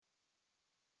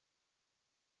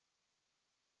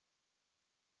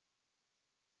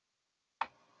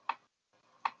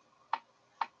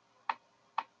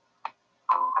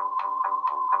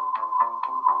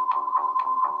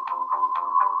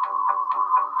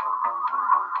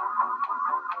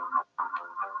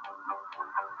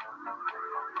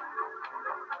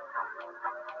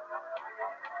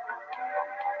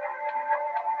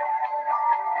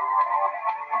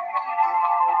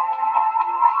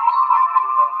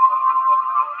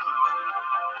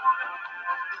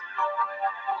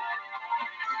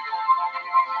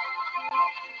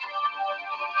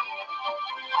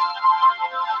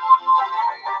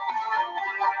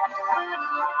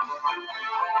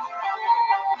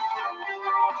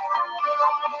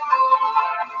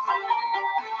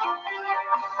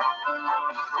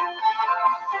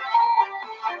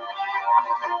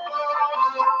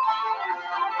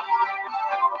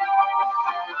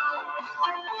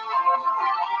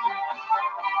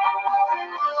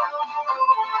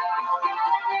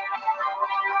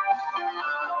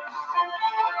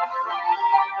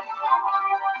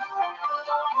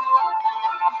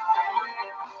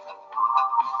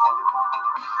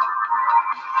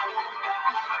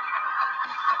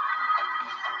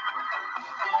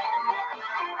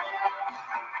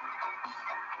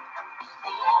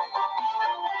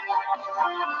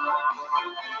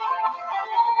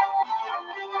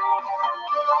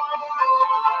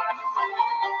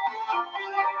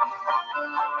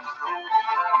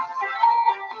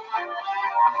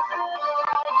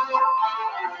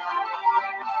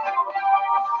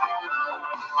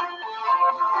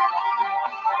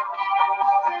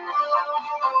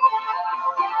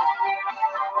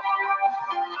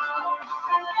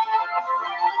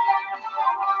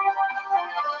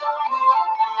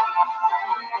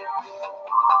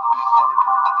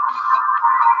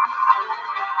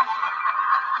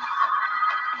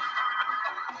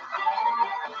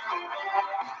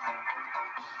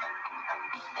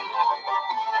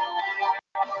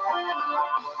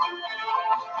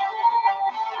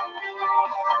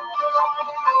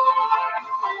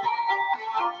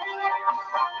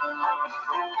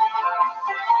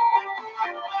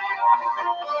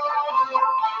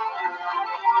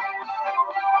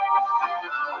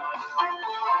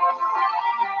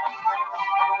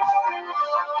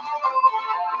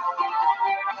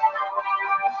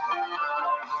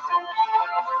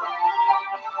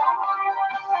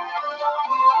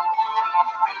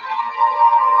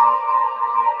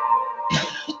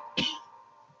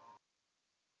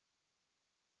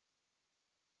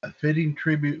A fitting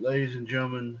tribute, ladies and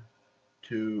gentlemen,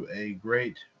 to a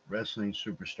great wrestling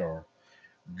superstar.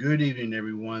 Good evening,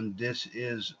 everyone. This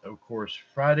is, of course,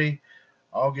 Friday,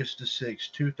 August the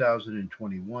 6th,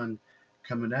 2021,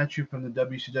 coming at you from the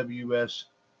WCWUS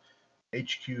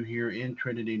HQ here in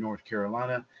Trinity, North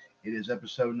Carolina. It is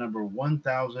episode number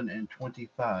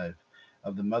 1025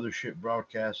 of the Mothership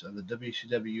broadcast of the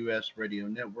WCWUS Radio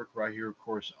Network, right here, of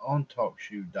course, on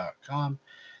TalkShoe.com.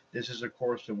 This is, of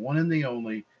course, the one and the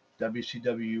only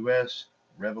WCWUS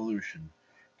Revolution.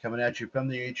 Coming at you from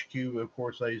the HQ, of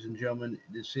course, ladies and gentlemen.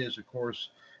 This is, of course,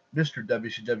 Mr.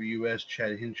 WCWUS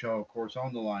Chad Henshaw, of course,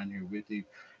 on the line here with you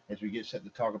as we get set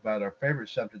to talk about our favorite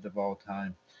subject of all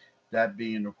time, that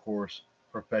being, of course,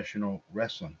 professional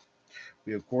wrestling.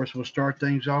 We, of course, will start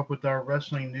things off with our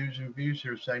wrestling news and views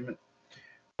here segment.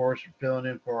 Of course, filling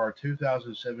in for our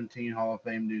 2017 Hall of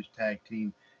Fame News Tag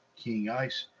Team, King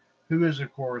Ice, who is,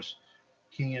 of course,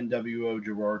 King NWO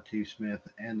Gerard T. Smith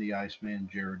and the Iceman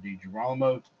Jared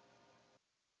DiGirolamo,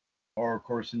 or, of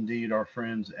course, indeed, our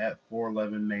friends at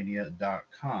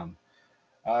 411mania.com.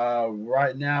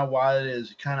 Right now, while it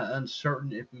is kind of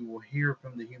uncertain if we will hear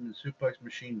from the Human Suplex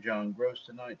Machine, John Gross,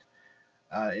 tonight,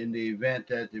 in the event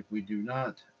that if we do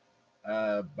not,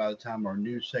 by the time our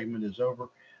news segment is over,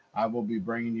 I will be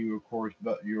bringing you, of course,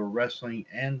 but your wrestling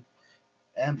and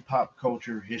pop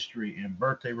culture history and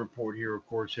birthday report here, of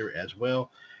course, here as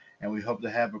well. And we hope to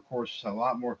have, of course, a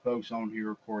lot more folks on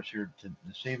here, of course, here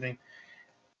this evening.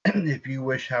 If you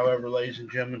wish, however, ladies and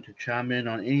gentlemen, to chime in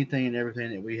on anything and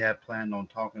everything that we have planned on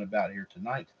talking about here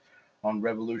tonight on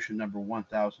Revolution number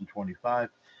 1025,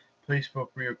 please feel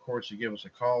free, of course, to give us a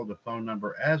call. The phone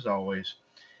number, as always,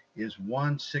 is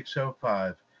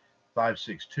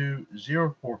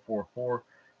 1-605-562-0444.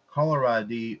 Caller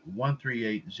ID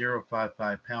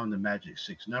 138055, pound the magic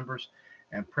 6 numbers,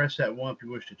 and press that 1 if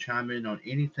you wish to chime in on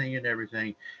anything and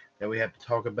everything that we have to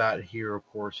talk about here, of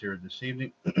course, here this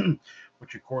evening.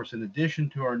 Which, of course, in addition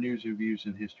to our news, reviews,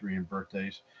 and history and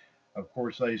birthdays, of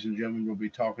course, ladies and gentlemen, we'll be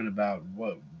talking about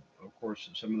what, of course,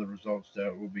 some of the results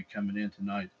that will be coming in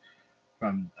tonight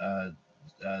from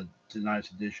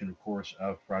tonight's edition, of course,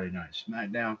 of Friday Night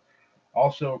Smackdown.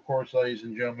 Also, of course, ladies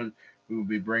and gentlemen, we will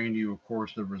be bringing you, of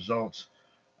course, the results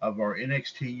of our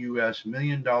NXT US $1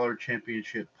 Million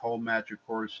Championship pole match. Of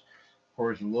course,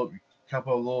 a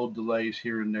couple of little delays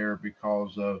here and there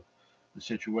because of the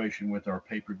situation with our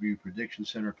pay-per-view prediction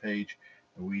center page.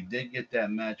 But we did get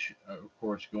that match, of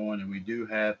course, going, and we do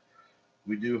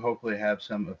hopefully have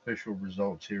some official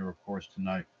results here, of course,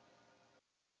 tonight.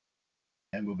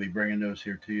 And we'll be bringing those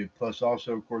here to you. Plus,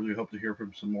 also, of course, we hope to hear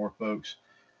from some more folks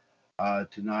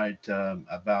tonight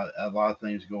about a lot of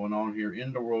things going on here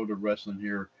in the world of wrestling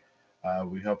here.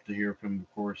 We hope to hear from,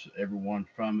 of course, everyone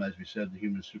from, as we said, the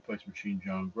Human Suplex Machine,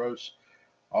 John Gross.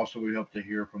 Also, we hope to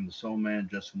hear from the Soul Man,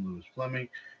 Justin Lewis Fleming,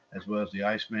 as well as the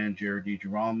Iceman, Jared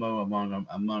DiGirolamo,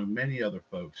 among many other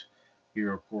folks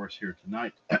here, of course, here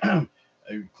tonight,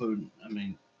 including,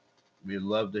 we'd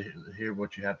love to hear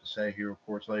what you have to say here, of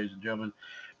course, ladies and gentlemen.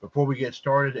 Before we get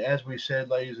started, as we said,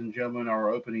 ladies and gentlemen,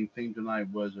 our opening theme tonight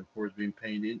was, of course, being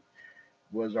painted.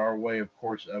 Was our way, of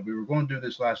course. We were going to do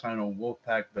this last night on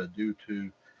Wolfpack, but due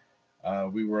to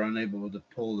we were unable to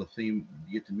pull the theme,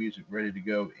 get the music ready to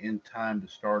go in time to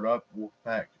start up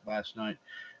Wolfpack last night.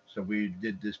 So we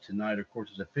did this tonight, of course,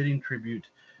 as a fitting tribute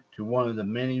to one of the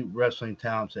many wrestling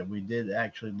talents that we did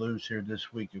actually lose here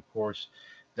this week, of course.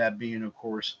 That being, of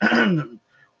course,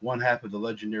 one half of the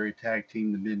legendary tag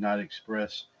team, the Midnight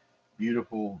Express,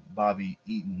 beautiful Bobby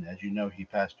Eaton. As you know, he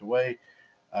passed away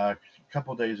a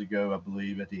couple days ago, I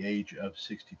believe, at the age of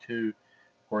 62.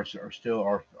 Of course,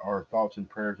 our thoughts and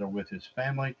prayers are with his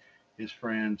family, his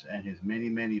friends, and his many,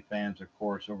 many fans, of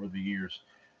course, over the years.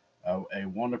 A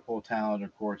wonderful talent,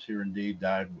 of course, here indeed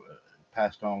died,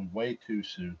 passed on way too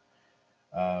soon.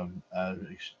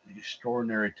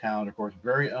 Extraordinary talent, of course,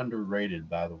 very underrated,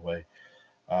 by the way.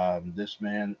 This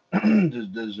man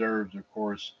deserves, of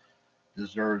course,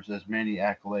 deserves as many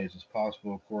accolades as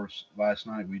possible. Of course, last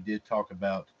night we did talk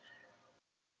about,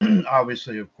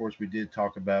 obviously, of course, we did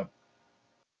talk about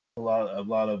a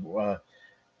lot of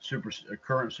super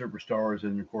current superstars,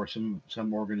 and of course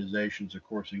some organizations, of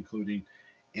course, including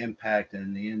Impact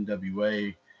and the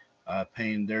NWA,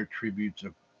 paying their tributes,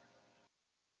 of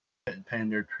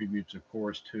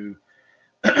course, to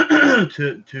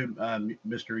to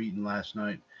Mr. Eaton last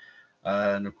night.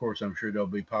 And of course, I'm sure there'll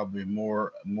be probably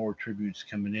more tributes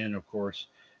coming in, of course,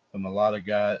 from a lot of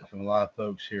guys, from a lot of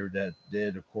folks here that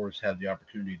did, of course, have the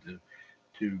opportunity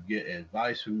to get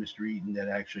advice from Mr. Eaton, that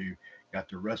actually got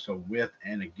to wrestle with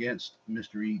and against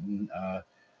Mr. Eaton,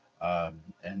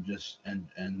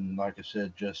 and like I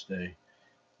said, just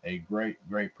a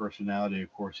great personality.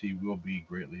 Of course, he will be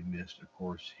greatly missed, of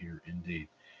course, here indeed.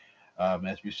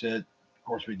 As we said, of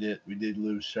course, we did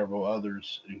lose several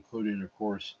others, including, of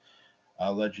course,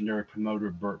 legendary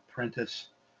promoter Burt Prentice.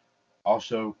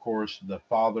 Also, of course, the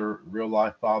real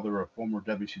life father of former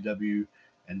WCW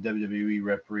and WWE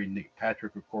referee Nick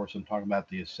Patrick. Of course, I'm talking about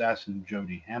the assassin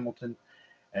Jody Hamilton,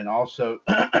 and also,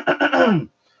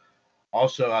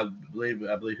 also I believe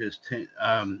I believe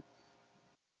the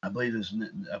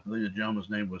gentleman's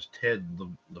name was Ted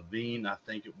Levine. I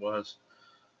think it was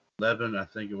Levin. I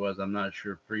think it was. I'm not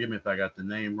sure. Forgive me if I got the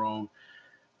name wrong.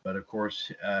 But of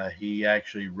course, he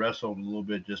actually wrestled a little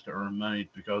bit just to earn money,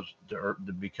 because to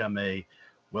become a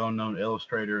well-known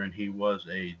illustrator, and he was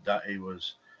a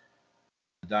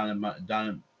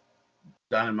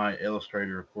dynamite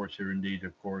illustrator, of course, here indeed,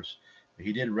 of course.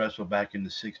 He did wrestle back in the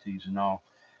 '60s and all,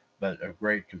 but a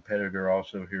great competitor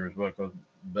also here as well.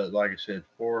 But like I said,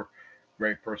 four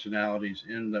great personalities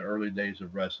in the early days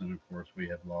of wrestling. Of course, we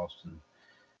have lost, and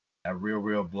a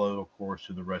real blow, of course,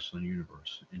 to the wrestling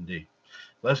universe, indeed.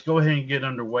 Let's go ahead and get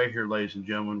underway here, ladies and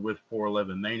gentlemen, with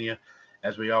 411 Mania.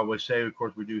 As we always say, of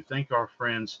course, we do thank our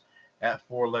friends at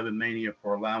 411 Mania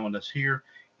for allowing us here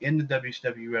in the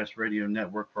WCWUS Radio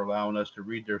Network, for allowing us to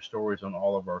read their stories on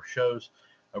all of our shows.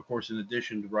 Of course, in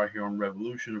addition to right here on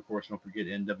Revolution, of course, don't forget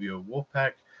NWO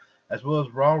Wolfpack, as well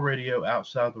as Raw Radio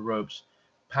Outside the Ropes,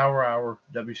 Power Hour,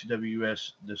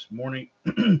 WCWS This Morning,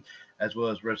 as well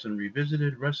as Wrestling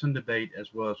Revisited, Wrestling Debate,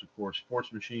 as well as, of course,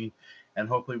 Sports Machine. And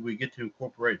hopefully we get to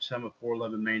incorporate some of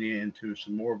 411 Mania into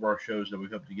some more of our shows that we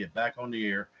hope to get back on the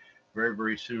air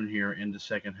very soon here in the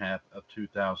second half of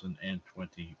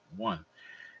 2021.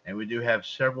 And we do have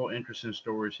several interesting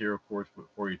stories here, of course,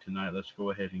 for you tonight. Let's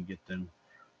go ahead and get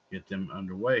them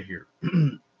underway here.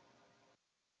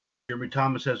 Jeremy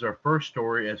Thomas has our first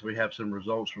story, as we have some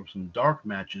results from some dark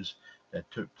matches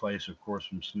that took place, of course,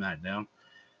 from SmackDown.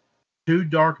 Two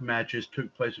dark matches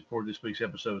took place before this week's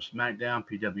episode of SmackDown.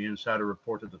 PW Insider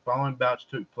reported the following bouts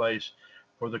took place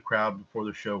for the crowd before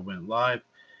the show went live.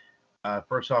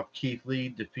 First off, Keith Lee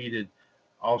defeated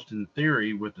Austin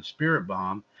Theory with the Spirit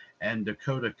Bomb, and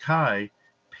Dakota Kai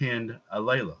pinned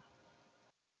Alayla.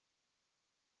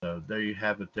 So there you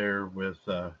have it there with,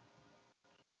 like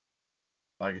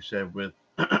I said, with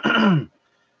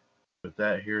with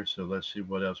that here. So let's see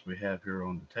what else we have here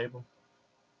on the table.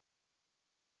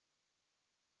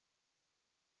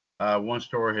 One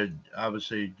story had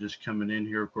obviously just coming in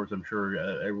here. Of course, I'm sure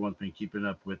everyone's been keeping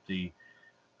up with the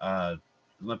uh,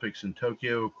 Olympics in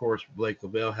Tokyo. Of course, Blake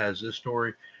Lavelle has this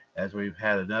story, as we've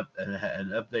had an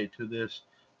update to this.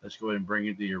 Let's go ahead and bring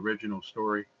in the original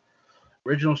story.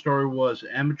 Original story was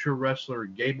amateur wrestler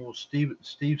Gable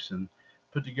Steveson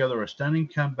put together a stunning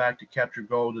comeback to capture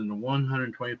gold in the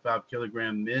 125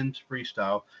 kilogram men's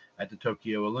freestyle at the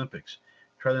Tokyo Olympics.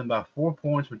 Trailing by 4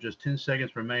 points with just 10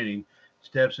 seconds remaining,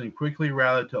 Steveson quickly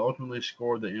rallied to ultimately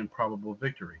score the improbable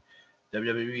victory.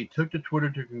 WWE took to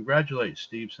Twitter to congratulate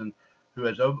Steveson, who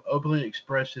has openly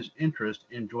expressed his interest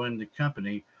in joining the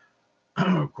company,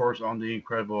 of course, on the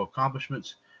incredible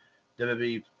accomplishments.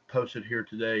 WWE posted here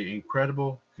today,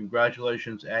 incredible,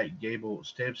 congratulations at Gable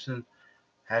Steveson,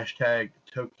 hashtag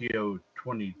Tokyo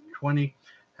 2020,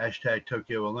 hashtag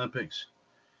Tokyo Olympics.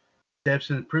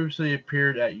 Stepson previously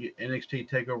appeared at NXT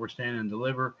TakeOver Stand and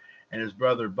Deliver, and his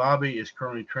brother Bobby is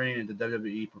currently training at the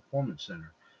WWE Performance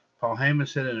Center. Paul Heyman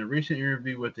said in a recent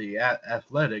interview with The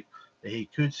Athletic that he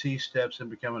could see Stepson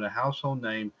becoming a household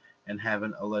name and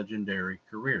having a legendary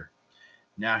career.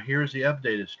 Now here's the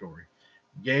updated story.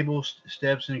 Gable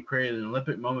Stepson created an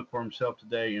Olympic moment for himself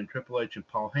today, and Triple H and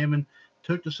Paul Heyman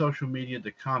took to social media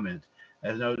to comment.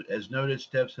 As noted,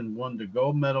 Stepson won the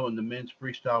gold medal in the men's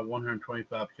freestyle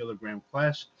 125-kilogram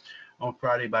class on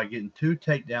Friday by getting two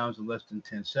takedowns in less than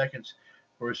 10 seconds.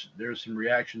 Of course, there's some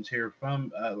reactions here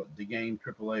from the game,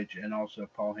 Triple H, and also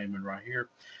Paul Heyman right here.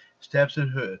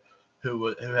 Stepson,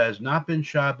 who has not been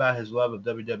shy about his love of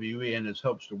WWE and his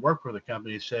hopes to work for the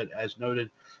company, said, as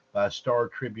noted by Star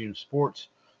Tribune Sports,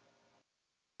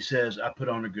 he says, I put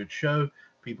on a good show.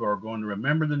 People are going to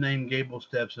remember the name Gable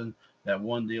Stepson that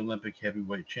won the Olympic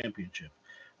Heavyweight Championship.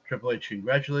 Triple H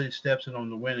congratulated Stepson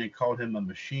on the win and called him a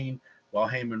machine, while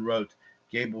Heyman wrote,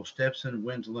 Gable Stepson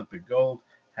wins Olympic gold,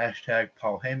 hashtag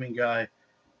Paul Heyman guy,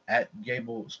 at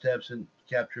Gable Stepson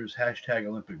captures hashtag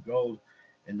Olympic gold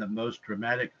in the most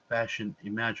dramatic fashion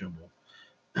imaginable.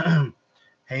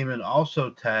 Heyman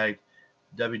also tagged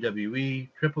WWE,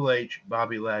 Triple H,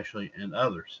 Bobby Lashley, and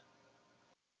others.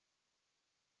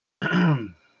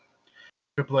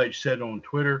 Triple H said on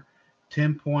Twitter,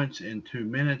 10 points in 2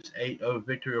 minutes, 8-0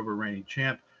 victory over reigning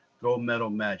champ, gold medal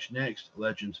match next,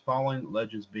 legends falling,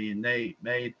 legends being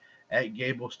made, at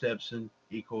Gable Stepson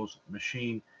equals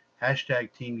machine,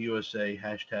 hashtag Team USA,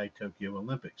 hashtag Tokyo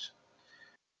Olympics.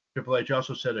 Triple H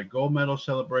also said a gold medal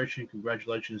celebration.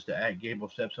 Congratulations to at Gable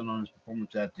Stepson on his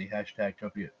performance at the hashtag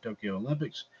Tokyo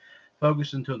Olympics.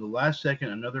 Focus until the last second,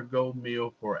 another gold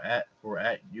meal for at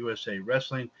USA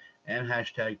Wrestling and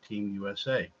hashtag Team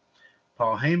USA.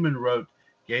 Paul Heyman wrote,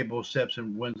 Gable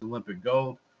Stepson wins Olympic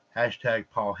gold, hashtag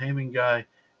Paul Heyman guy,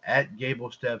 at Gable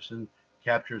Stepson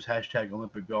captures hashtag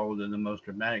Olympic gold in the most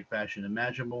dramatic fashion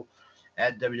imaginable,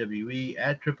 at WWE,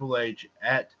 at Triple H,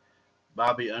 at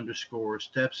Bobby underscore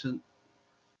Stepson,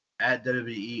 at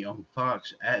WWE on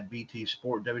Fox, at BT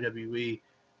Sport WWE,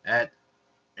 at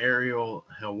Ariel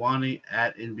Helwani,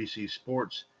 at NBC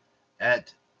Sports,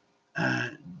 at uh,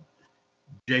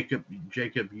 Jacob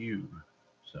Yu.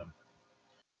 So,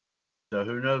 so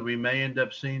who knows? We may end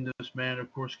up seeing this man,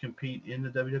 of course, compete in the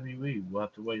WWE. We'll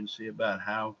have to wait and see about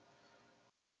how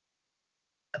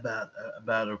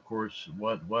about of course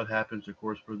what happens, of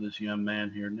course, for this young man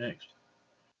here next.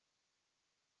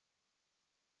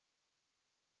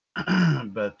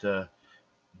 But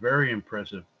very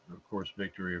impressive, of course,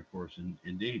 victory, of course,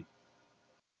 indeed.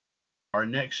 Our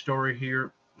next story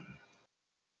here.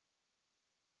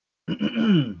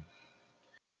 Jeremy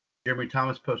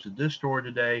Thomas posted this story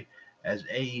today as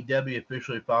AEW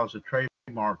officially files a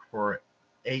trademark for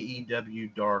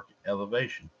AEW Dark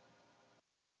Elevation.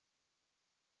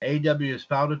 AEW has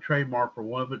filed a trademark for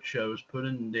one of its shows, put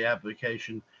in the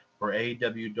application for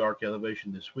AEW Dark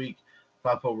Elevation this week.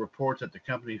 FIFO reports that the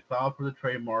company filed for the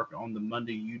trademark on the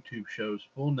Monday YouTube show's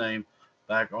full name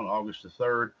back on August the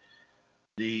 3rd.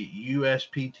 The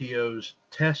USPTO's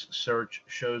test search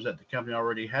shows that the company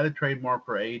already had a trademark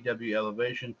for AEW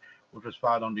Elevation, which was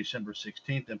filed on December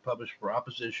 16th and published for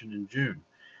opposition in June.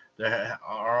 There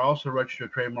are also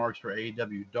registered trademarks for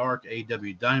AEW Dark,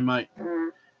 AEW Dynamite,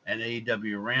 and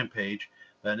AEW Rampage,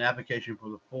 but an application for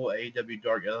the full AEW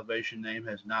Dark Elevation name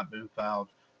has not been filed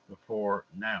before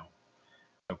now.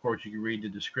 Of course, you can read the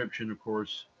description, of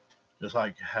course, just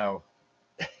like how,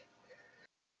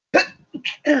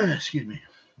 excuse me,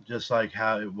 just like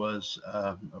how it was,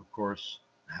 of course,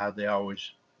 how they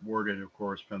always worded, of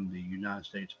course, from the United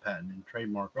States Patent and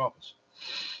Trademark Office.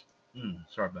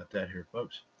 Sorry about that here,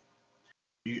 folks.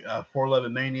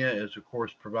 411 Mania is, of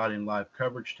course, providing live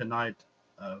coverage tonight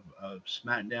of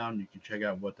Smackdown. You can check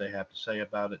out what they have to say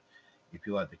about it. If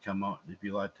you like to come on, if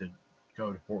you like to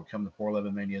come to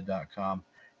 411mania.com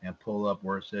and pull up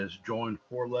where it says join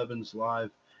 411's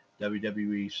live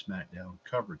WWE Smackdown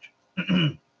coverage.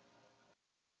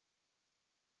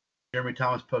 Jeremy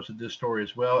Thomas posted this story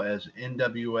as well as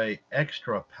NWA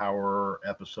Extra Power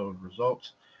episode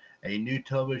results. A new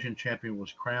television champion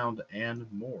was crowned and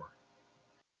more.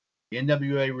 The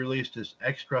NWA released its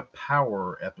Extra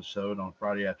Power episode on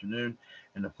Friday afternoon,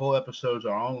 and the full episodes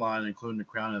are online, including the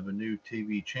crown of a new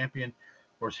TV champion.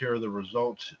 Of course, here are the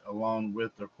results, along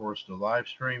with, of course, the live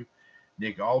stream.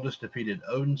 Nick Aldis defeated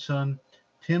Odinson.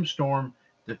 Tim Storm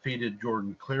defeated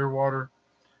Jordan Clearwater.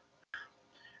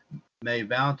 Mae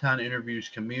Valentine interviews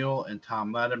Camille and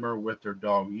Tom Latimer with their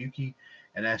dog Yuki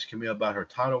and asks Camille about her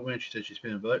title win. She says she's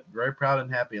feeling very proud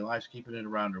and happy and likes keeping it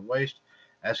around her waist.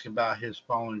 Asking about his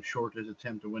falling short his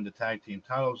attempt to win the tag team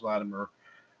titles, Latimer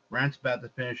rants about the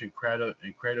finish, and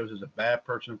Kratos is a bad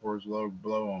person for his low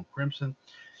blow on Crimson.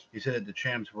 He said that the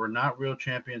champs were not real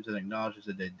champions and acknowledges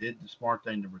that they did the smart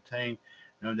thing to retain,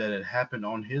 knowing that it happened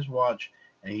on his watch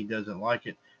and he doesn't like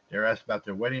it. They're asked about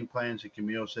their wedding plans, and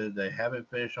Camille said they haven't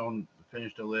finished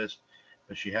the list,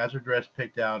 but she has her dress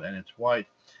picked out and it's white.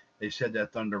 They said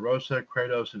that Thunder Rosa,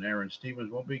 Kratos, and Aaron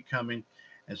Stevens won't be coming,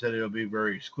 and said it'll be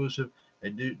very exclusive. They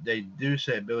do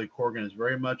say Billy Corgan is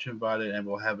very much invited and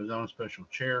will have his own special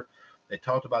chair. They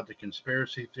talked about the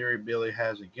conspiracy theory Billy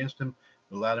has against him.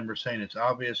 Latimer saying it's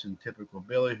obvious in typical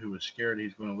Billy, who was scared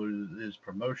he's going to lose his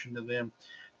promotion to them.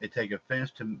 They take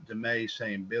offense to May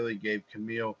saying Billy gave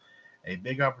Camille a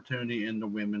big opportunity in the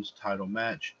women's title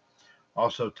match.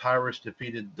 Also, Tyrus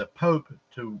defeated the Pope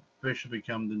to officially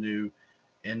become the new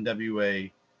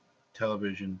NWA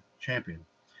television champion.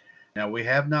 Now, we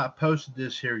have not posted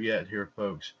this here,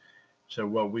 folks. So,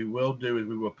 what we will do is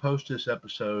we will post this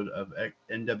episode of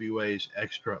NWA's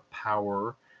Extra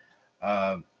Power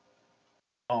uh,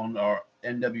 on our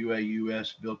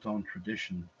NWAUS Built on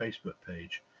Tradition Facebook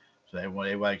page, so that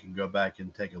everybody can go back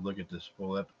and take a look at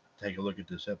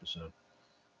this episode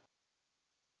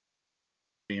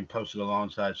being posted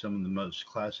alongside some of the most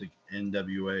classic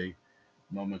NWA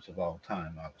moments of all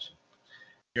time, obviously.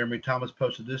 Jeremy Thomas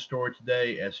posted this story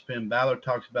today as Finn Balor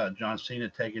talks about John Cena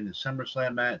taking the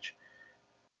SummerSlam match.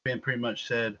 Finn pretty much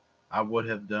said, I would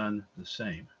have done the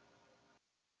same.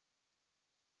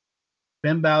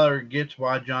 Finn Balor gets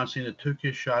why John Cena took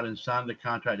his shot and signed the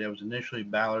contract that was initially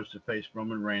Balor's to face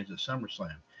Roman Reigns at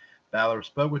SummerSlam. Balor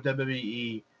spoke with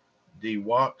WWE The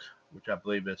Walk, which I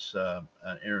believe is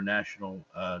an international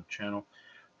channel,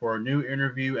 for a new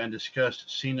interview and discussed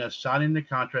Cena signing the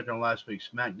contract on last week's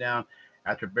Smackdown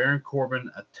after Baron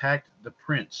Corbin attacked the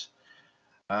Prince.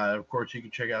 Of course, you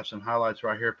can check out some highlights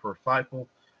right here per Fightful.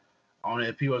 On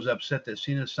if he was upset that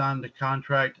Cena signed the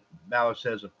contract, Balor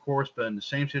says, of course, but in the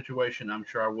same situation, I'm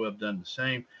sure I would have done the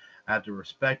same. I have to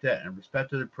respect that and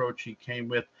respect the approach he came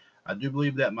with. I do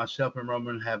believe that myself and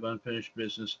Roman have unfinished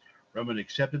business. Roman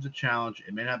accepted the challenge.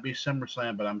 It may not be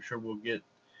SummerSlam, but I'm sure we'll get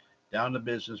down to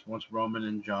business once Roman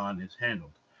and John is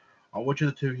handled. On which of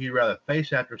the two he'd rather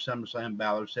face after SummerSlam,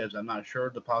 Balor says, I'm not sure.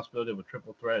 The possibility of a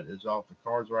triple threat is off the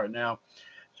cards right now,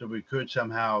 so we could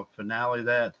somehow finagle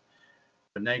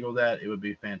that, it would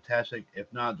be fantastic.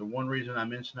 If not, the one reason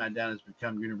I'm in SmackDown is to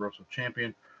become Universal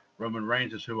Champion. Roman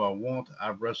Reigns is who I want.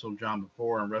 I've wrestled John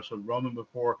before and wrestled Roman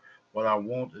before. What I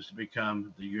want is to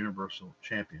become the Universal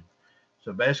Champion.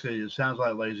 So basically, it sounds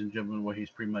like, ladies and gentlemen, what he's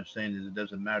pretty much saying is it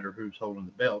doesn't matter who's holding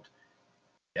the belt.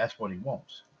 That's what he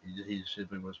wants. He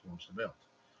simply just wants the belt.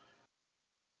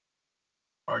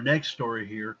 Our next story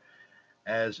here,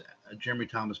 as Jeremy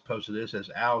Thomas posted this, as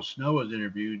Al Snow is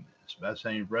interviewed by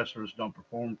saying wrestlers don't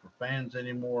perform for fans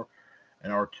anymore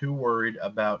and are too worried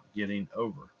about getting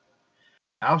over.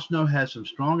 Al Snow has some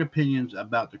strong opinions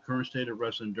about the current state of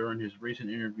wrestling during his recent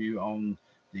interview on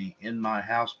the In My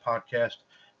House podcast.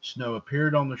 Snow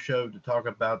appeared on the show to talk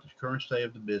about the current state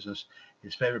of the business,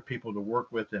 his favorite people to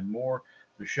work with, and more.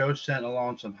 The show sent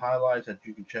along some highlights that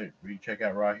you can check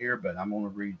out right here, but I'm going to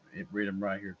read them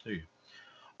right here too.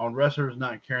 On wrestlers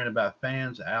not caring about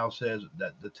fans, Al says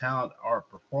that the talent aren't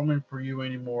performing for you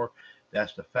anymore.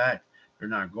 That's the fact. They're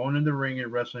not going in the ring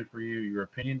and wrestling for you. Your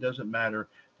opinion doesn't matter.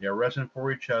 They are wrestling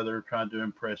for each other, trying to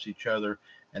impress each other,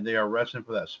 and they are wrestling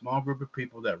for that small group of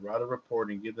people that write a report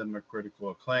and give them a critical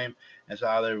acclaim as to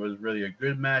either it was really a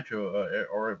good match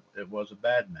or it was a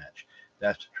bad match.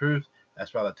 That's the truth.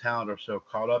 That's why the talent are so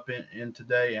caught up in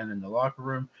today and in the locker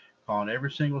room, calling every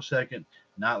single second,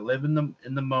 not living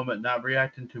in the moment, not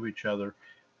reacting to each other,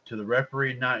 to the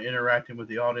referee, not interacting with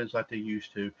the audience like they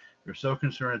used to. They're so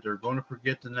concerned that they're going to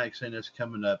forget the next thing that's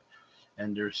coming up,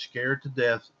 and they're scared to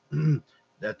death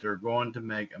that they're going to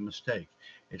make a mistake.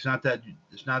 It's not that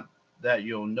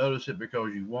you'll notice it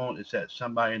because you won't. It's that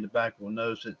somebody in the back will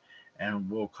notice it and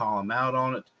will call them out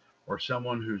on it, or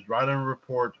someone who's writing a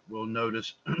report will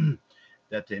notice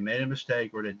that they made a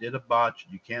mistake or they did a botch.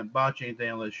 You can't botch anything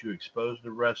unless you expose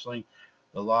the wrestling,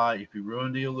 the lie. If you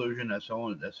ruin the illusion, that's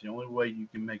the only way you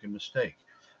can make a mistake.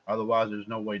 Otherwise, there's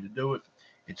no way to do it.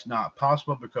 It's not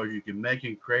possible because you can make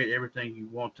and create everything you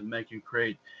want to make and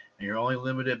create, and you're only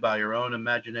limited by your own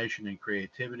imagination and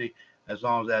creativity. As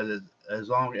long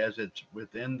as it's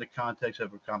within the context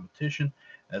of a competition,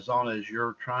 as long as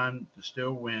you're trying to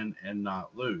still win and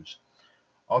not lose.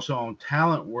 Also on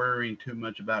talent worrying too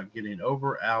much about getting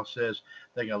over, Al says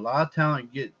I think a lot of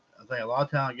talent get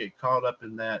caught up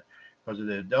in that because if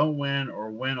they don't win or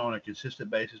win on a consistent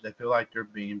basis, they feel like they're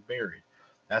being buried.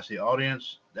 That's the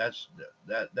audience. That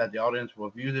the audience will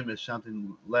view them as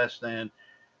something less than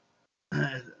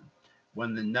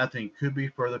when the nothing could be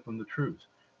further from the truth.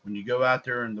 When you go out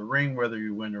there in the ring, whether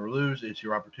you win or lose, it's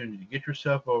your opportunity to get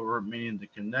yourself over, meaning to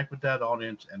connect with that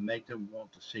audience and make them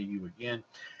want to see you again.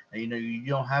 And you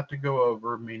don't have to go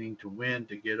over, meaning to win,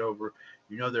 to get over.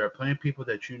 There are plenty of people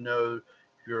that if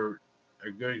you're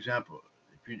a good example.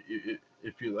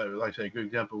 If you like I say, a good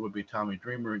example would be Tommy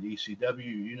Dreamer in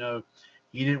ECW.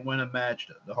 He didn't win a match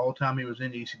the whole time he was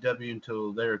in ECW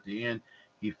until there at the end.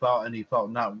 He fought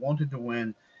not wanting to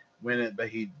win it, but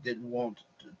he didn't want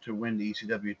to win the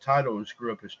ECW title and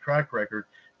screw up his track record.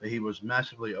 But he was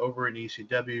massively over in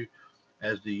ECW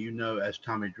as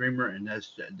Tommy Dreamer, and that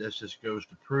just goes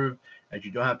to prove that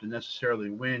you don't have to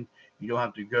necessarily win. You don't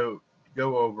have to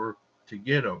go over to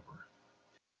get over.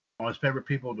 One of his favorite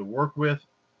people to work with.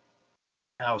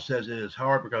 Al says it is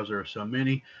hard because there are so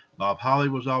many. Bob Holly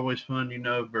was always fun,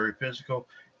 very physical.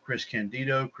 Chris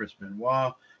Candido, Chris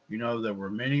Benoit. There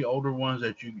were many older ones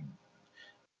that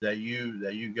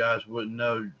you guys wouldn't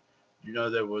know.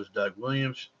 There was Doug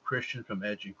Williams, Christian from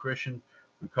Edge and Christian.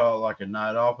 We call it like a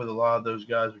night off with a lot of those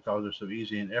guys because they're so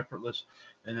easy and effortless.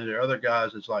 And then there are other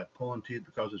guys it's like pulling teeth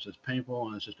because it's just painful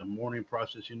and it's just a mourning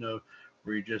process,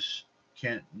 where you just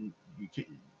can't you can't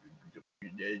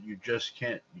you just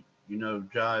can't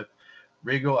jive.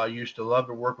 Regal, I used to love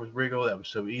to work with Regal. That was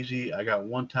so easy. I got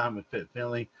one time with Fit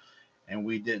Finley, and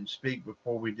we didn't speak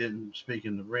before we didn't speak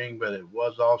in the ring, but it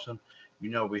was awesome.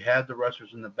 We had the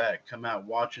wrestlers in the back come out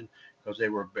watching because they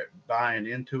were buying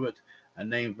into it. A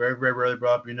name very, very rarely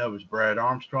brought up, was Brad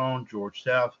Armstrong, George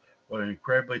South. What an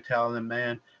incredibly talented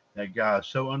man. That guy is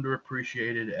so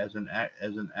underappreciated as an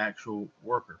actual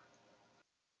worker.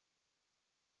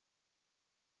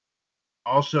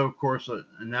 Also, of course,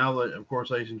 now, of course,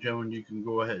 ladies and gentlemen, you can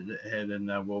go ahead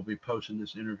and we'll be posting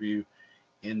this interview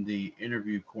in the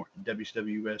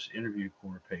WCWUS interview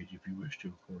corner page if you wish to,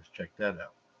 of course, check that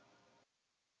out.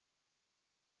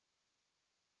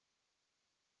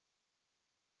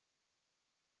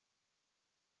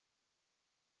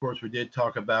 Of course, we did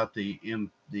talk about the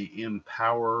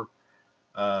Empower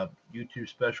YouTube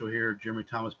special here. Jeremy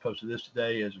Thomas posted this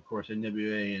today, as of course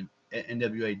NWA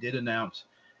did announce,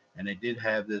 and they did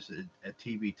have this a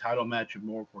TV title match and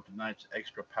more for tonight's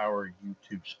Extra Power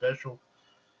YouTube special.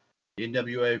 The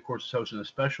NWA, of course, is hosting a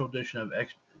special edition of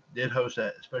did host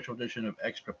a special edition of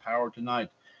Extra Power tonight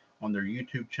on their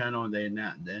YouTube channel, and they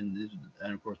announced, and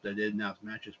of course they did announce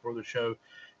matches for the show.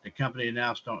 The company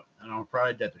announced on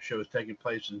Friday that the show is taking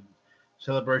place in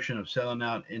celebration of selling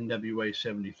out NWA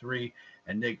 73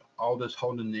 and Nick Aldis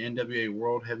holding the NWA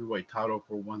World Heavyweight title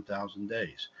for 1,000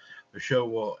 days. The show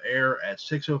will air at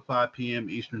 6:05 p.m.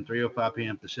 Eastern, 3:05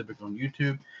 p.m. Pacific on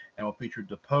YouTube, and will feature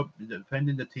the Pope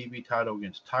defending the TV title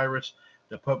against Tyrus.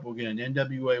 The Pope will get an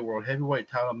NWA World Heavyweight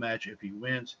title match if he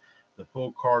wins. The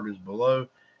full card is below.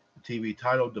 The TV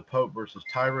title: The Pope versus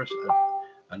Tyrus.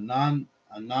 A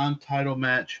non-title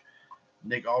match: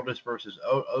 Nick Aldis versus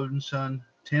Odinson.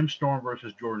 Tim Storm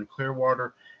versus Jordan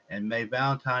Clearwater. And May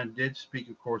Valentine did speak,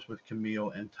 of course, with Camille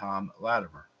and Tom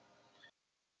Latimer.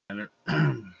 And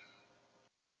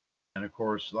and of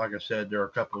course, like I said, there are a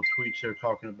couple of tweets there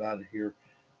talking about it here.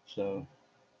 So,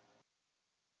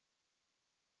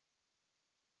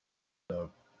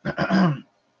 sorry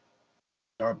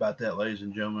about that, ladies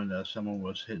and gentlemen. Someone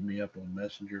was hitting me up on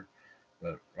Messenger,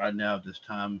 but right now at this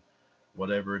time,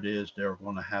 whatever it is, they're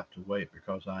going to have to wait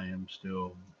because I am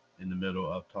still in the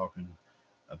middle of talking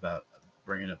about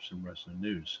bringing up some wrestling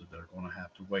news, so they're going to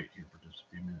have to wait here for just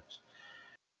a few minutes.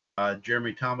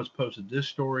 Jeremy Thomas posted this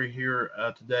story here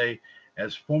today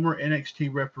as former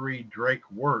NXT referee Drake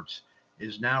Wirtz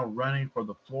is now running for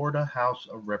the Florida House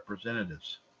of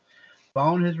Representatives.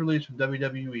 Following his release from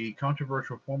WWE,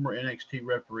 controversial former NXT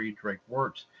referee Drake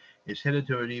Wirtz is headed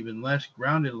to an even less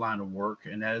grounded line of work,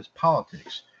 and that is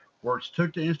politics. Wirtz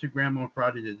took to Instagram on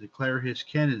Friday to declare his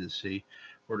candidacy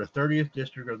for the 30th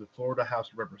District of the Florida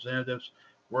House of Representatives.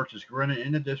 Wirtz is running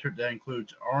in a district that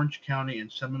includes Orange County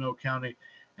and Seminole County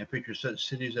and features such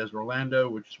cities as Orlando,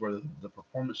 which is where the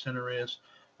Performance Center is,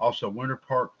 also Winter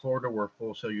Park, Florida, where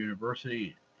Full Sail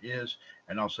University is,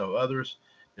 and also others.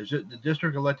 The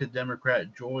district elected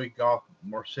Democrat Joy Goff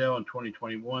Marcel in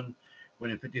 2021,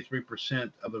 winning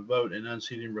 53% of the vote and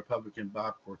unseating Republican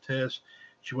Bob Cortez.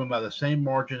 She won by the same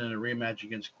margin in a rematch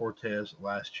against Cortez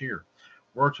last year.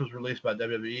 Wirtz was released by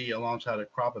WWE alongside a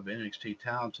crop of NXT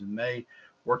talents in May.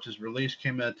 Wirtz's release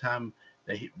came at a time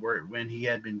when he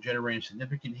had been generating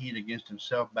significant heat against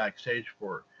himself backstage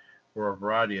for a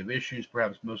variety of issues,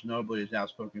 perhaps most notably his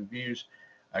outspoken views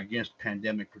against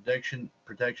pandemic protection,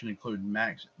 including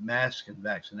masks and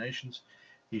vaccinations.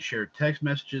 He shared text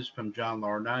messages from John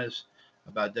Laurinaitis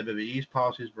about WWE's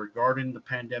policies regarding the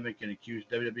pandemic and accused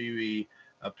WWE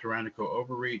of tyrannical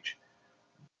overreach.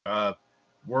 Uh,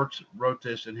 Wirtz wrote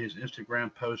this in his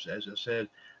Instagram post as it said,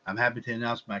 I'm happy to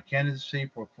announce my candidacy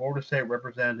for Florida State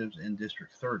Representatives in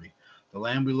District 30. The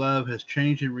land we love has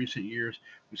changed in recent years.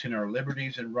 We've seen our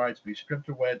liberties and rights be stripped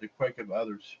away at the quake of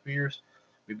others' fears.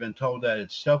 We've been told that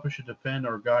it's selfish to defend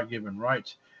our God given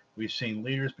rights. We've seen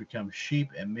leaders become sheep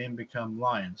and men become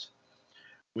lions.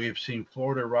 We have seen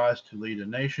Florida rise to lead a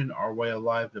nation. Our way of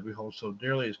life that we hold so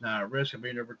dearly is now at risk of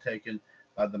being overtaken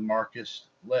by the Marxist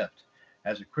left.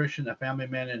 As a Christian, a family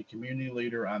man, and a community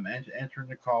leader, I'm answering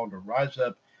the call to rise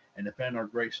up and defend our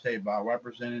great state by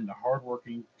representing the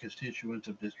hardworking constituents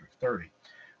of District 30.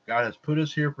 God has put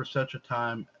us here for such a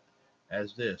time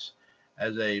as this.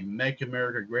 As a Make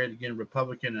America Great Again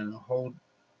Republican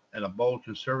and a bold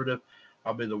conservative,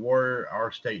 I'll be the warrior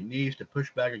our state needs to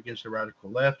push back against the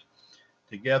radical left.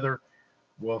 Together,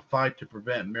 we'll fight to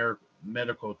prevent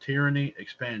medical tyranny,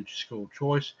 expand school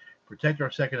choice, protect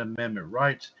our Second Amendment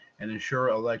rights, and ensure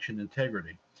election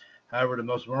integrity. However, the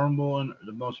most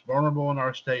vulnerable in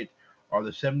our state are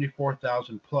the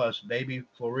 74,000 plus baby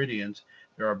Floridians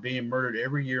that are being murdered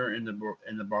every year in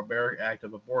the barbaric act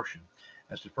of abortion.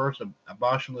 As the first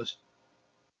aboltionist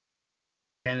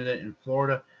candidate in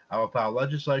Florida, I will file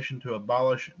legislation to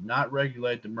abolish, not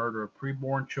regulate, the murder of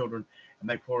preborn children and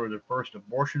make Florida the first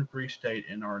abortion-free state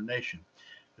in our nation.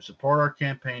 To support our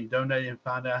campaign, donate, and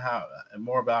find out how and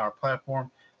more about our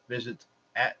platform, visit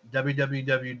at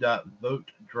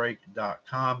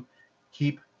www.votedrake.com.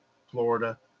 Keep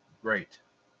Florida great.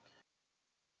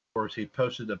 Of course, he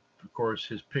posted,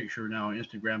 his picture now on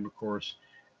Instagram. Of course,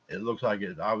 it looks like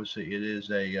it. Obviously, it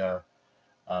is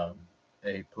um,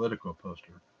 a political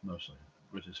poster mostly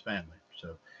with his family.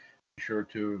 So be sure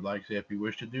to, like I say, if you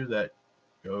wish to do that,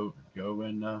 go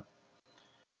and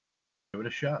give it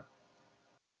a shot.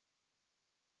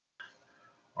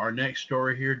 Our next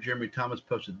story here, Jeremy Thomas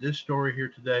posted this story here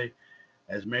today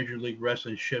as Major League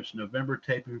Wrestling shifts November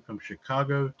taping from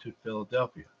Chicago to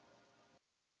Philadelphia.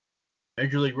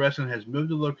 Major League Wrestling has moved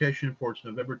the location for its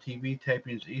November TV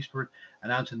tapings eastward,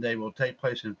 announcing they will take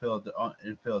place in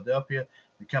Philadelphia.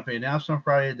 The company announced on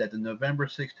Friday that the November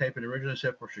 6th taping, originally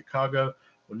set for Chicago,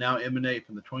 will now emanate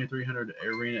from the 2300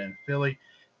 Arena in Philly.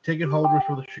 Ticket holders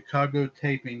for the Chicago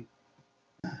taping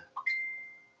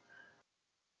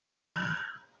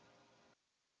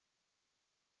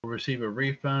will receive a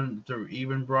refund through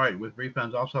Eventbrite, with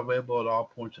refunds also available at all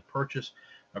points of purchase.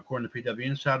 According to PW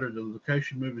Insider, the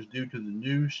location move is due to the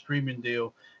new streaming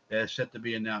deal that is set to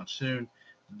be announced soon.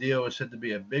 The deal is said to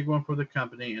be a big one for the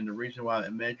company and the reason why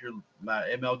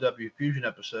MLW Fusion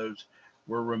episodes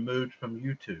were removed from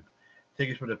YouTube.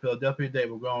 Tickets for the Philadelphia date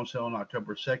will go on sale on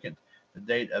October 2nd, the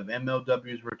date of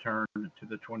MLW's return to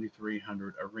the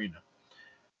 2300 Arena.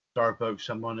 Sorry, folks,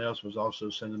 someone else was also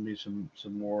sending me some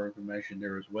more information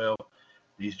there as well.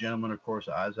 These gentlemen, of course,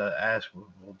 as I asked,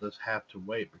 will just have to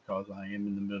wait because I am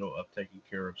in the middle of taking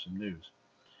care of some news.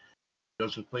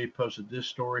 Joseph Lee posted this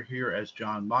story here as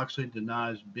Jon Moxley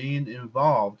denies being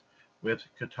involved with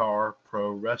Qatar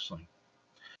Pro Wrestling.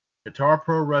 Qatar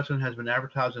Pro Wrestling has been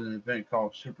advertising an event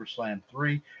called Super Slam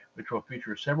 3, which will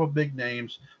feature several big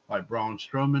names like Braun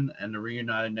Strowman and the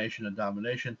Reunited Nation of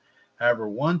Domination. However,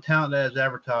 one talent that has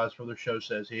advertised for the show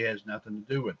says he has nothing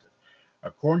to do with it.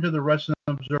 According to the Wrestling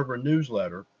Observer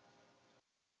newsletter,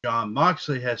 Jon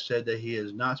Moxley has said that he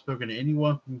has not spoken to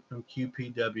anyone from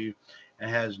QPW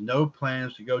and has no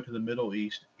plans to go to the Middle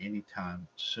East anytime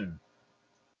soon.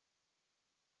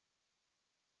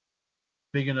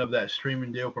 Speaking of that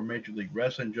streaming deal for Major League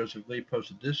Wrestling, Joseph Lee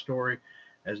posted this story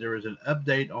as there is an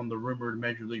update on the rumored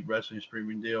Major League Wrestling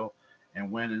streaming deal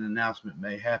and when an announcement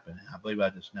may happen. I believe I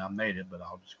just now made it, but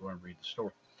I'll just go and read the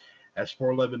story. As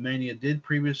 411 Mania did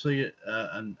previously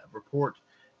report,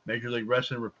 Major League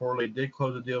Wrestling reportedly did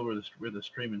close a deal with a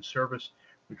streaming service,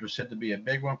 which was said to be a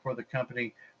big one for the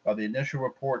company. While the initial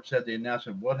report said the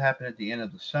announcement would happen at the end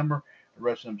of the summer, the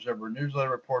Wrestling Observer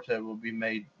newsletter reports that it will be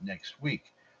made next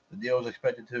week. The deal is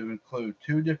expected to include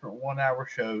 2 different one-hour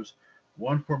shows,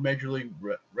 one for Major League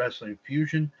Wrestling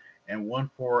Fusion and one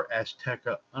for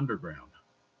Azteca Underground.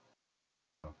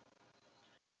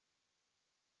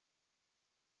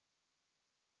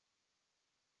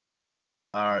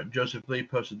 Joseph Lee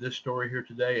posted this story here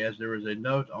today as there is a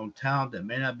note on talent that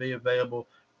may not be available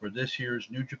for this year's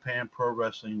New Japan Pro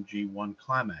Wrestling G1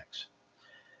 Climax.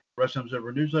 Wrestling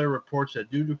Observer newsletter reports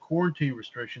that due to quarantine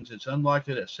restrictions, it's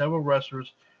unlikely that several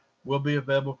wrestlers will be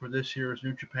available for this year's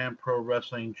New Japan Pro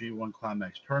Wrestling G1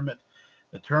 Climax tournament.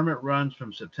 The tournament runs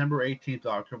from September 18th to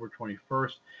October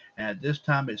 21st, and at this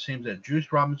time it seems that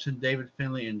Juice Robinson, David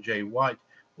Finlay, and Jay White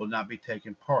will not be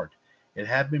taking part. It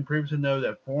had been previously known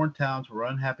that foreign towns were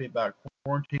unhappy about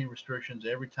quarantine restrictions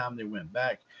every time they went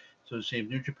back, so it seems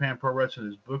New Japan Pro Wrestling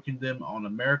is booking them on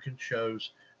American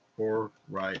shows for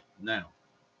right now.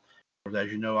 Of course,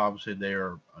 as you know, obviously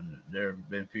they've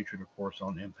been featured, of course,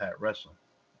 on Impact Wrestling.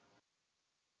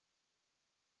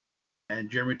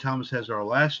 And Jeremy Thomas has our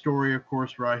last story, of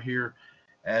course, right here,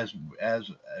 as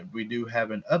we do have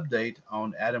an update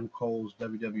on Adam Cole's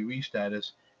WWE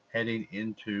status heading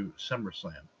into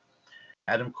SummerSlam.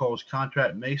 Adam Cole's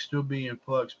contract may still be in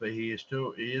flux, but he is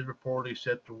reportedly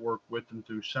set to work with them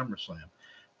through SummerSlam.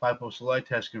 Fightful Select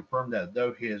has confirmed that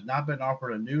though he has not been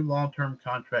offered a new long-term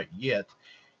contract yet,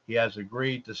 he has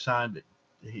agreed to sign.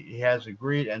 He has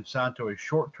agreed and signed to a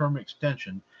short-term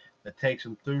extension that takes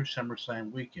him through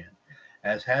SummerSlam weekend.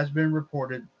 As has been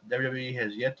reported, WWE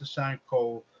has yet to sign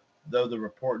Cole, though the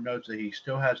report notes that he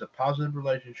still has a positive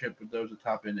relationship with those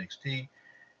atop NXT,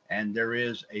 and there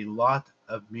is a lot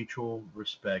of mutual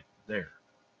respect there.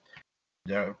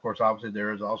 There, of course, obviously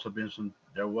there has also been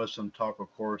there was some talk,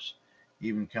 of course,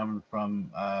 even coming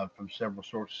from several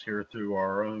sources here through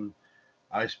our own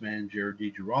Iceman Jared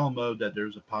DiGirolamo, that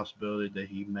there's a possibility that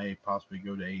he may possibly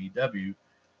go to AEW,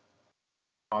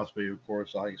 possibly, of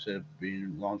course, like I said,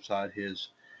 being alongside his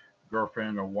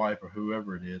girlfriend or wife or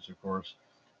whoever it is, of course,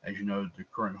 as you know, the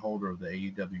current holder of the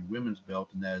AEW women's belt,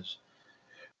 and as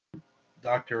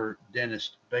Dr.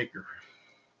 Dennis Baker.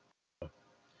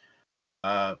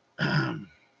 Uh, so,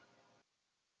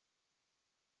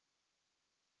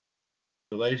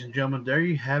 ladies and gentlemen, there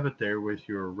you have it there with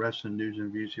your wrestling news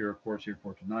and views here, of course, here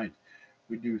for tonight.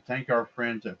 We do thank our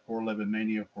friends at 411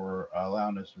 Mania for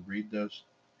allowing us to read those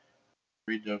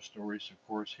stories, of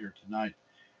course, here tonight.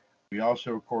 We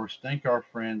also, of course, thank our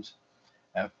friends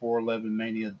at 411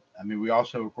 Mania. I mean, we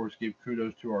also, of course, give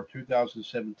kudos to our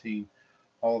 2017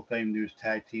 Hall of Fame News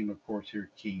Tag Team, of course,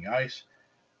 here King Ice.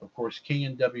 Of course, King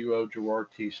and WO, Gerard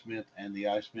T. Smith, and the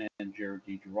Iceman, Jared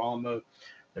DiGirolamo.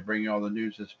 They bring you all the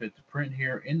news that's fit to print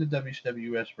here in the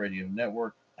WCWUS Radio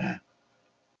Network.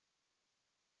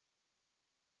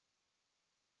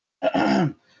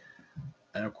 And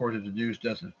of course, if the news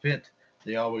doesn't fit,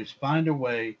 they always find a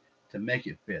way to make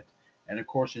it fit. And of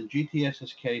course, in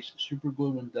GTS's case, super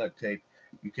glue and duct tape,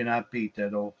 you cannot beat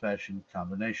that old-fashioned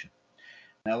combination.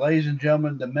 Now, ladies and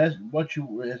gentlemen,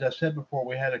 as I said before,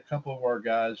 we had a couple of our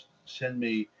guys send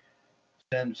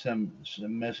some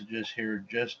messages here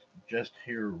just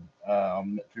here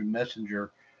through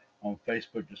Messenger on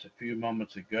Facebook just a few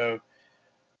moments ago.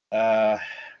 Uh,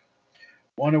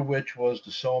 one of which was the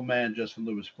Soul Man Justin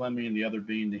Lewis Fleming, and the other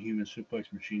being the Human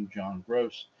Suplex Machine John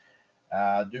Gross.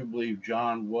 I do believe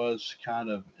John was kind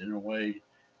of in a way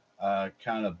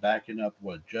kind of backing up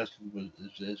what Justin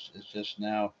is just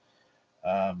now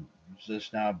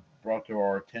brought to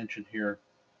our attention here.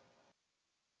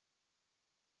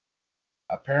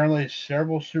 Apparently,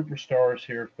 several superstars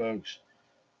here, folks,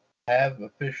 have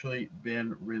officially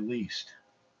been released.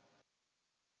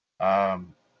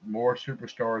 More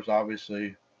superstars,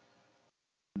 obviously.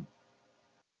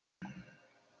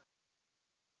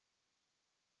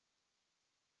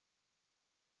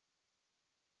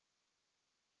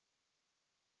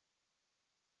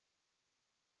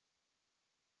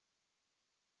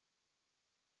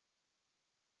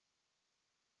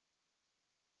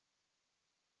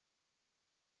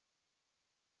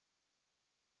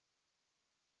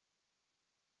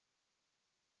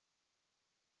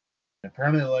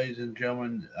 Apparently, ladies and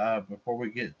gentlemen, before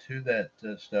we get to that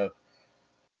stuff,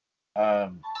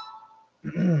 um,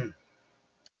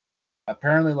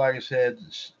 apparently, like I said,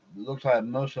 it looks like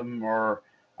most of them are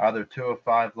either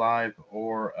 205 Live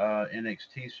or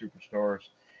NXT superstars.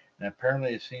 And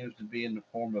apparently, it seems to be in the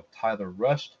form of Tyler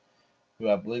Rust, who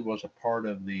I believe was a part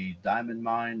of the Diamond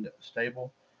Mine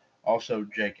stable. Also,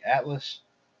 Jake Atlas,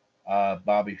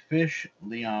 Bobby Fish,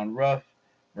 Leon Ruff,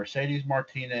 Mercedes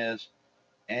Martinez,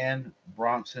 and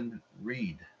Bronson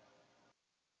Reed.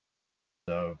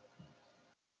 So,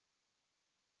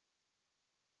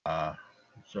 uh,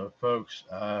 so folks,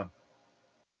 so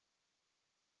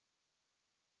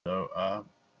so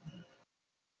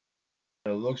it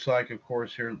looks like, of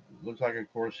course,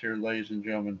 ladies and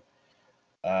gentlemen,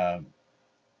 um,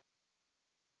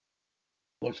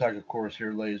 looks like, of course,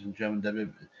 here, ladies and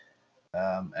gentlemen,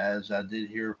 as I did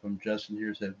hear from Justin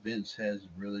here, that Vince has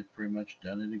really pretty much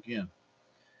done it again.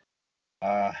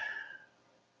 Uh,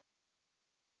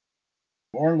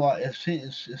 More like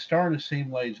it's starting to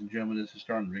seem, ladies and gentlemen, this is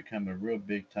starting to become a real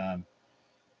big time.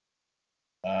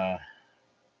 Uh,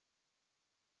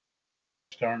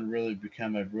 Starting to really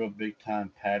become a real big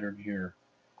time pattern here.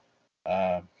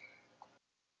 Uh,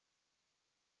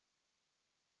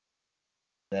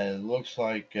 that it looks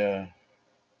like that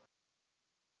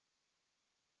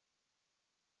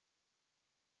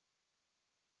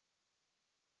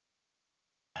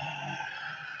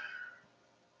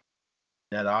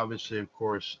obviously, of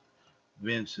course,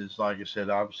 Vince is, like I said,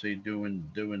 obviously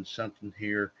doing something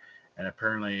here, and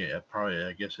apparently, probably,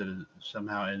 I guess it is,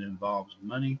 somehow it involves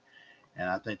money, and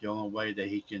I think the only way that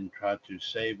he can try to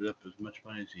save up as much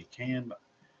money as he can,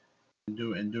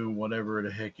 doing whatever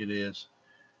the heck it is.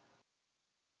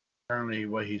 Apparently,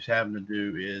 what he's having to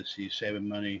do is he's saving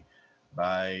money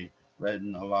by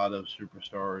letting a lot of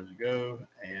superstars go,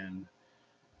 and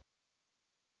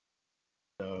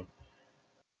so,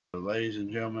 ladies and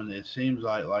gentlemen, it seems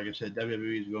like I said,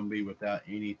 WWE is going to be without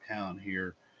any talent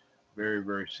here very,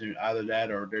 very soon. Either that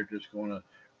or they're just going to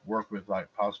work with like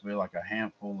possibly like a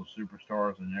handful of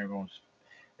superstars, and they're going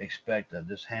to expect that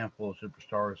this handful of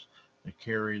superstars to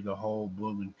carry the whole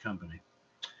blooming company.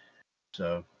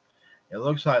 So it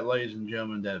looks like, ladies and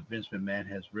gentlemen, that Vince McMahon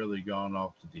has really gone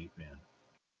off the deep end.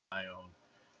 My own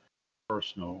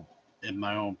personal, in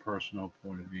my own personal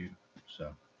point of view. So,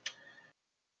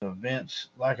 so Vince,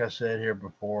 like I said here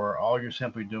before, all you're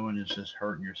simply doing is just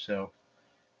hurting yourself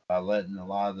by letting a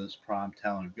lot of this prime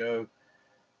talent go,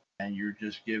 and you're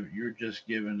just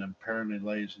giving apparently,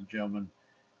 ladies and gentlemen,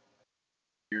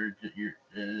 you're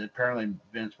apparently,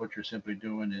 Vince, what you're simply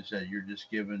doing is that you're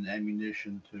just giving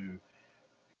ammunition to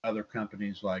other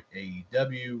companies like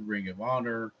AEW, Ring of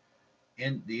Honor,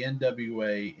 the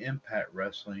NWA, Impact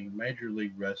Wrestling, Major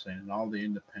League Wrestling, and all the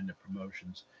independent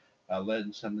promotions by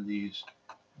letting some of these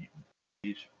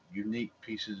unique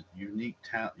pieces, unique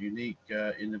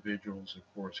individuals,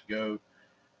 of course, go.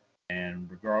 And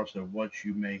regardless of what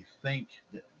you may think,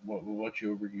 that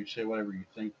you say, whatever you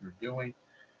think you're doing,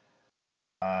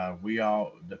 we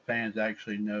all, the fans,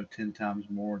 actually know 10 times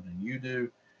more than you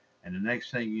do. And the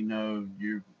next thing you know,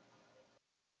 you're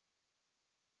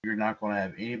not going to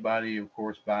have anybody, of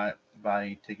course, buy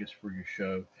any tickets for your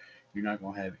show. You're not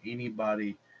going to have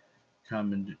anybody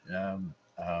come and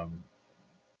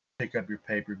pick up your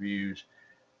pay-per-views.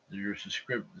 The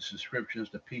subscriptions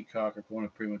to Peacock are going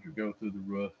to pretty much go through the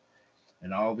roof,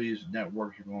 and all these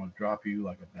networks are going to drop you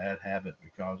like a bad habit,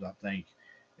 because I think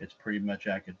it's pretty much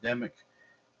academic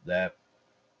that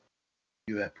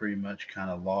you have pretty much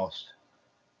kind of lost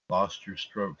your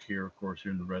stroke here, of course,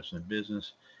 here in the wrestling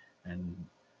business, and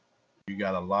you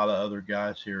got a lot of other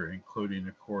guys here, including,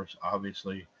 of course,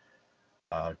 obviously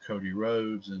Cody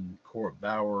Rhodes and Court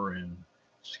Bauer and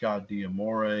Scott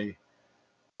D'Amore,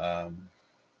 um,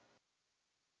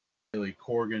 Billy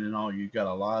Corgan, and all. You got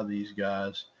a lot of these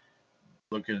guys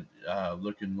looking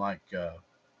like that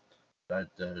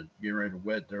getting ready to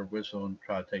wet their whistle and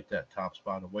try to take that top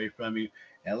spot away from you.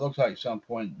 And it looks like at some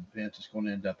point, Vince, is going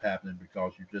to end up happening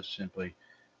because you're just simply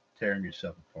tearing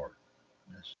yourself apart.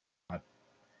 That's my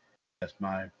that's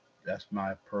my that's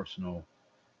my personal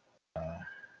uh,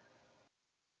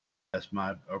 that's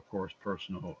my, of course,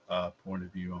 personal point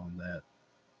of view on that.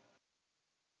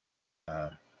 Uh,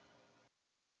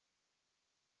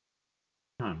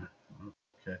 huh,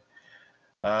 okay.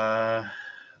 Uh,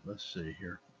 let's see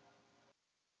here.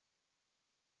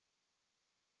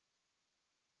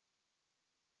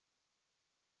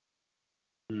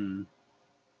 Hmm.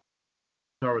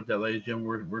 Sorry with that, ladies and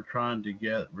gentlemen. We're trying to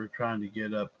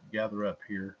gather up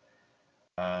here.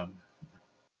 Um,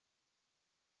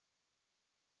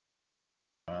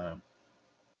 let's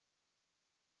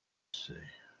see.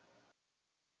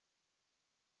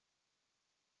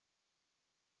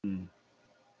 Hmm.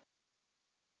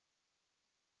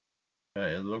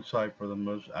 It looks like for the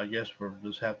most, I guess we'll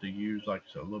just have to use like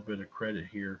a little bit of credit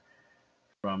here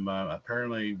from.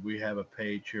 Apparently, we have a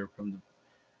page here from the.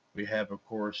 We have, of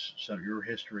course, some of your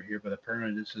history here, but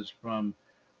apparently this is from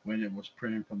when it was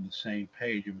printed from the same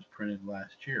page. It was printed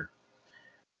last year.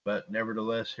 But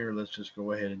nevertheless, here, let's just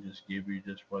go ahead and just give you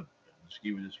this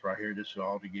right here, just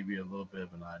all to give you a little bit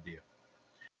of an idea.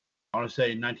 I want to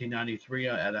say 1993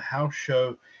 at a house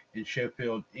show in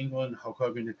Sheffield, England, Hulk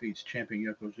Hogan defeats champion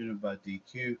Yokozuna by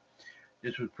DQ.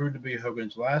 This would prove to be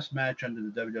Hogan's last match under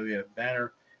the WWF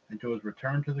banner until his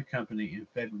return to the company in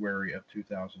February of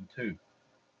 2002.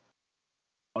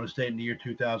 On the date in the year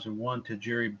 2001,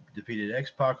 Tajiri defeated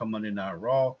X-Pac on Monday Night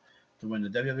Raw to win the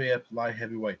WWF Light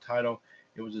Heavyweight title.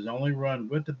 It was his only run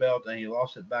with the belt, and he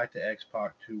lost it back to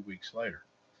X-Pac 2 weeks later.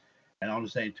 And on the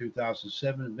date in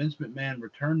 2007, Vince McMahon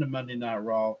returned to Monday Night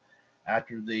Raw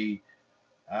after the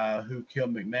Who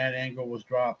Killed McMahon angle was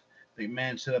dropped.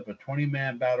 McMahon set up a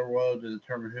 20-man battle royal to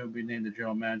determine who would be named the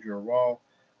general manager of Raw.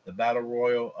 The battle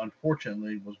royal,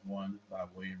 unfortunately, was won by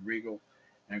William Regal.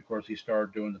 And of course, he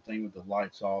started doing the thing with the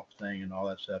lights off thing and all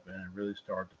that stuff, and it really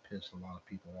started to piss a lot of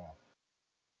people off.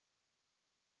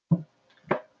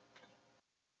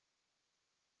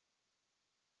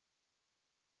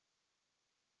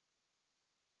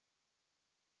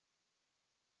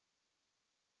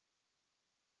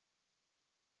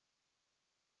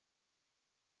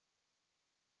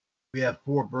 We have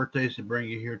four birthdays to bring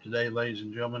you here today, ladies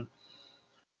and gentlemen.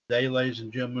 Today, ladies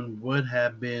and gentlemen, would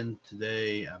have been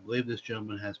today. I believe this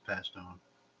gentleman has passed on.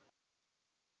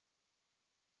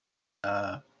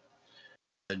 Uh,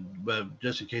 but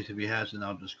just in case if he hasn't,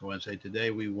 I'll just go ahead and say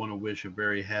today we want to wish a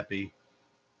very happy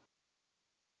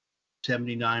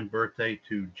 79 birthday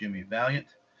to Jimmy Valiant.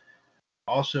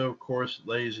 Also, of course,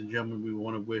 ladies and gentlemen, we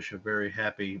want to wish a very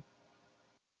happy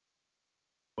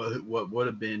what would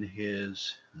have been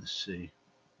his. Let's see.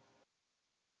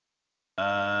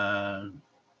 Uh,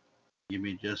 Give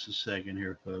me just a second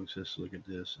here, folks. Let's look at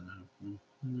this.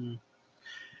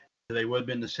 Today would have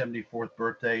been the 74th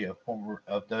birthday of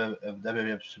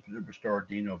WWF superstar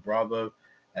Dino Bravo.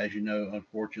 As you know,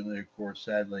 unfortunately, of course,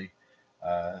 sadly,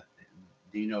 uh,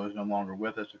 Dino is no longer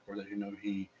with us. Of course, as you know,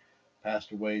 he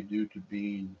passed away due to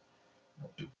being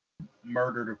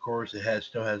murdered. Of course,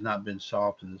 still has not been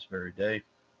solved to this very day.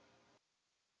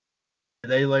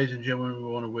 Today, ladies and gentlemen, we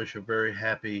want to wish a very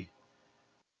happy,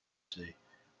 let's see,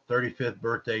 35th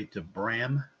birthday to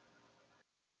Bram.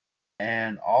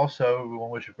 And also, we want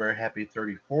to wish a very happy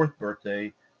 34th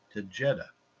birthday to Jeddah.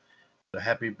 So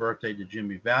happy birthday to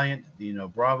Jimmy Valiant, Dino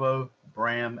Bravo,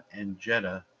 Bram, and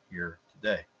Jeddah here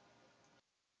today.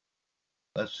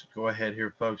 Let's go ahead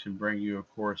here, folks, and bring you, of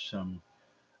course, some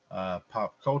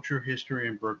pop culture, history,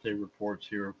 and birthday reports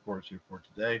here, of course, here for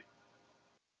today.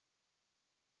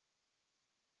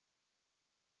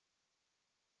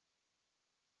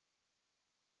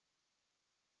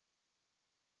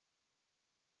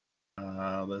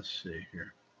 Let's see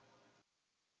here.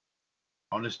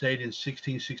 On this date in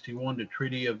 1661, the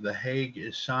Treaty of The Hague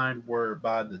is signed,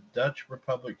 whereby the Dutch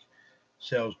Republic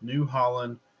sells New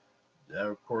Holland,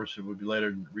 of course, it would be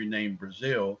later renamed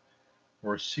Brazil,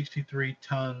 for 63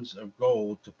 tons of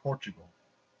gold to Portugal.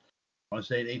 On this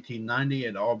date in 1890,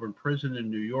 at Auburn Prison in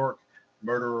New York,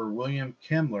 murderer William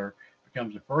Kemmler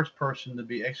becomes the first person to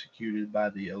be executed by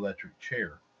the electric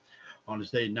chair. On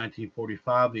this date in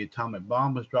 1945, the atomic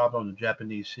bomb was dropped on the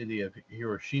Japanese city of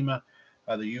Hiroshima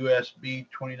by the US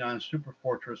B-29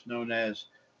 superfortress known as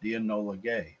the Enola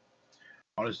Gay.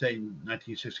 On this date in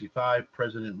 1965,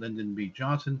 President Lyndon B.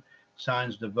 Johnson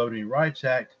signs the Voting Rights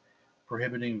Act,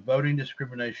 prohibiting voting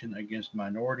discrimination against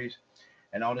minorities.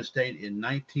 And on this date in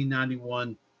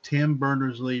 1991, Tim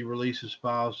Berners-Lee releases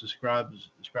files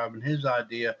describing his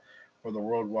idea for the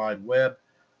World Wide Web.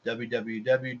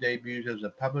 WWW debuts as a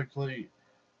publicly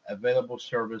available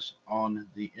service on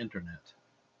the internet.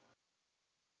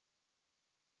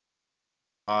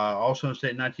 Also in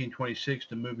state 1926,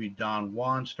 the movie Don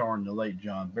Juan, starring the late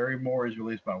John Barrymore, is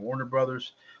released by Warner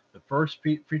Brothers, the first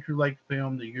feature-length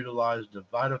film that utilized the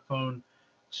Vitaphone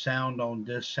sound on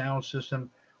disc sound system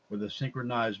with a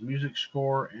synchronized music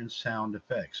score and sound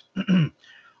effects.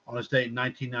 On this date in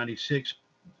 1996,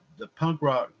 the punk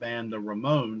rock band The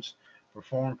Ramones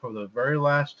performed for the very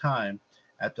last time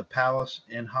at the Palace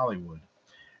in Hollywood.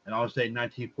 And on this date in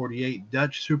 1948,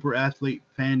 Dutch super athlete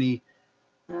Fanny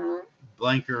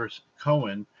Blankers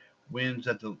Cohen wins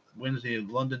the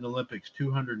London Olympics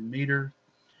 200 meter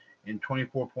in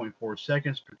 24.4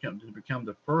 seconds to become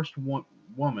the first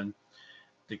woman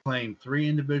to claim three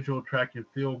individual track and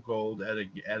field gold at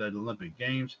an Olympic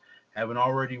Games, having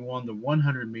already won the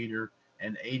 100 meter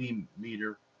and 80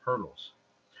 meter hurdles.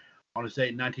 On this date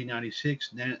in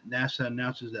 1996, NASA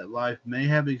announces that life may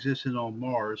have existed on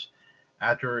Mars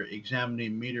after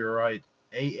examining meteorite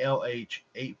ALH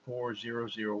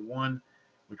 84001,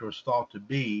 which was thought to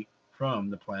be from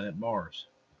the planet Mars.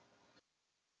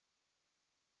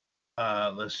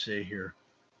 Let's see here.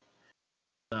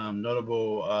 Some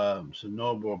notable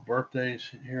birthdays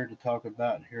here to talk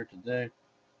about here today.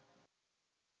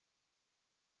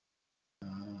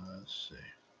 Let's see.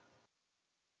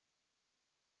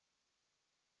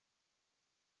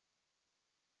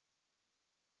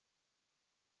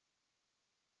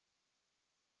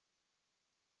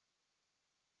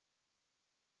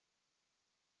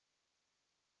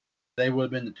 Today would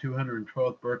have been the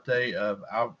 212th birthday of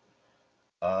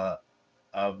uh,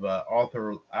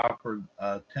 author Alfred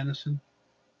Tennyson.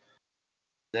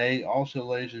 Today, also,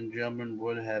 ladies and gentlemen,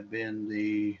 would have been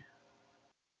the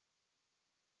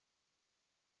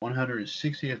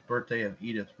 160th birthday of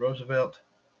Edith Roosevelt.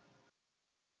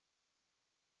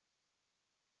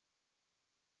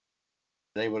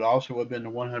 They would also have been the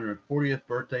 140th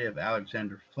birthday of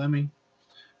Alexander Fleming.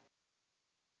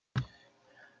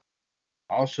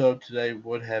 Also, today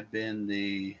would have been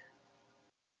the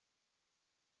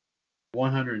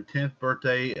 110th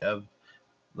birthday of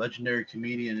legendary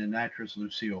comedian and actress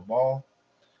Lucille Ball.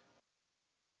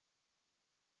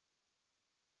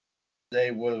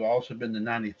 Today would have also been the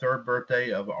 93rd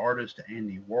birthday of artist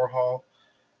Andy Warhol.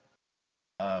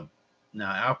 Uh,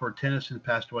 Now, Alfred Tennyson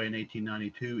passed away in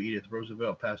 1892. Edith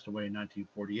Roosevelt passed away in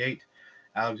 1948.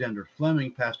 Alexander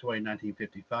Fleming passed away in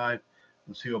 1955.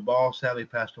 Lucille Ball sadly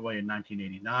passed away in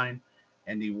 1989.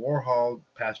 Andy Warhol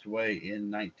passed away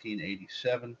in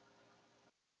 1987.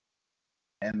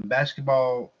 And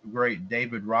basketball great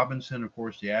David Robinson, of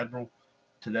course, the Admiral,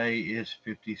 today is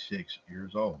 56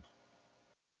 years old.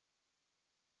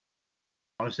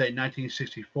 On this date,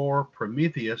 1964,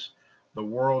 Prometheus, the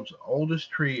world's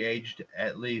oldest tree aged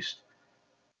at least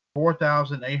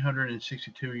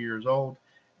 4,862 years old,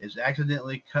 is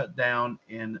accidentally cut down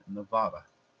in Nevada.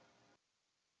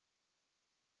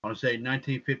 On this date,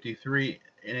 1953,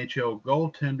 NHL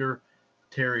goaltender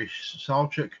Terry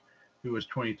Salchuk, who was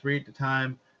 23 at the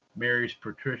time, marries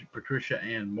Patricia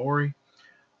Ann Morey.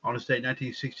 On this date,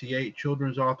 1968,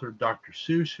 children's author Dr.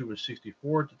 Seuss, who was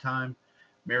 64 at the time,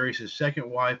 marries his second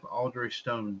wife, Audrey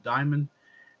Stone Diamond.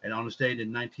 And on this date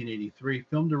in 1983,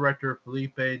 film director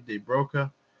Felipe de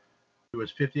Broca, who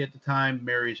was 50 at the time,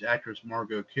 marries actress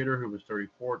Margot Kidder, who was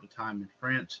 34 at the time in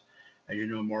France. As you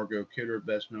know, Margot Kidder,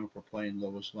 best known for playing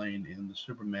Lois Lane in the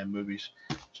Superman movies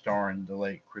starring the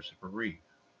late Christopher Reeve.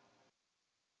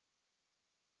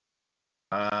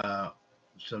 Uh,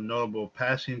 some notable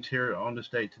passings here on this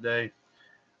date today.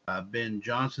 Ben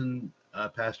Jonson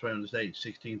passed away on this date,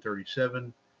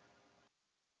 1637.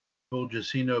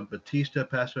 Fulgencio Batista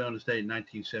passed away on this date in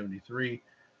 1973.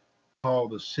 Paul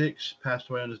VI passed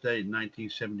away on this date in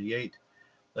 1978.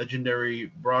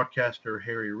 Legendary broadcaster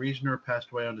Harry Reasoner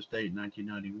passed away on this date in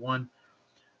 1991.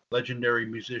 Legendary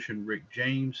musician Rick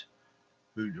James,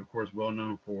 who, of course, well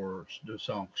known for the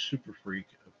song Super Freak,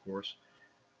 of course,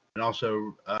 and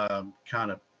also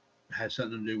kind of has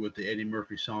something to do with the Eddie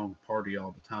Murphy song Party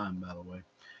All the Time, by the way.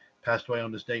 Passed away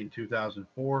on this date in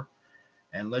 2004.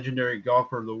 And legendary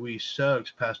golfer Louise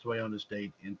Suggs passed away on this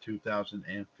date in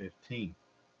 2015.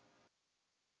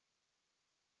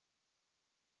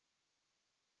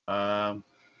 Um,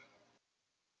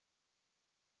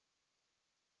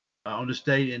 on this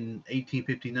date in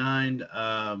 1859,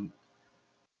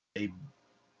 a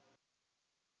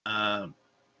uh,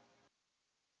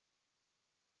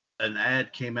 an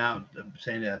ad came out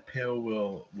saying that a pill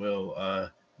will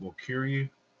cure you.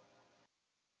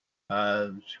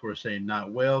 Of course, saying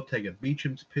not well, take a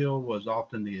Beecham's pill was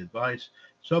often the advice.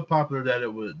 So popular that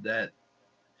it was that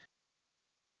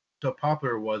so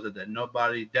popular was it that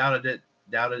nobody doubted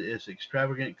its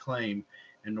extravagant claim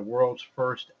in the world's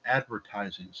first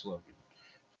advertising slogan.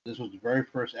 This was the very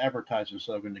first advertising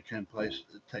slogan to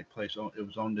take place on. It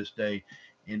was on this day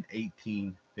in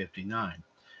 1859.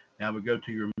 Now we go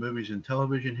to your movies and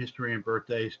television history and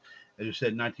birthdays. As you said,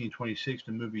 1926,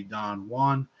 the movie Don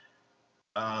Juan,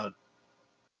 uh,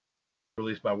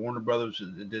 released by Warner Brothers.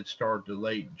 It did star the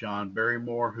late John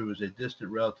Barrymore, who is a distant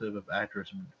relative of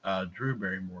actress Drew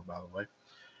Barrymore, by the way.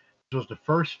 This was the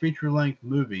first feature-length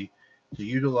movie to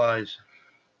utilize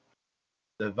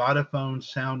the Vodafone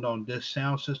sound on disc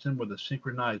sound system with a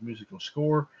synchronized musical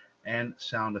score and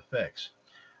sound effects.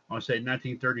 On say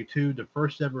 1932, the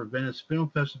first ever Venice Film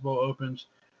Festival opens,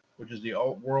 which is the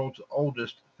world's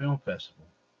oldest film festival.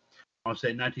 On say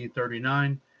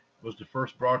 1939 was the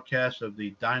first broadcast of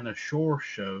the Dinah Shore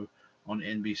Show on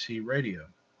NBC Radio.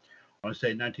 On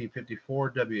say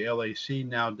 1954, WLAC,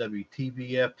 now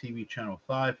WTVF TV Channel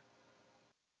 5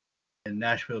 in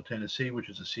Nashville, Tennessee, which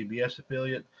is a CBS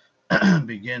affiliate,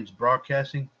 begins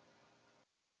broadcasting.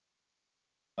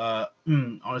 On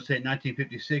this date,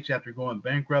 1956, after going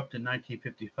bankrupt in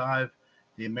 1955,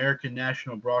 the American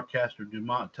national broadcaster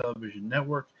Dumont Television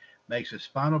Network makes its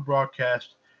final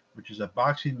broadcast, which is a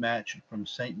boxing match from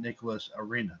St. Nicholas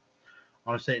Arena.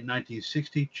 On this date,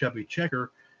 1960, Chubby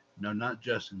Checker, no, not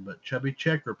Justin, but Chubby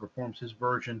Checker performs his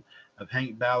version of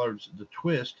Hank Ballard's The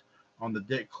Twist on the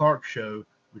Dick Clark Show,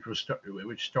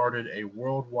 which started a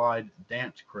worldwide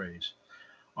dance craze.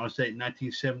 On this date in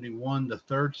 1971, the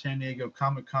third San Diego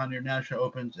Comic-Con International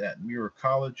opens at Muir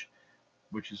College,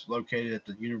 which is located at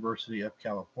the University of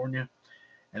California.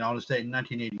 And on this date in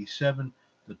 1987,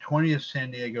 the 20th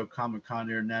San Diego Comic-Con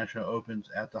International opens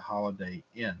at the Holiday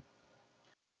Inn.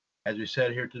 As we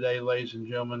said here today, ladies and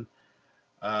gentlemen,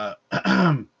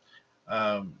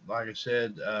 Like I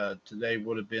said, today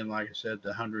would have been, like I said,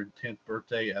 the 110th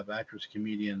birthday of actress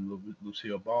comedian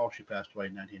Lucille Ball. She passed away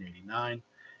in 1989.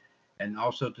 And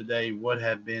also today would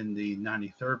have been the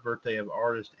 93rd birthday of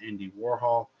artist Andy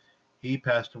Warhol. He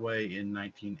passed away in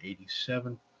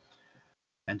 1987.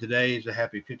 And today is a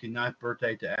happy 59th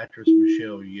birthday to actress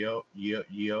Michelle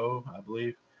Yeoh, I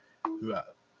believe, who I,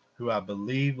 who I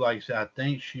believe, like I said, I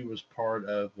think she was part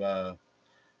of a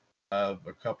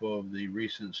couple of the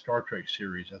recent Star Trek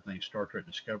series. I think Star Trek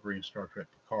Discovery and Star Trek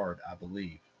Picard, I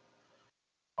believe.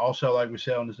 Also, like we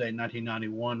said, on this day,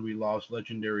 1991, we lost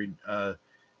legendary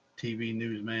TV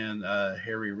newsman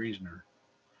Harry Reasoner,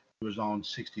 who was on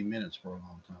 60 Minutes for a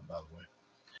long time, by the way.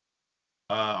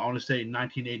 On this day, in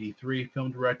 1983,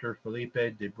 film director Felipe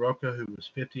de Broca, who was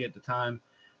 50 at the time,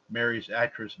 marries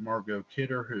actress Margot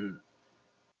Kidder,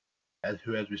 as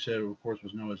we said, of course,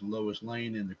 was known as Lois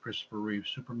Lane in the Christopher Reeve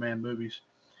Superman movies.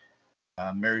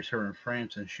 Marries her in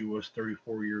France, and she was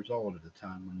 34 years old at the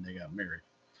time when they got married.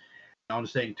 On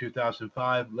this day in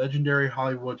 2005, legendary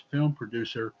Hollywood film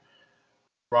producer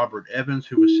Robert Evans,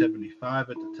 who was 75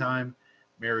 at the time,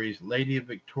 marries Lady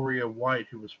Victoria White,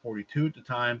 who was 42 at the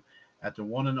time, at the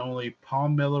one and only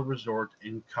Palmilla Resort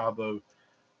in Cabo,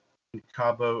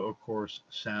 of course,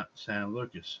 San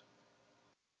Lucas.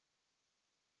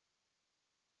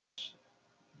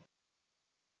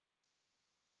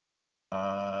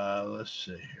 Let's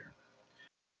see here.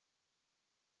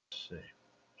 Let's see.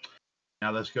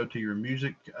 Now let's go to your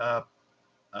music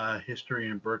history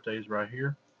and birthdays right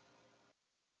here.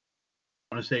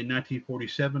 I want to say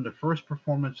 1947, the first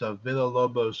performance of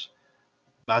Villa-Lobos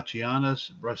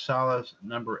Bachianas Rosales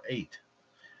number 8.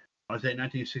 I want to say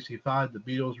 1965, the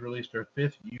Beatles released their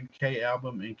fifth UK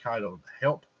album entitled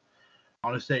Help. I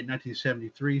want to say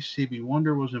 1973, Stevie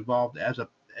Wonder was involved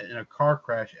in a car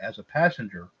crash as a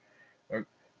passenger,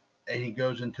 and he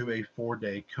goes into a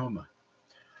 4-day coma.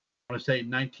 I want to say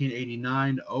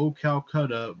 1989, O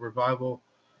Calcutta Revival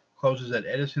closes at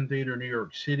Edison Theater, New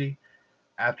York City.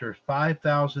 After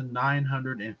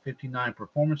 5,959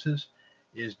 performances,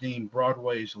 is deemed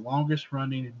Broadway's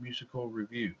longest-running musical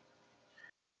revue.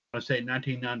 I want to say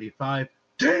 1995,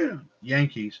 damn,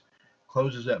 Yankees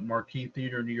closes at Marquee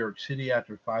Theater, New York City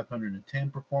after 510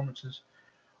 performances.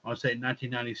 I want to say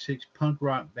 1996, punk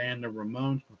rock band the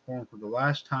Ramones performed for the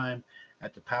last time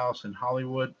at the Palace in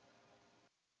Hollywood.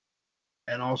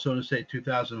 And also to say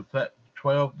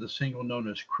 2012, the single known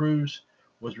as Cruise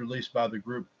was released by the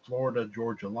group Florida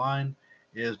Georgia Line.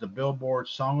 It is the Billboard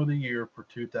Song of the Year for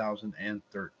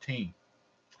 2013.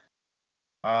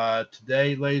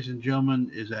 Today, ladies and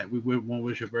gentlemen, is that we want to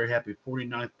wish a very happy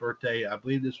 49th birthday. I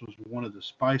believe this was one of the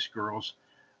Spice Girls,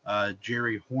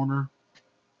 Jerry Horner.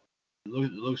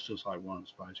 It looks just like one of the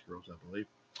Spice Girls, I believe.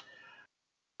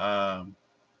 Um,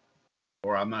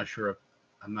 or I'm not sure if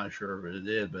it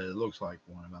is, but it looks like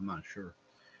one. I'm not sure.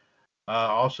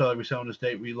 Also, like we said on this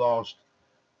date, we lost.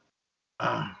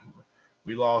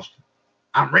 We lost.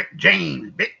 I'm Rick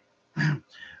James.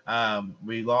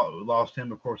 We lost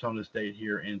him, of course, on this date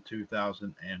here in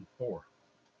 2004.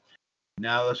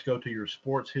 Now let's go to your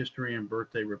sports history and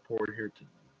birthday report here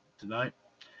tonight.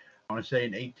 I want to say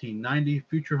in 1890,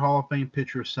 future Hall of Fame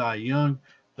pitcher Cy Young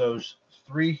throws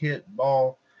 3-hit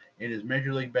ball in his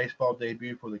Major League Baseball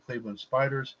debut for the Cleveland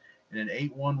Spiders in an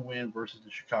 8-1 win versus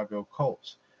the Chicago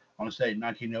Colts. I want to say in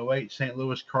 1908, St.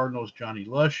 Louis Cardinals Johnny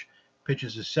Lush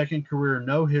pitches his second career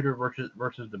no-hitter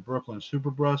versus the Brooklyn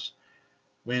Superbruss,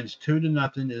 wins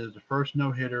 2-0. It is the first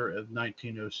no-hitter of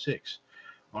 1906.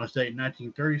 On this date, in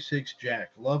 1936,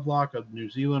 Jack Lovelock of New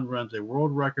Zealand runs a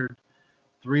world record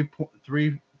 3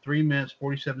 minutes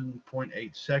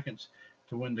 47.8 seconds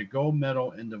to win the gold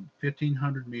medal in the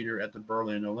 1500 meter at the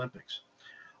Berlin Olympics.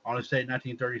 On this date,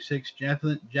 1936,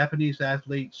 Japanese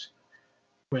athletes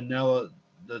Quinella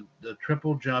the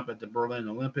triple jump at the Berlin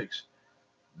Olympics.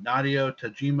 Nadio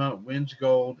Tajima wins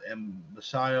gold and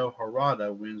Masayo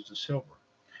Harada wins the silver.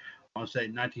 On this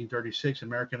date, 1936,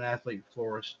 American athlete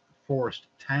Forrest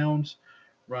Towns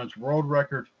runs world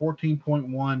record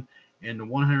 14.1 in the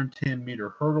 110-meter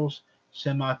hurdles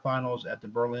semifinals at the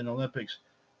Berlin Olympics.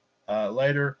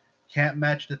 Later, can't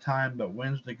match the time but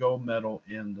wins the gold medal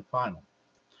in the final.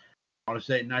 On this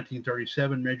date,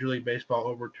 1937, Major League Baseball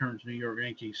overturns New York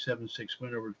Yankees 7-6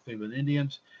 win over the Cleveland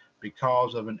Indians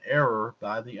because of an error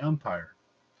by the umpire.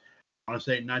 On this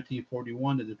date,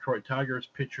 1941, the Detroit Tigers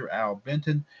pitcher Al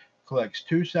Benton collects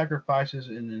 2 sacrifices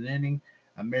in an inning,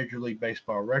 a Major League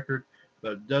Baseball record,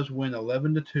 but does win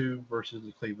 11-2 versus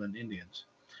the Cleveland Indians.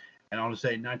 And on this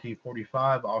date,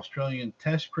 1945, Australian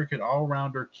Test cricket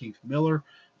all-rounder Keith Miller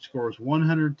scores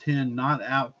 110 not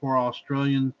out for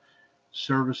Australian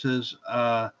services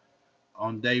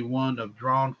on day one of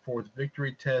drawn fourth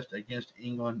victory test against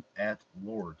England at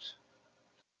Lord's.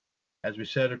 As we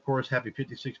said, of course, happy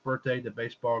 56th birthday to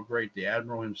baseball great, the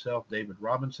Admiral himself, David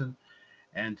Robinson.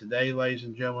 And today, ladies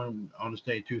and gentlemen, on this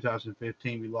day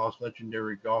 2015, we lost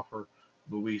legendary golfer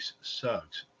Luis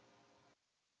Suggs.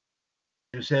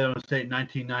 It said on this date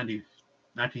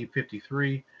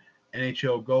 1953,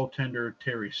 NHL goaltender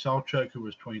Terry Sawchuk, who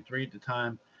was 23 at the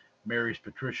time, marries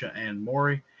Patricia Ann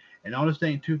Morey. And on this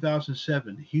day in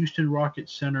 2007, Houston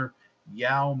Rockets center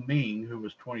Yao Ming, who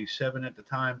was 27 at the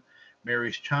time,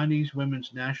 marries Chinese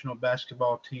women's national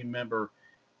basketball team member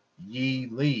Yi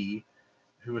Li,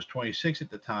 who was 26 at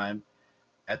the time,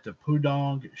 at the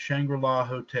Pudong Shangri-La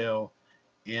Hotel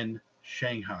in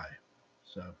Shanghai.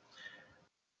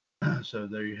 So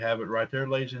there you have it right there,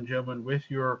 ladies and gentlemen, with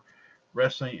your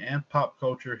wrestling and pop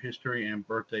culture history and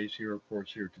birthdays here, of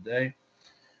course, here today.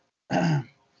 And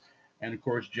of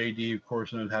course, JD, of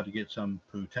course, knows how to get some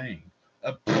poutine.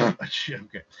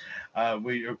 Okay.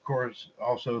 We, of course,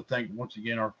 also thank once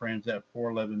again our friends at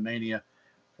 411 Mania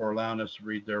for allowing us to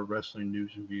read their wrestling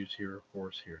news and views here, of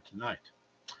course, here tonight.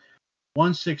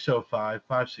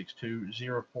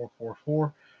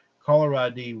 1-605-562-0444, caller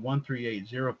ID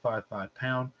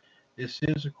 138055#. This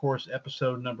is, of course,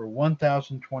 episode number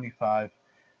 1025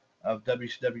 of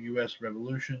WCWUS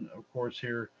Revolution, of course,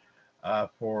 here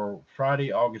for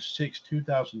Friday, August 6,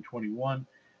 2021.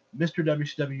 Mr.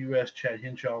 WCWUS Chad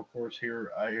Henshaw, of course,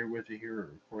 here with you here,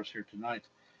 of course, here tonight.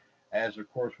 As,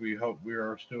 of course, we hope we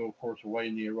are still, of course,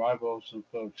 awaiting the arrival of some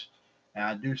folks. And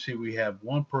I do see we have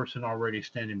one person already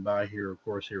standing by here, of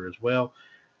course, here as well.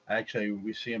 Actually,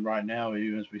 we see him right now.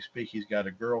 Even as we speak, he's got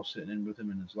a girl sitting in with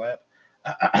him in his lap.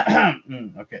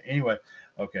 Okay, anyway.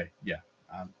 Okay, yeah,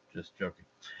 I'm just joking.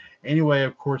 Anyway,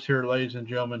 of course, here, ladies and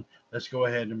gentlemen, let's go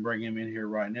ahead and bring him in here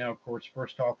right now. Of course,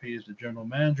 first off, he is the general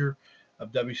manager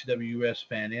of WCWUS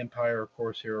Fan Empire, of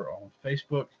course, here on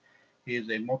Facebook. He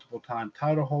is a multiple-time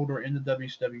title holder in the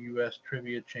WCWUS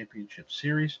Trivia Championship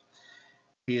Series.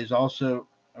 He is also,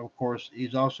 of course,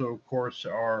 also, of course,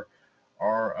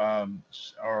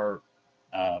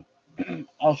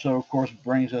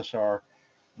 brings us our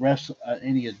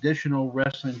any additional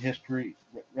wrestling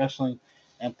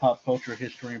and pop culture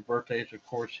history and birthdays, of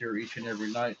course, here each and every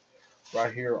night,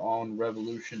 right here on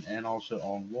Revolution and also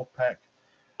on Wolfpack.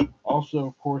 Also,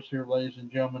 of course, here, ladies and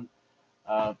gentlemen,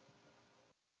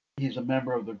 he's a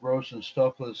member of the Gross and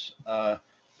Stuffless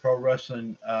Pro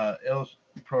Wrestling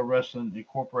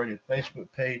Incorporated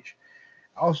Facebook page.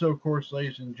 Also, of course,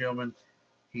 ladies and gentlemen,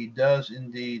 he does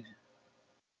indeed.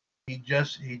 He's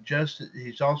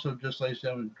also just, ladies and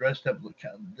gentlemen, dressed up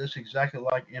just exactly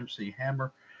like MC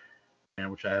Hammer,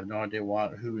 and which I have no idea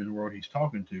who in the world he's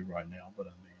talking to right now. But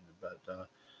I mean, but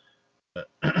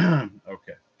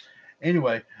okay.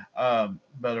 Anyway,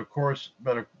 but of course,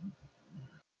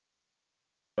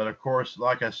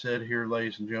 like I said here,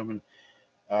 ladies and gentlemen,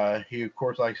 he, of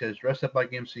course, like I said, is dressed up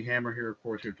like MC Hammer here, of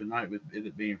course, here tonight with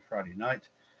it being Friday night.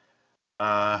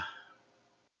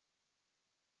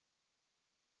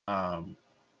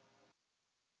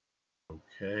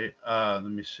 Okay, let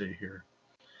me see here.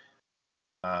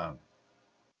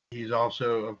 He's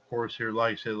also, of course, here,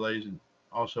 like I said, ladies, and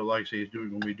also, like I said, he's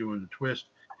going to be doing the twist,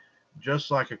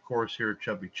 just like, of course, here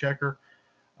Chubby Checker.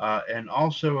 And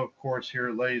also, of course,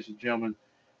 here, ladies and gentlemen,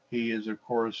 he is, of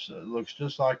course, looks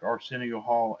just like Arsenio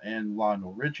Hall and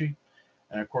Lionel Richie.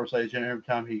 And of course, ladies and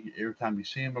gentlemen, every time you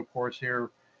see him, of course, here,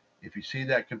 if you see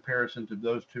that comparison to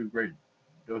those two great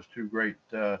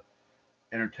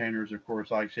entertainers, of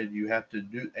course, like I said, you have to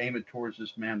aim it towards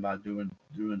this man by doing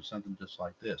something just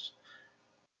like this.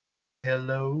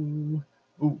 Hello.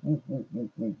 Ooh, ooh, ooh,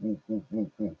 ooh, ooh, ooh,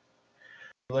 ooh, ooh.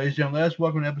 Ladies and gentlemen, let's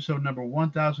welcome to episode number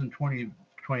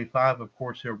 1025, of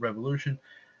course, here Revolution.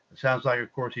 It sounds like,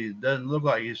 of course, he doesn't look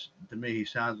like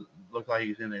look like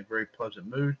he's in a very pleasant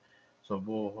mood. So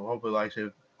we'll hopefully, like I said,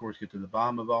 of course, get to the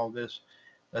bottom of all this.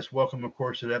 Let's welcome, of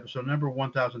course, to episode number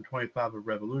 1025 of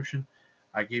Revolution.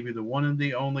 I give you the one and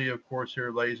the only, of course,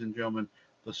 here, ladies and gentlemen,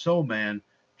 the soul man,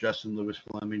 Justin Lewis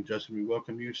Fleming. Justin, we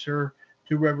welcome you, sir,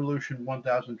 to Revolution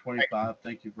 1025.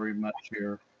 Thank you very much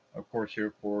here, of course,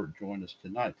 here for joining us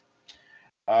tonight.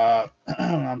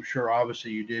 I'm sure,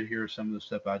 obviously, you did hear some of the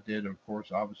stuff I did, of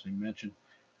course, obviously mentioned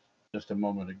just a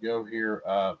moment ago here.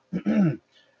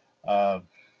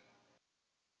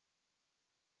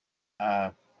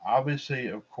 Obviously,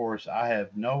 of course, I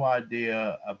have no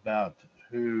idea about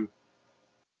who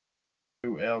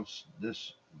else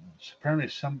this. Apparently,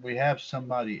 we have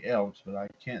somebody else, but I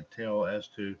cannot tell as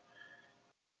to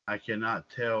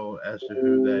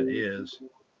who that is.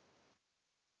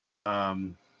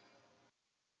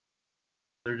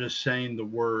 They're just saying the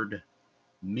word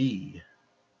Me.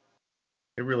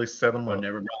 It really set him But up.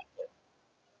 never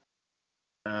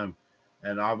mind.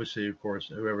 And obviously, of course,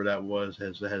 whoever that was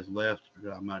has left.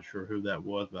 I'm not sure who that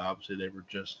was, but obviously they were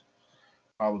just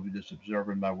probably just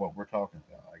observing by what we're talking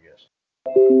about, I guess.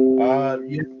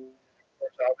 Yeah, of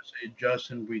course, obviously,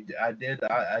 Justin, I did.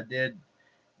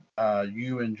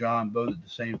 You and John both at the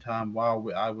same time while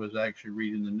I was actually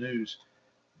reading the news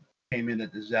came in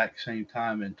at the exact same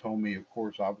time and told me, of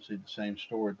course, obviously the same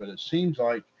story. But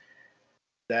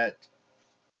that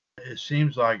it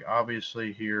seems like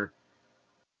obviously here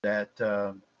that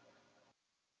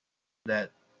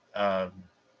that I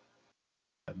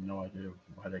have no idea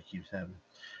why that keeps happening.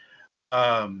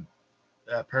 Um,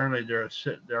 Apparently there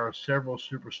are several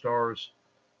superstars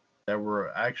that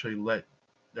were actually let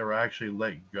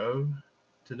go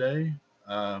today.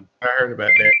 Um, I heard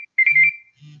about that.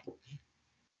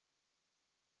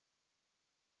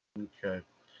 okay.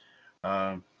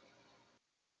 Um,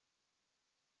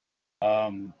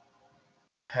 um,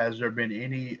 has there been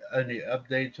any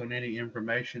updates on any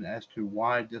information as to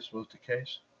why this was the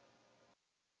case?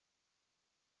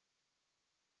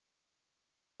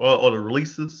 Well, or the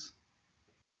releases,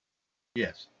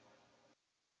 Yes.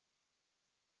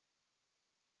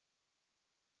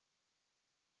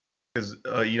 because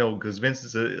because Vince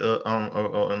is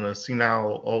a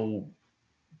senile old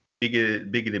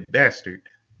bigoted bastard.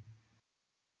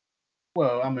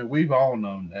 Well, I mean, we've all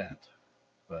known that,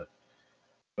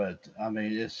 but I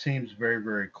mean, it seems very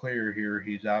very clear here.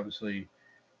 He's obviously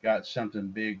got something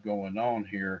big going on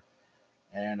here,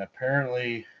 and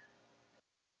apparently,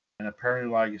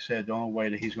 like I said, the only way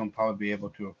that he's going to probably be able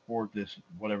to afford this,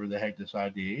 whatever the heck this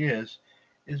idea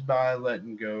is by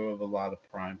letting go of a lot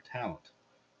of prime talent.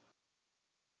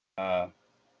 Uh,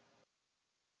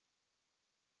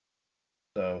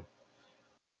 so,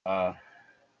 uh,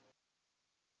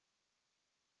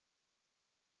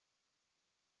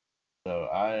 so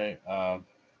I,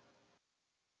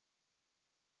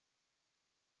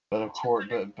 but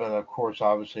of course,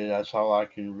 obviously, that's all I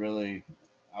can really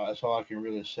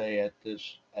say at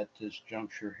this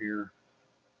juncture here.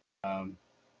 Um,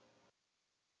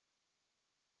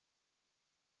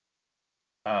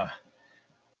 uh,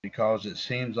 because it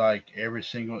seems like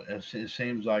it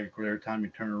seems like every time you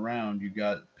turn around, you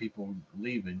got people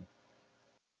leaving.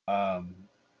 Um,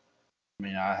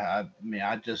 I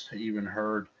just even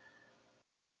heard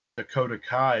Dakota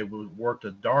Kai worked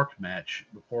a dark match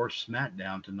before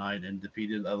Smackdown tonight and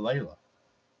defeated Alayla.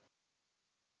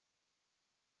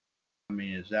 I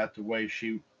mean, is that the way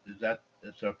she? Is that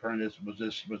so? Apparently,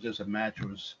 was this a match?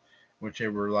 Was which they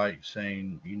were like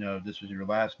saying, this was your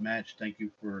last match. Thank you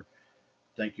for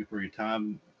your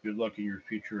time. Good luck in your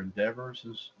future endeavors,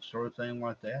 and sort of thing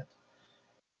like that.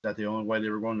 Is that the only way they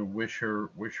were going to wish her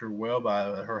well by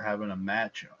her having a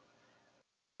match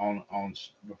on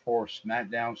before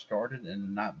SmackDown started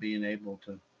and not being able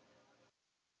to.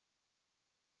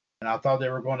 And I thought they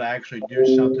were going to actually do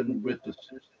something with the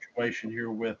situation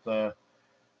here with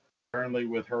apparently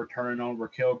with her turning on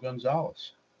Raquel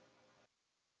Gonzalez.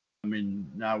 I mean,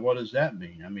 now what does that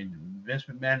mean? I mean, Vince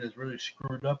McMahon has really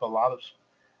screwed up a lot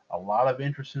of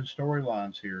interesting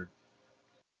storylines here.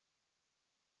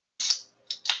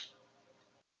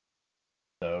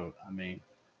 So I mean,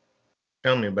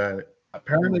 Tell me about it.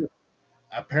 apparently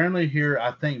apparently here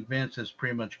I think Vince has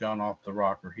pretty much gone off the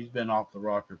rocker. He's been off the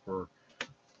rocker for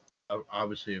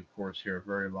obviously, of course, here a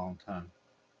very long time.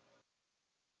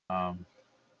 Um,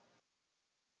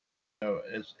 so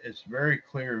it's very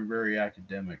clear and very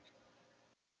academic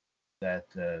that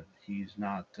he's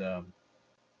not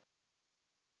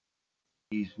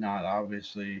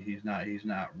obviously he's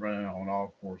not running on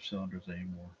all four cylinders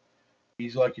anymore.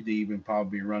 He's lucky to even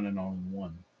probably be running on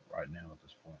one right now at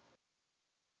this point.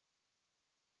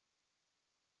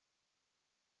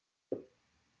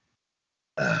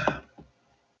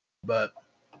 But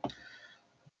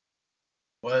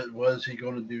what is he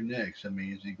going to do next? I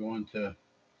mean, is he going to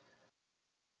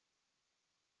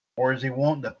or is he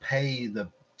wanting to pay the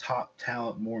top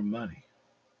talent more money?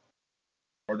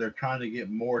 Or they're trying to get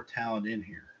more talent in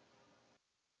here?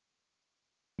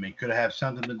 I mean, could it have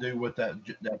something to do with that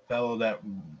fellow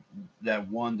that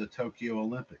won the Tokyo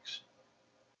Olympics?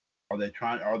 Are they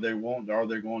trying? Are they want? Are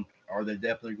they going? Are they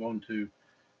definitely going to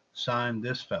sign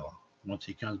this fellow once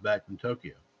he comes back from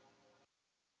Tokyo?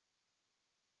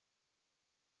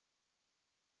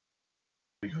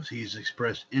 Because he's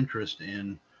expressed interest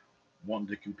in wanting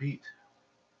to compete.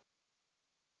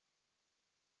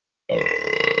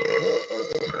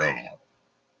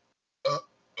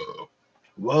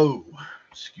 Whoa,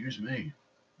 excuse me.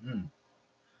 Mm,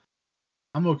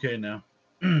 I'm okay now.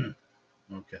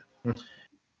 Okay.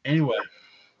 Anyway,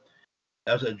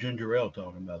 That's that ginger ale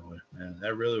talking, by the way. Man,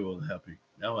 that really will help you.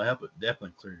 That will help it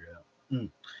definitely clear you out.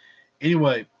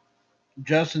 Anyway,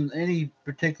 Justin, any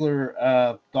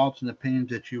particular thoughts and opinions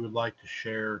that you would like to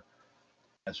share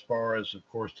as far as, of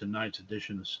course, tonight's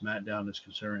edition of SmackDown is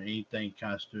concerned? Anything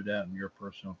kind of stood out in your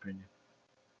personal opinion?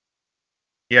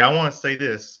 Yeah, I want to say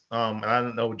this. I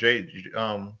don't know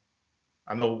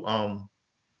I know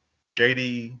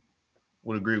JD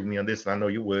would agree with me on this. And I know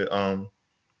you would. All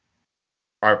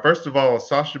right. First of all,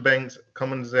 Sasha Banks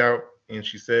comes out and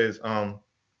she says how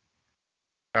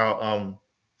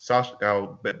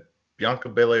Bianca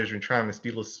Belair has been trying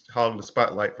to hog the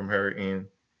spotlight from her and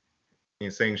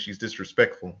saying she's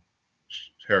disrespectful.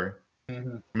 Her.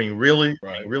 Mm-hmm. I mean, really,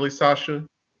 Right. Sasha,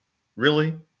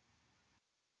 really.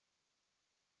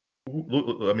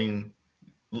 I mean,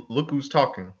 look who's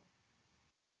talking.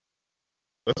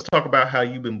 Let's talk about how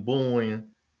you've been booing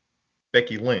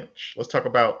Becky Lynch. Let's talk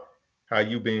about how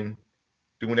you've been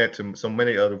doing that to so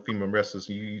many other female wrestlers.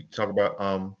 You talk about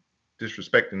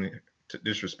disrespecting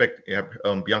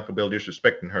Bianca Belair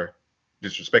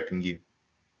disrespecting you.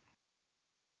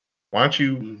 Why don't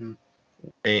you Mm-hmm.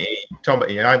 and talking about?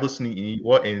 And I listening.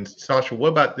 What and Sasha? What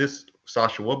about this,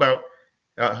 Sasha? What about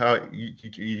how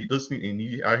you listening?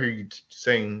 And I hear you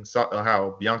saying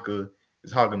how Bianca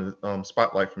is hogging the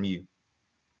spotlight from you.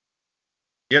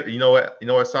 Yeah, you know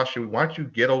what, Sasha? Why don't you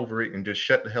get over it and just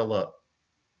shut the hell up?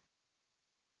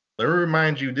 Let me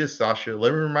remind you this, Sasha.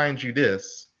 Let me remind you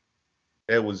this.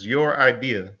 That was your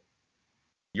idea.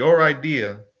 Your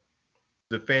idea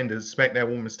to defend the SmackDown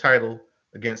Women's title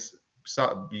against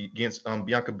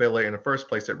Bianca Belair in the first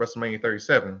place at WrestleMania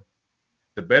 37.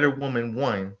 The better woman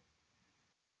won.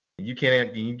 You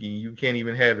can't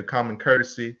even have the common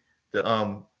courtesy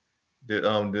to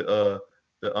the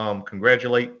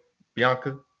congratulate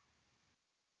Bianca.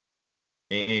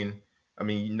 And I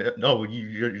mean, no, all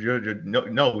you had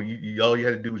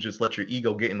to do was just let your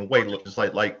ego get in the way, just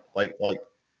like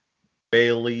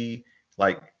Bailey,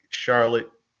 like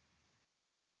Charlotte.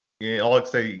 Yeah, all I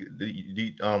say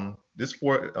this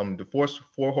four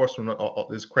horsemen, all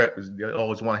this crap is they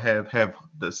always want to have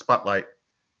the spotlight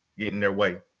get in their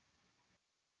way.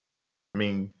 I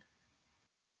mean,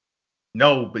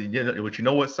 no, but you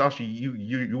know what, Sasha, you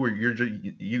were you're just,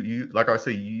 you like I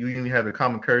say, you even had the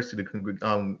common courtesy to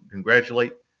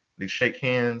congratulate, to shake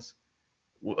hands,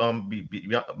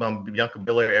 Bianca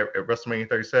Belair at WrestleMania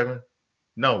 37.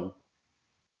 No,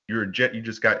 you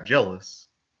just got jealous.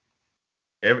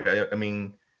 I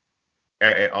mean,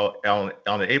 on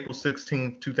the April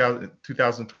 16th,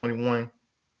 2021,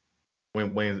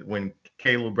 when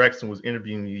Kayla Braxton was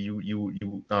interviewing you, you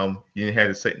didn't have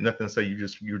to say nothing to say.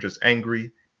 You were just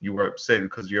angry. You were upset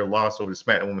because of your loss over the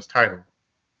SmackDown Women's title.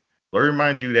 Let me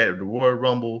remind you that at the Royal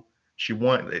Rumble, she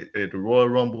won at the Royal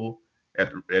Rumble.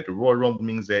 At the Royal Rumble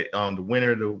means that the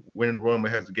winner of the Royal Rumble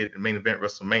has to get the main event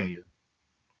WrestleMania.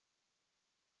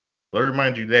 Let me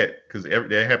remind you that because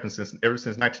that happened ever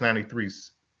since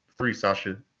 1993,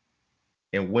 Sasha,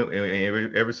 and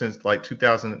ever since like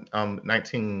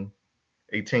 2019,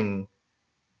 18,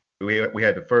 we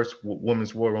had the first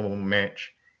women's Royal Rumble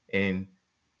match, and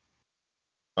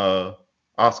uh,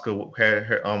 Oscar had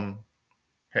her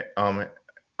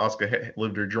Oscar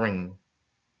lived her dream.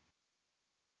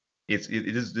 It's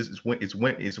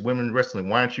women wrestling.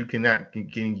 Why don't you can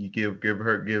you give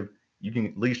you can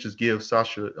at least just give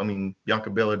Sasha, I mean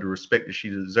Bianca Belair, the respect that she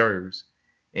deserves,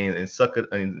 and suck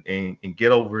it and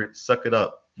get over it. Suck it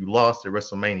up. You lost at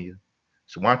WrestleMania,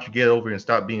 so why don't you get over it and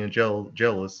stop being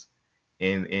jealous,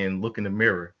 and look in the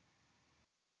mirror.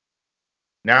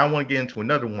 Now I want to get into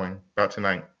another one about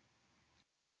tonight.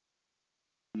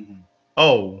 Mm-hmm.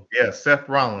 Oh yeah, Seth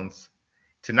Rollins.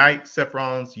 Tonight, Seth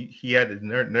Rollins he had the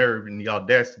nerve and the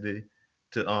audacity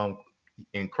to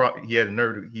he had the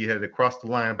nerve he had to cross the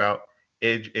line about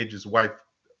Edge's wife,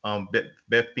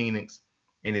 Beth Phoenix,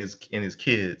 and his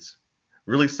kids.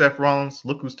 Really, Seth Rollins?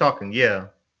 Look who's talking. Yeah,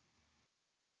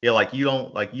 yeah. Like you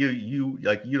don't like you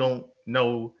don't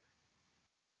know.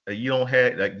 You don't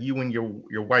have like you and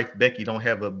your wife Becky don't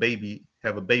have a baby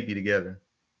together.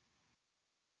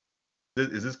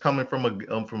 Is this coming from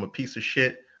a piece of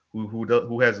shit who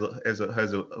has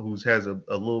a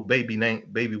little baby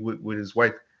with his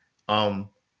wife, um,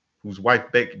 whose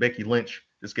wife Becky Lynch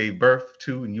just gave birth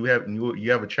to, and you have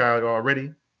a child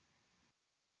already?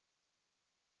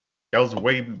 That was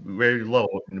way very low.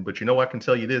 But you know, I can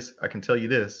tell you this. I can tell you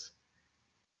this.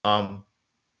 Um,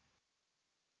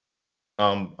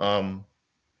 um, um,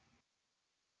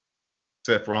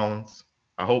 Seth Rollins.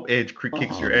 I hope Edge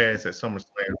kicks your ass at SummerSlam.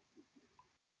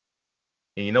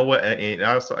 And you know what? And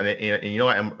also, and you know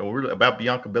what? I'm really about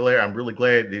Bianca Belair. I'm really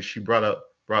glad that she brought up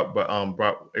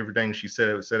brought everything she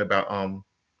said about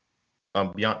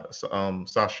Bianca,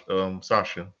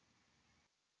 Sasha,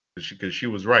 because she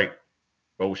was right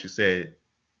about what she said.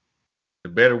 The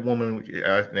better woman,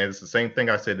 and it's the same thing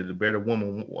I said, that the better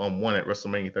woman won at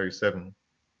WrestleMania 37.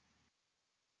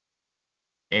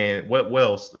 And what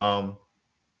else? No,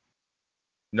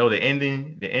 the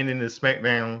ending of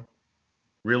SmackDown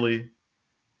really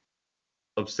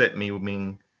upset me. I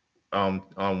mean, um,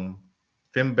 um,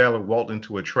 Finn Balor walked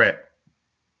into a trap.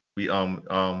 We um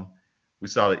um we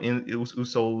saw the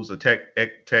Usos attack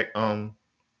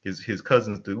his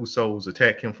cousins, the Usos,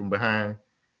 attack him from behind,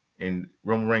 and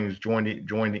Roman Reigns joined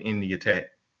in the attack.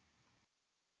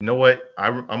 You know what?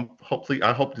 I hope they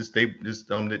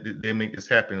make this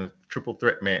happen. A triple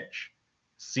threat match: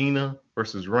 Cena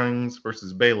versus Reigns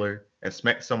versus Baylor at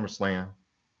SummerSlam.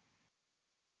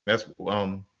 That's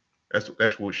um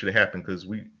that's what should have happened, because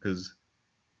we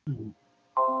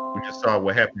just saw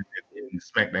what happened in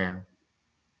SmackDown.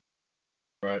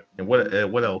 Right. And what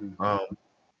else?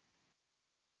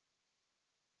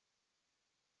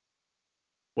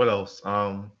 What else?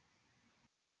 I'm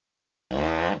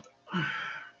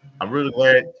really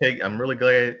glad taking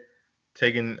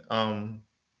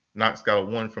Knox got a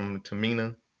one from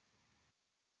Tamina,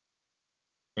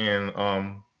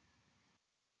 and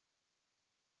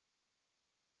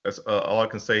that's all I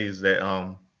can say is that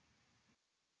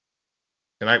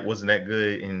tonight wasn't that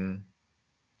good, and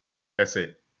that's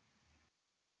it.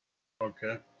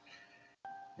 Okay.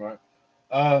 Right.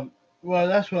 Um, well,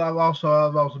 that's what I've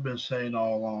also been saying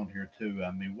all along here too.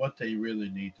 I mean, what they really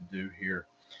need to do here,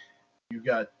 you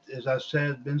got, as I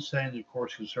said, been saying, of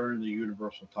course, concerning the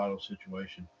Universal title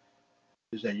situation,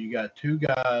 is that you got two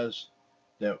guys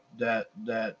that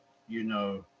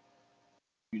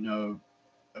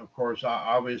of course,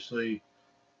 obviously,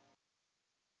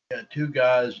 you got two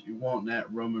guys you want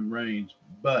that Roman Reigns,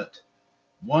 but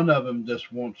one of them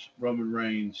just wants Roman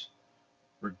Reigns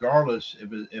regardless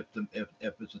if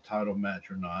it's a title match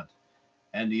or not,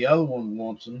 and the other one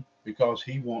wants him because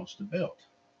he wants the belt.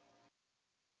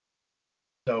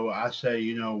 So I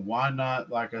say, why not?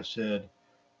 Like I said,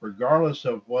 regardless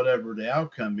of whatever the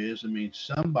outcome is, I mean,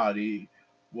 somebody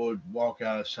would walk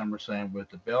out of SummerSlam with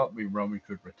the belt. I mean, Roman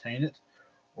could retain it,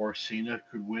 or Cena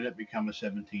could win it, become a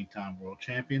 17-time world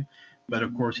champion. But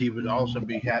of course, he would also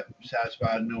be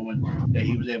satisfied knowing that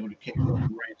he was able to kick Roman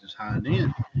Reigns' hind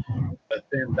end. But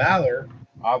Finn Balor,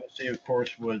 obviously, of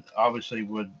course, would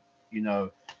you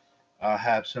know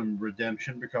have some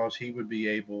redemption because he would be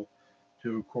able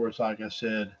to, of course, like I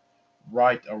said,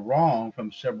 right a wrong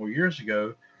from several years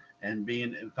ago, and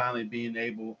finally being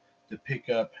able to pick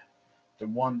up the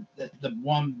one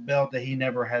belt that he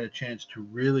never had a chance to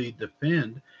really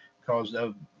defend because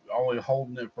of only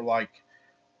holding it for like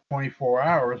 24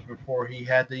 hours before he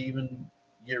had to even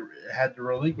get had to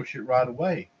relinquish it right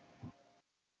away,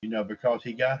 because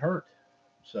he got hurt.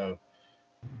 So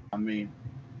I mean,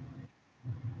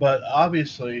 but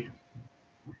obviously,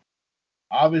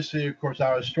 of course,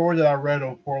 our story that I read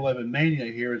on 411 Mania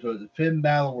here is that Finn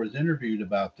Balor was interviewed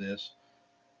about this,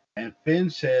 and Finn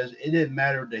says it didn't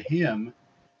matter to him.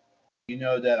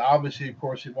 That obviously, of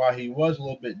course, while he was a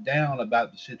little bit down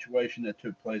about the situation that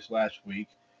took place last week,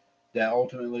 that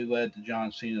ultimately led to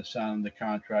John Cena signing the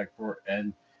contract for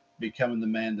and becoming the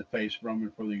man to face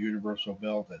Roman for the Universal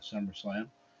Belt at SummerSlam.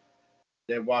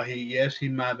 That while yes, he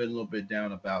might have been a little bit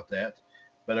down about that,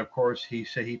 but of course, he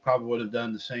said he probably would have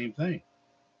done the same thing.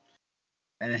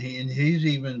 And he's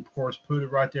even, of course, put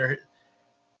it right there.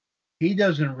 It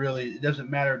doesn't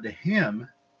matter to him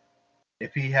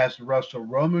if he has to wrestle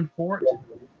Roman for it,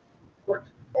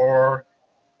 or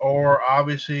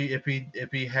obviously if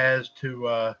he has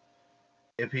to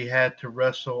if he had to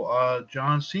wrestle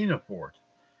John Cena for it.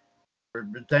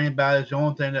 The thing about it is the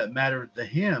only thing that mattered to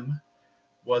him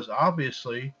was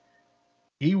obviously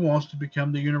he wants to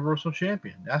become the Universal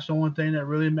Champion. That's the only thing that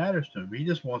really matters to him. He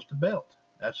just wants the belt.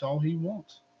 That's all he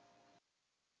wants.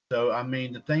 So I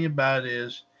mean, the thing about it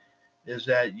is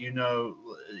that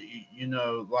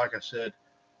like I said,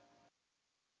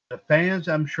 the fans.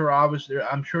 I'm sure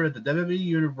that the WWE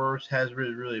universe has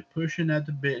really really pushing at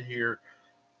the bit here.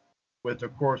 With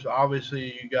of course,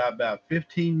 obviously, you got about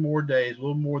 15 more days, a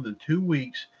little more than 2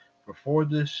 weeks before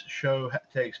this show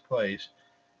takes place,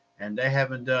 and they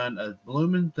haven't done a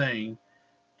blooming thing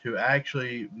to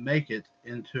actually make it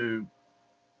into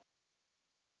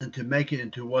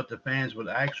what the fans would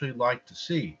actually like to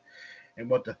see. And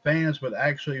what the fans would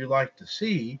actually like to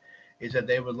see is that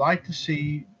they would like to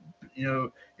see,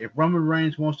 if Roman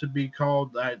Reigns wants to be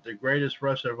called the greatest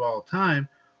wrestler of all time,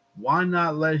 why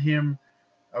not let him,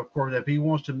 of course, if he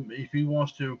wants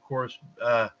to, of course,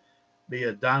 be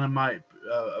a dynamite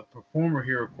a performer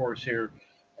here, of course, here,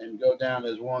 and go down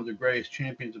as one of the greatest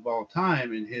champions of all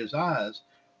time in his eyes,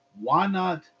 why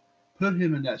not put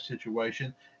him in that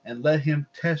situation and let him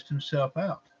test himself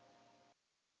out?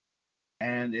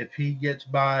 And if he gets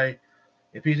by,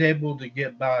 if he's able to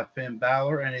get by Finn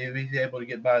Balor, and if he's able to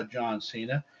get by John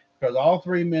Cena, because all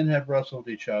three men have wrestled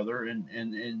each other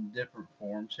in different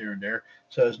forms here and there,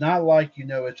 so it's not like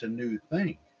it's a new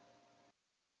thing.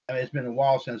 I mean, it's been a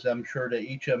while since I'm sure that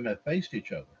each of them have faced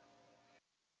each other.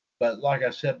 But like I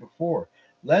said before,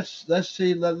 let's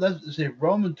see if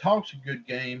Roman talks a good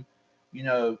game, you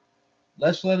know,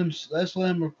 let's let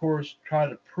him of course try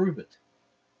to prove it.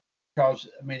 Because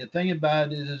I mean the thing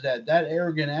about it is that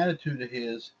arrogant attitude of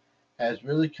his has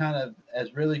really kind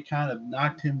of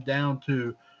knocked him down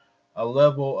to a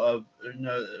level of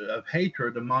of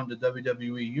hatred among the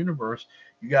WWE universe.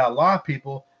 You got a lot of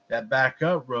people that back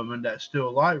up Roman that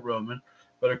still like Roman,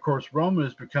 but of course Roman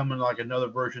is becoming like another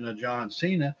version of John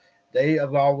Cena. They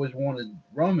have always wanted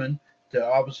Roman to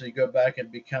obviously go back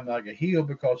and become like a heel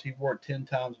because he worked 10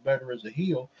 times better as a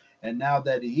heel, and now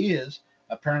that he is,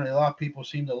 apparently a lot of people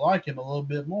seem to like him a little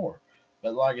bit more.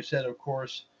 But like I said, of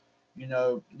course,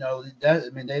 that I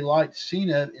mean they liked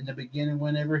Cena in the beginning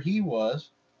whenever he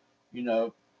was, you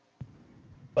know,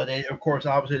 but they, of course,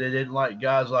 obviously, they didn't like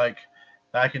guys like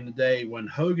back in the day when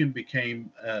Hogan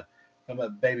became from a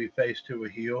baby face to a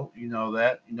heel. During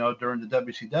the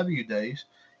WCW days,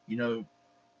 you know,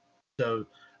 so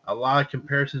a lot of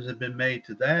comparisons have been made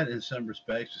to that in some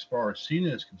respects as far as Cena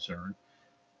is concerned.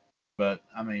 But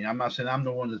I mean, I'm not saying I'm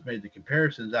the one that's made the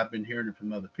comparisons. I've been hearing it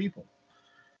from other people.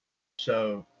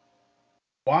 So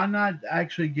why not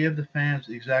actually give the fans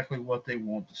exactly what they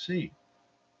want to see?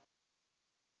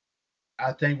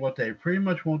 I think what they pretty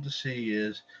much want to see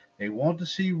is they want to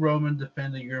see Roman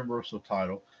defend the Universal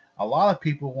title. A lot of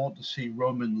people want to see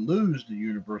Roman lose the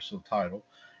Universal title,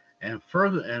 and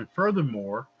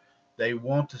furthermore, they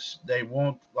want,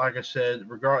 like I said,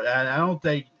 regard. And I don't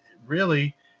think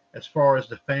really, as far as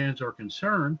the fans are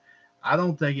concerned, I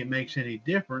don't think it makes any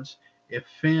difference if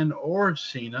Finn or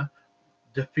Cena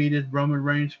defeated Roman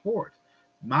Reigns fourth.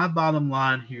 My bottom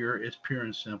line here is pure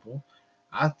and simple.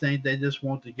 I think they just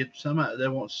want to get they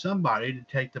want somebody to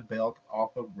take the belt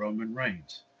off of Roman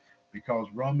Reigns because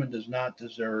Roman does not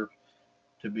deserve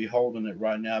to be holding it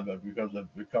right now, but because of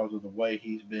the way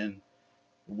he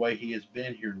has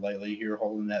been here lately, here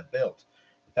holding that belt.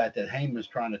 The fact that Heyman's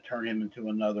trying to turn him into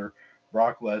another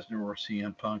Brock Lesnar or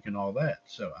CM Punk and all that.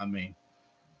 So I mean,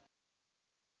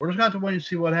 we're just going to have to wait and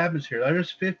see what happens here.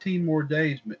 There's 15 more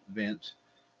days, Vince.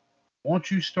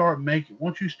 Once you start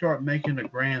making a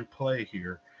grand play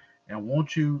here, and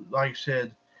once you, like I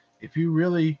said, if you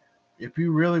really if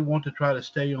you really want to try to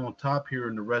stay on top here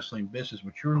in the wrestling business,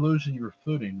 but you're losing your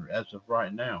footing as of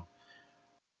right now,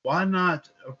 why not,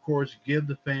 of course, give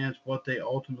the fans what they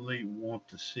ultimately want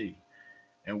to see?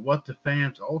 And what the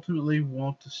fans ultimately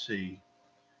want to see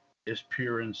is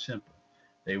pure and simple.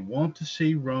 They want to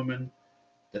see Roman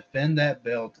defend that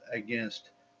belt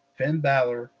against Finn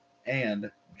Balor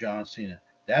and John Cena.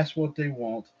 That's what they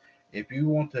want. If you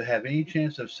want to have any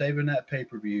chance of saving that pay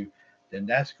per view, then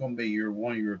that's going to be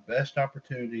one of your best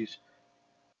opportunities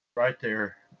right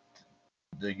there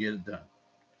to get it done.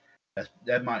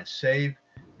 That might save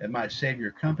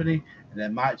your company, and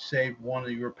that might save one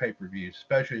of your pay per views,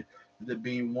 especially it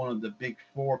being one of the big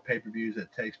four pay per views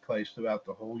that takes place throughout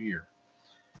the whole year.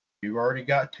 You've already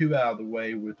got two out of the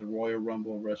way with the Royal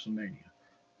Rumble and WrestleMania.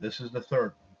 This is the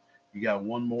third one. You got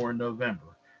one more in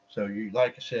November. So you,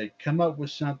 like I said, come up with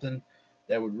something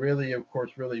that would really, of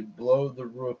course, really blow the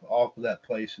roof off of that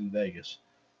place in Vegas.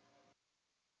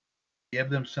 Give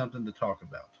them something to talk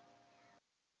about.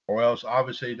 Or else,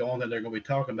 obviously, the only thing they're going to be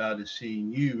talking about is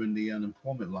seeing you in the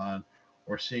unemployment line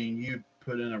or seeing you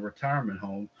put in a retirement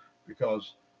home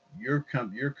because your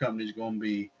company is going to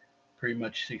be pretty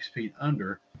much 6 feet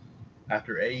under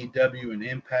after AEW and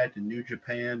Impact and New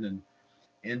Japan and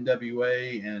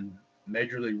NWA and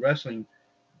Major League Wrestling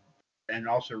and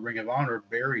also Ring of Honor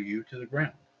bury you to the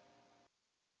ground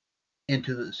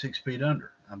into the 6 feet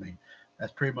under. I mean,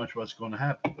 that's pretty much what's going to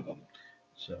happen.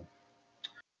 So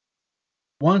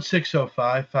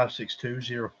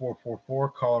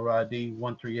 1-605-562-0444, caller ID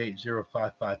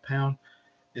 138055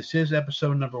 This is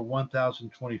episode number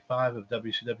 1025 of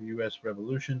WCWUS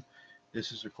Revolution.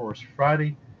 This is, of course,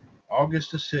 Friday,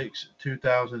 August the 6th,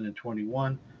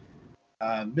 2021.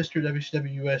 Mr.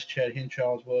 WCWUS Chad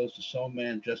Henshaw, as well as the Soul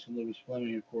Man Justin Lewis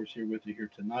Fleming, of course, here with you here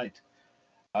tonight.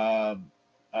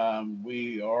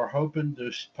 We are hoping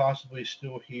to possibly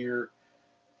still hear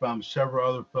from several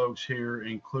other folks here,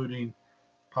 including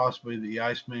possibly the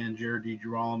Iceman, Jared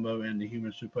DiGirolamo, and the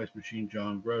Human Suplex Machine,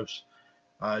 John Gross.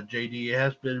 JD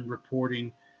has been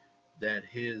reporting that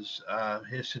his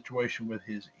situation with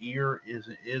his ear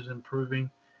is improving,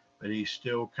 but he's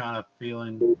still kind of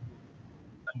feeling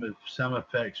some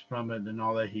effects from it and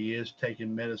all that. He is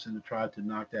taking medicine to try to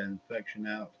knock that infection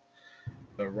out,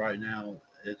 but right now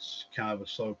it's kind of a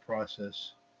slow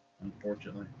process,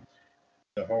 unfortunately.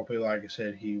 So hopefully, like I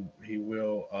said, he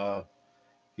will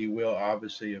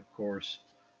obviously, of course,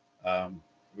 um,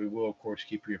 we will of course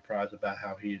keep you apprised about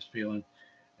how he is feeling.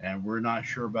 And we're not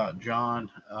sure about John.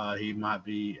 He might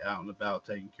be out and about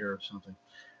taking care of something.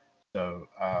 So,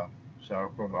 so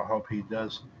of course, I hope he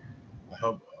does. I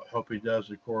hope he does.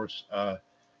 Of course,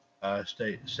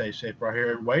 stay safe right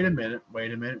here. And wait a minute.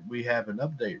 We have an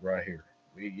update right here.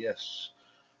 We yes,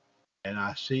 and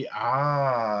I see.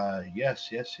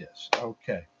 Yes.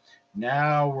 Okay.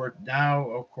 Now.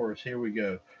 Of course, here we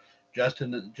go.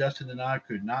 Justin and I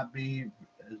could not be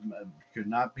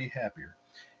happier.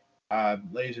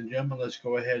 Ladies and gentlemen, let's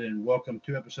go ahead and welcome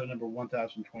to episode number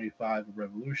 1025 of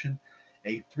Revolution,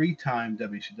 a three-time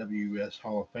WCWUS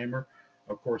Hall of Famer.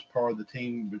 Of course, part of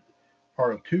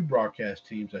two broadcast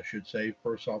teams, I should say.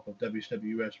 First off of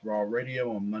WCWUS Raw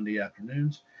Radio on Monday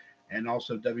afternoons, and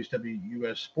also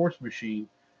WCWUS Sports Machine,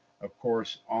 of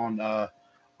course, on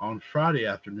Friday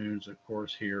afternoons, of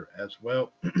course, here as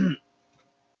well.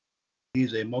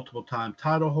 He's a multiple-time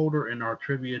title holder in our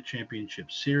Trivia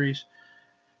Championship Series.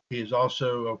 He is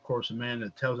also, of course, a man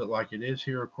that tells it like it is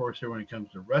here, of course, here when it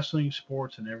comes to wrestling,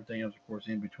 sports, and everything else, of course,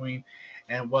 in between.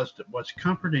 And what's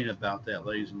comforting about that,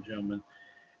 ladies and gentlemen,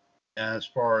 as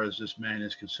far as this man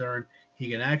is concerned, he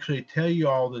can actually tell you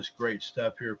all this great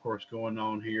stuff here, of course, going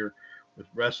on here with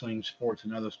wrestling, sports,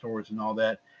 and other stories and all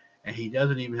that. And he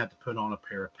doesn't even have to put on a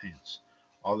pair of pants.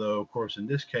 Although, of course, in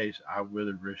this case, I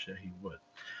really wish that he would.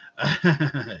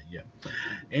 Yeah.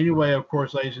 Anyway, of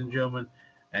course, ladies and gentlemen,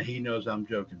 and he knows I'm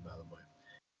joking, by the way.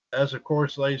 As of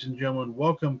course, ladies and gentlemen,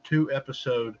 welcome to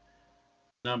episode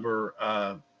number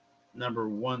number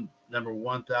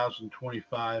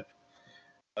 1025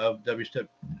 of WCW,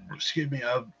 excuse me,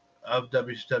 of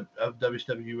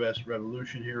WCWUS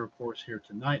Revolution here, of course, here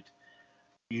tonight.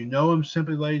 You know him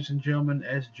simply, ladies and gentlemen,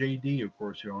 as JD, of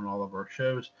course, here on all of our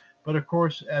shows. But of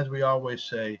course, as we always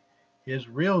say, his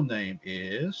real name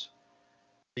is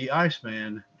the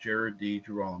Iceman, Jared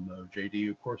DiGirolamo. JD,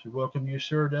 of course, we welcome you,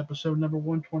 sir, to episode number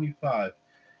 125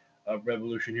 of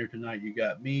Revolution here tonight. You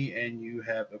got me, and you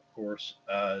have, of course,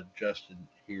 Justin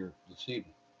here this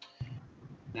evening.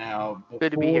 Now,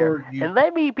 Good to be here. before you. And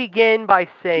let me begin by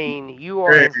saying you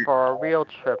are in for a real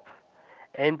trip.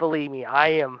 And believe me, I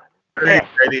am pissed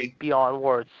beyond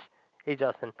words. Hey,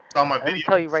 Justin. Let me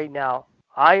tell you right now,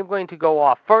 I am going to go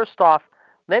off. First off,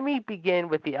 let me begin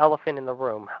with the elephant in the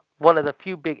room. One of the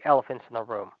few big elephants in the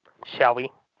room, shall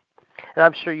we? And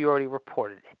I'm sure you already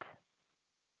reported it.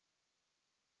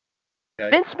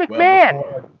 Okay. Vince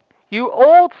McMahon, you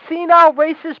old, senile,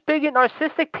 racist, bigot,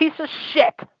 narcissistic piece of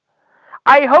shit.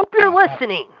 I hope you're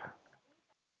listening.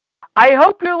 I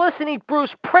hope you're listening,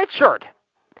 Bruce Pritchard.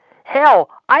 Hell,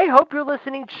 I hope you're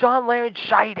listening, John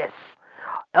Laryngitis,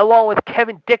 along with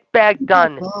Kevin Dickbag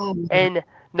Dunn and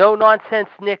No Nonsense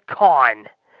Nick Khan.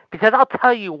 Because I'll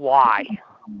tell you why.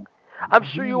 I'm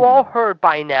sure you all heard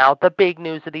by now the big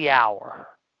news of the hour.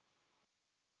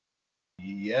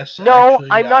 Yes. No,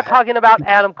 actually, I'm not talking about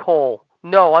Adam Cole.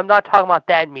 No, I'm not talking about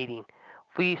that meeting.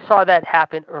 We saw that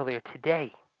happen earlier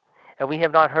today. And we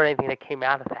have not heard anything that came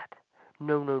out of that.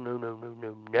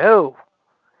 No.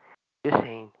 You're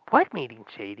saying, what meeting,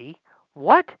 JD?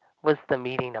 What was the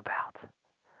meeting about?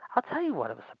 I'll tell you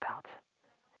what it was about.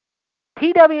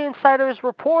 PW Insider is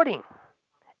reporting.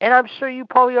 And I'm sure you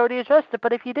probably already addressed it,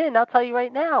 but if you didn't, I'll tell you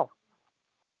right now.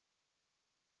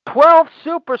 12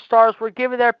 superstars were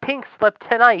given their pink slip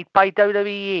tonight by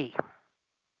WWE.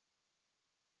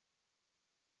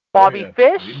 Bobby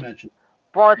Fish,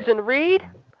 Bronson Reed,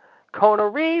 Kona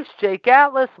Reeves, Jake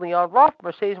Atlas, Leon Ruff,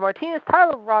 Mercedes Martinez,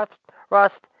 Tyler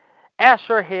Rust,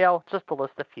 Asher Hale, just to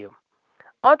list a few.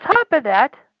 On top of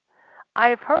that,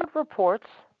 I've heard reports,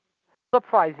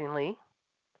 surprisingly,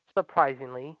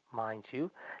 mind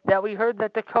you, that we heard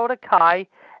that Dakota Kai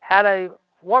had a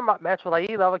warm-up match with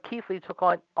Aila Keith Lee took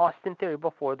on Austin Theory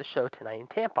before the show tonight in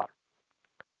Tampa.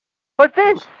 But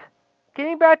Vince,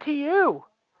 getting back to you,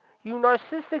 you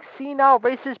narcissistic, senile,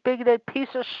 racist, bigoted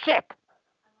piece of shit.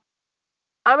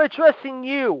 I'm addressing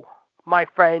you, my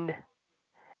friend,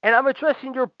 and I'm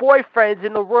addressing your boyfriends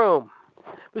in the room.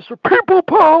 Mr. People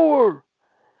Power!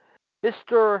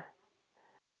 Mr.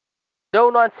 No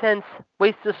Nonsense,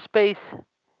 Waste of Space,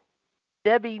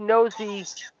 Debbie Nosy,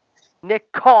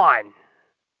 Nick Khan.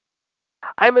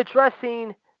 I'm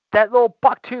addressing that little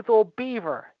bucktooth little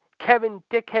beaver, Kevin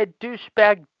Dickhead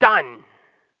Douchebag Dunn.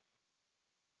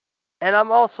 And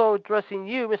I'm also addressing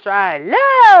you, Mr. I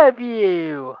Love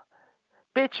You,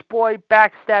 bitch boy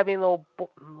backstabbing little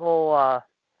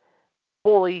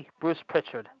bully Bruce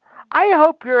Pritchard. I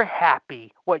hope you're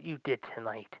happy what you did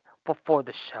tonight before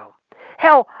the show.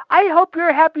 Hell, I hope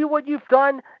you're happy what you've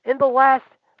done in the last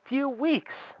few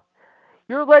weeks.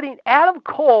 You're letting Adam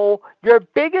Cole, your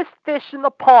biggest fish in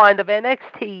the pond of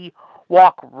NXT,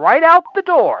 walk right out the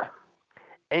door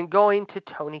and going to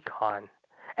Tony Khan.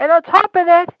 And on top of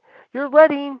that, you're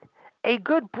letting a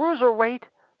good bruiserweight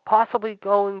possibly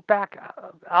going back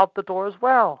out the door as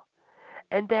well.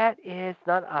 And that is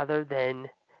none other than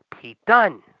Pete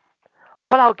Dunne.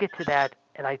 But I'll get to that,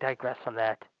 and I digress on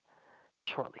that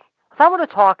shortly. So I want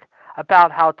to talk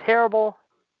about how terrible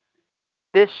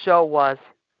this show was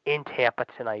in Tampa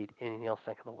tonight in Neil's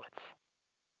Neck of the Woods.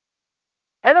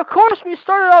 And of course, we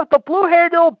started off with the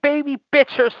blue-haired little baby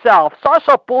bitch herself,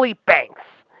 Sasha Bully Banks,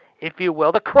 if you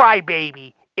will, the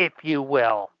crybaby, if you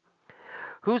will,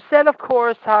 who said, of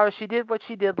course, how she did what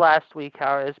she did last week,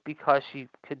 how is because she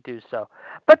could do so.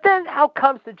 But then out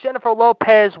comes the Jennifer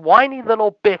Lopez, whiny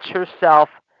little bitch herself,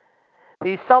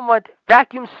 the somewhat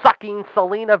vacuum-sucking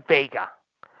Selena Vega,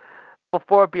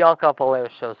 before Bianca Belair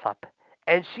shows up.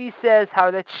 And she says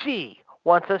how that she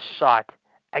wants a shot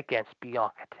against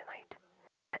Bianca tonight.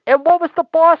 And what was the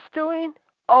boss doing?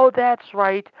 Oh, that's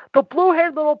right. The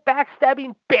blue-haired little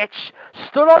backstabbing bitch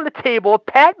stood on the table with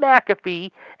Pat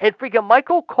McAfee and freaking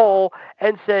Michael Cole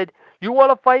and said, "You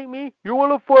want to fight me? You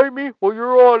want to fight me? Well,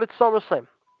 you're on at SummerSlam."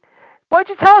 Why'd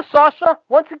you tell us, Sasha?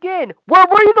 Once again, where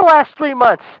were you the last 3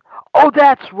 months? Oh,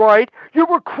 that's right. You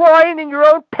were crying in your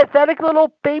own pathetic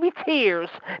little baby tears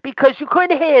because you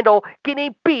couldn't handle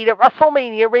getting beat at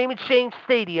WrestleMania Raymond James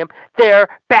Stadium there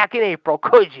back in April,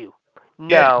 could you?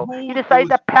 No. You decided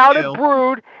to pout and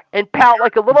brood and pout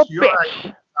like a little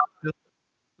bitch. It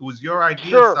was your idea,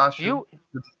 Sure, Sasha, you,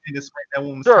 to defend that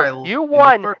woman's sure, title you in the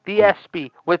won first the place.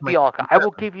 SB with Bianca. I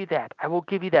will give you that. I will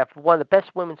give you that for one of the best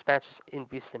women's matches in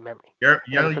recent memory.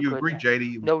 You agree, match.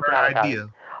 JD? It was No her doubt about it. idea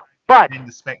But, in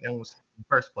the SmackDown in the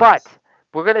first but, place.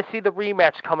 we're going to see the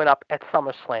rematch coming up at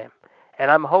SummerSlam. And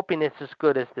I'm hoping it's as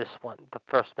good as this one, the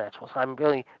first match was. I'm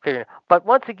really figuring it. But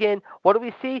once again, what do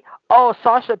we see? Oh,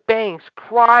 Sasha Banks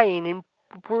crying and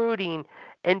brooding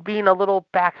and being a little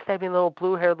backstabbing little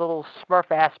blue-haired little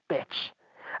smurf-ass bitch.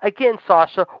 Again,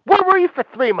 Sasha, where were you for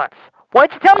 3 months? Why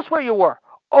don't you tell us where you were?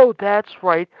 Oh, that's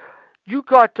right. You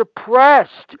got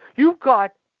depressed. You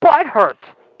got butthurt,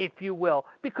 if you will,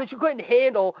 because you couldn't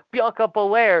handle Bianca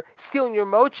Belair stealing your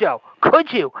mojo,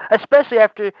 could you? Especially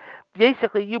after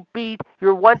basically you beat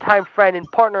your one-time friend and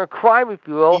partner in crime, if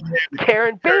you will,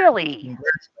 Karen Bailey.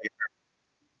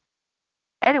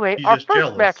 Anyway, She's our just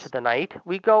first match jealous. of the night,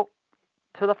 we go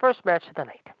to the first match of the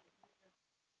night.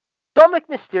 Dominic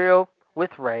Mysterio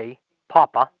with Ray,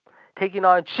 Papa, taking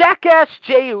on Jackass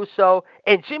Jey Uso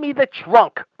and Jimmy the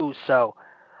Drunk Uso.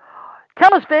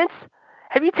 Tell us, Vince,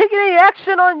 have you taken any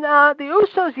action on the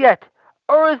Usos yet?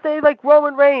 Or is they like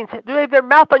Roman Reigns? Do they have their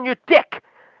mouth on your dick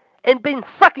and been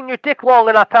sucking your dick long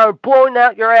enough, Howard, blowing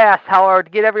out your ass, Howard,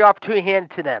 to get every opportunity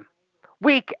handed to them?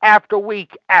 Week after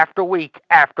week after week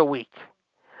after week.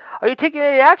 Are you taking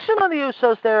any action on the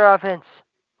Usos there, Vince?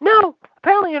 No,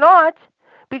 apparently you're not.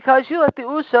 Because you like the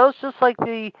Usos, just like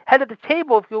the head of the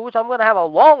table, if you will, which I'm going to have a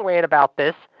long rant about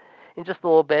this in just a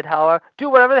little bit, however, do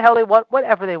whatever the hell they want,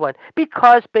 whatever they want.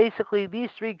 Because basically these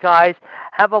three guys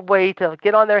have a way to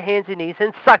get on their hands and knees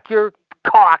and suck your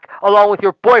cock along with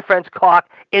your boyfriend's cock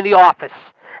in the office.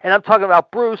 And I'm talking about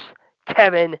Bruce,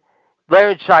 Kevin,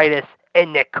 Laryngitis,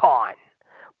 and Nick Khan.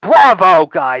 Bravo,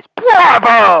 guys!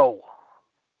 Bravo!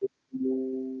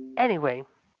 Anyway,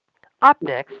 up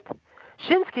next,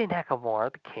 Shinsuke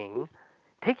Nakamura, the King,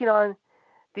 taking on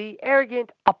the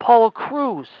arrogant Apollo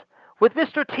Crews with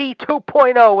Mr. T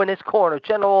 2.0 in his corner,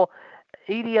 General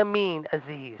Idi Amin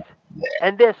Aziz.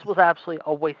 And this was absolutely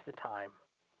a waste of time.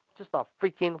 Just a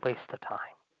freaking waste of time.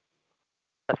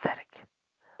 Pathetic.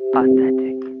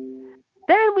 Pathetic.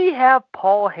 Then we have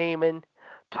Paul Heyman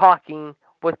talking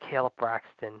with Caleb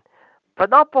Braxton. But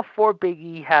not before Big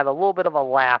E had a little bit of a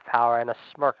laugh, however, and a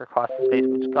smirk across his face,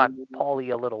 which got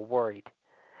Paulie a little worried.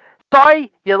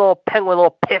 Sorry, you little penguin,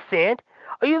 little pissant.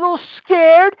 Are you a little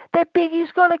scared that Big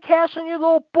E's going to cash on your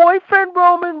little boyfriend,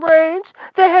 Roman Reigns,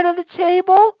 the head of the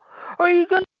table? Or are you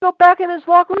going to go back in his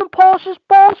locker room and polish his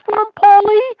balls for him,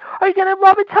 Paulie? Are you going to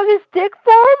rub and tug his dick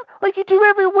for him like you do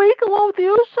every week along with the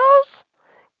Usos?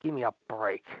 Give me a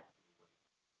break.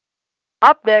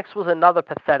 Up next was another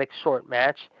pathetic short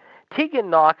match. Tegan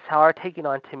Knox, however, taking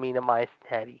on Tamina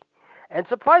Teddy. And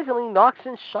surprisingly, Nox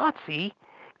and Shotzi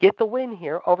get the win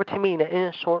here over Tamina in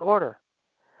a short order.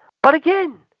 But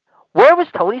again, where was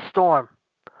Toni Storm?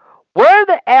 Where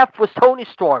the F was Toni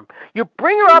Storm? You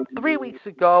bring her up 3 weeks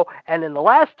ago, and in the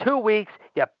last 2 weeks,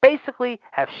 you basically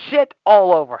have shit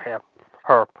all over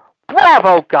her.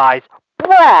 Bravo, guys.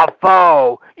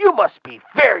 Bravo. You must be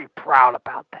very proud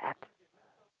about that.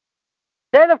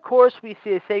 Then, of course, we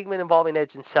see a segment involving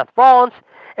Edge and Seth Rollins.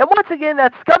 And once again,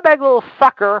 that scumbag little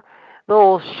sucker,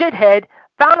 little shithead,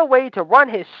 found a way to run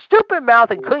his stupid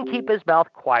mouth and couldn't keep his mouth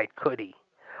quiet, could he?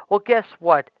 Well, guess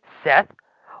what, Seth?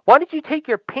 Why don't you take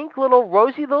your pink little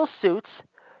rosy little suits,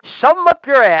 shove them up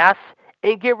your ass,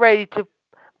 and get ready to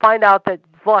find out that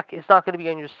luck is not going to be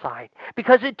on your side?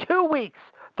 Because in 2 weeks,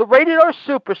 the Rated R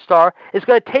Superstar is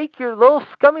going to take your little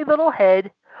scummy little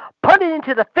head, put it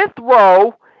into the 5th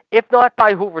row, if not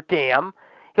by Hoover Dam.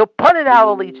 He'll punt it out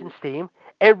of Legion Steam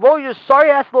and roll your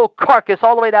sorry-ass little carcass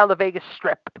all the way down the Vegas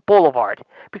Strip Boulevard.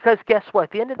 Because guess what?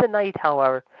 At the end of the night,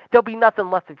 however, there'll be nothing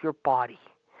left of your body.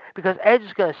 Because Edge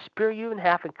is going to spear you in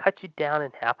half and cut you down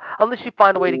in half, unless you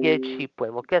find a way to get a cheap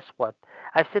win. Well, guess what?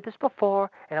 I've said this before,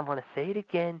 and I'm going to say it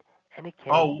again and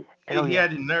again. Oh, and he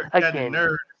had the nerve. He had the again.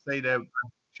 nerve to say that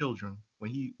children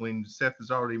when Seth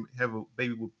has already have a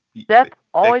baby with Seth,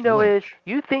 all I know Lynch. is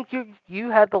you think you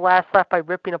had the last laugh by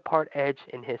ripping apart Edge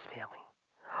and his family.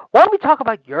 Why don't we talk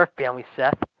about your family,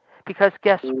 Seth? Because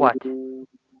guess what?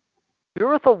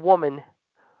 You're with a woman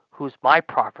who's my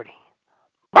property.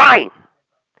 Mine!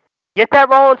 Get that,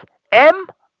 Rollins?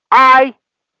 M-I-N-E.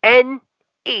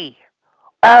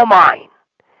 All mine.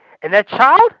 And that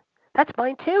child? That's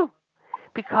mine too.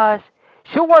 Because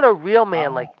she'll want a real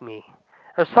man like me.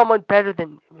 Or someone better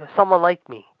than someone like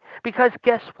me. Because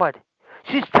guess what?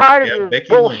 She's tired of your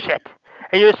bullshit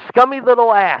and your scummy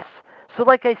little ass. So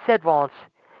like I said, Rollins,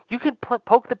 you can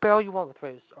poke the barrel you want with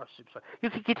Rated R Superstar. You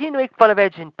can continue to make fun of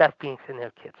Edge and Beth Phoenix and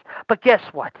their kids. But guess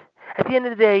what? At the end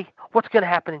of the day, what's going to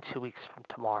happen in 2 weeks from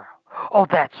tomorrow? Oh,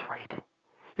 that's right.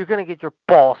 You're going to get your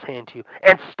balls handed to you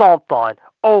and stomped on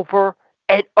over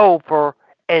and over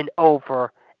and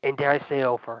over, and dare I say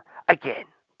over, again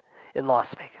in Las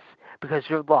Vegas. Because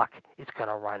your luck is going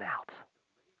to run out.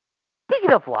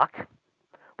 Speaking of luck,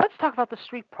 let's talk about the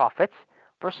Street Profits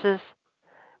versus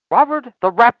Robert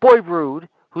the Rat Boy Rude,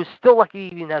 who's still lucky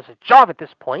he even has a job at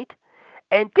this point,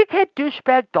 and dickhead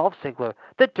douchebag Dolph Ziggler,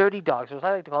 the Dirty Dogs, or as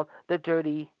I like to call them, the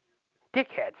Dirty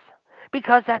Dickheads,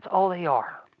 because that's all they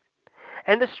are.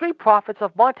 And the Street Profits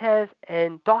of Montez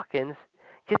and Dawkins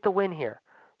get the win here.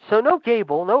 So no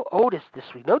Gable, no Otis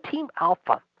this week, no Team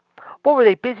Alpha. What were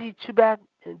they, busy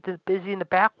in the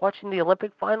back watching the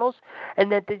Olympic finals,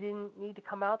 and that they didn't need to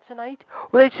come out tonight?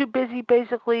 Were they too busy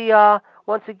basically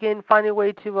once again finding a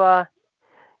way to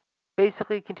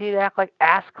basically continue to act like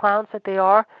ass clowns that they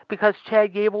are? Because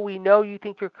Chad Gable, we know you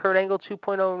think you're Kurt Angle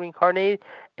 2.0 reincarnated,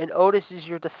 and Otis is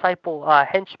your disciple,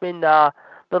 henchman,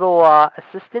 little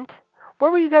assistant. Where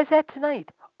were you guys at tonight?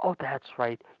 Oh, that's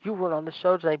right. You weren't on the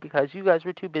show tonight because you guys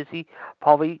were too busy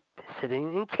probably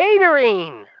sitting in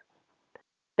catering.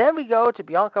 Then we go to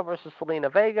Bianca versus Selena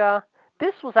Vega.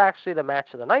 This was actually the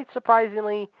match of the night,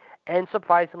 surprisingly. And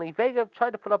surprisingly, Vega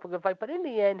tried to put up a good fight. But in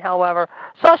the end, however,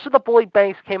 Sasha the Bully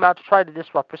Banks came out to try to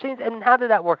disrupt proceedings. And how did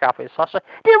that work out for you, Sasha?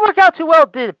 Didn't work out too well,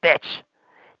 did it, bitch?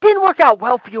 Didn't work out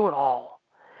well for you at all.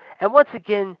 And once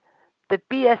again, the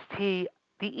BST,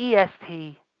 the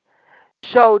EST,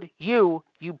 showed you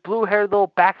blue-haired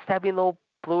little backstabbing little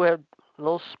blue-haired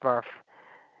little smurf,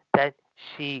 that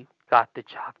she got the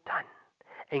job done.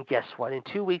 And guess what? In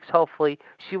 2 weeks, hopefully,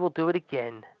 she will do it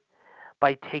again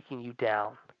by taking you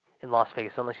down in Las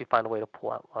Vegas, unless you find a way to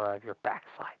pull out one out of your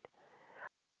backside.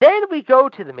 Then we go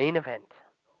to the main event.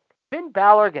 Finn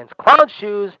Balor against Clown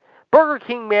Shoes, Burger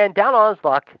King Man down on his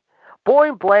luck,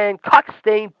 Boring Bland,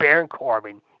 Cock-stained Baron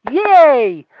Corbin.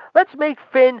 Yay! Let's make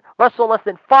Finn wrestle in less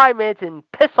than 5 minutes and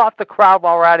piss off the crowd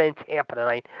while we're out in Tampa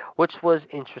tonight, which was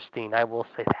interesting, I will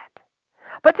say that.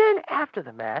 But then after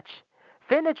the match,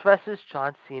 Finn addresses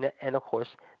John Cena and, of course,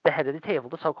 the head of the table,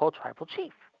 the so-called Tribal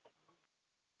Chief.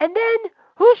 And then,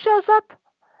 who shows up?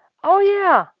 Oh,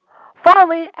 yeah.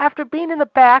 Finally, after being in the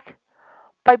back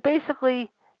by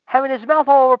basically having his mouth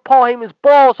all over Paul Heyman's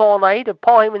balls all night, and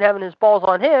Paul Heyman having his balls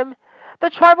on him, the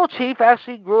Tribal Chief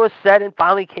actually grew a set and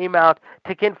finally came out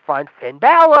to confront Finn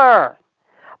Balor.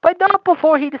 But not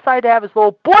before he decided to have his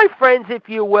little boyfriends, if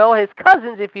you will, his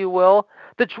cousins, if you will,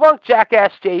 the drunk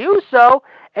jackass Jey Uso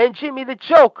and Jimmy the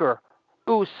Joker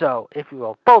Uso, if you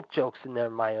will. Both jokes in there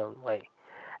in my own way.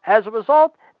 As a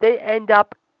result, they end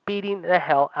up beating the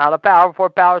hell out of Balor before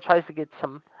Balor tries to get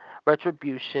some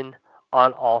retribution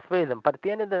on all three of them. But at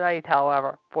the end of the night,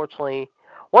 however, fortunately,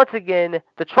 once again,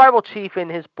 the tribal chief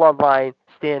and his bloodline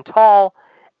stand tall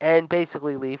and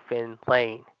basically leave Finn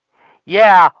laying.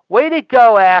 Yeah, way to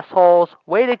go, assholes.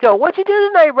 Way to go. What'd you do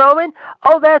tonight, Roman?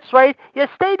 Oh, that's right. You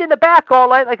stayed in the back all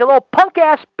night like a little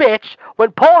punk-ass bitch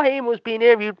when Paul Heyman was being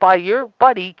interviewed by your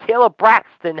buddy, Caleb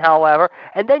Braxton, however,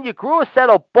 and then you grew a set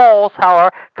of balls,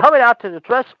 however, coming out to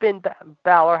address Finn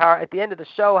Balor, however, at the end of the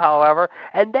show, however,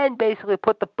 and then basically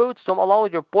put the boots to him along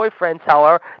with your boyfriends,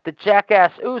 however, the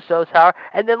jackass Usos, however,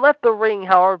 and then left the ring,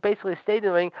 however, basically stayed in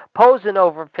the ring, posing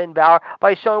over Finn Balor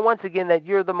by showing once again that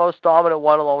you're the most dominant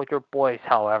one along with your boys,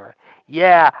 however.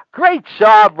 Yeah, great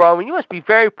job, Roman. You must be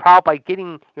very proud by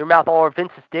getting your mouth all over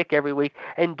Vince's dick every week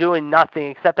and doing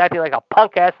nothing except acting like a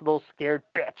punk-ass little scared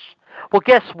bitch. Well,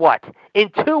 guess what? In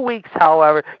 2 weeks,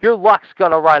 however, your luck's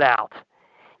going to run out.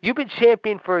 You've been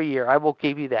champion for a year, I will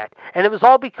give you that. And it was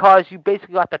all because you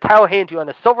basically got the title handed to you on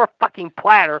a silver fucking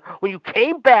platter when you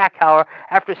came back, however,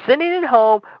 after sitting at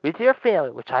home with your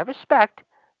family, which I respect.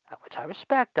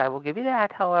 I will give you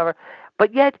that, however.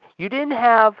 But yet, you didn't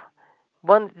have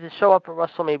one to show up at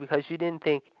WrestleMania because you didn't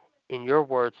think, in your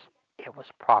words, it was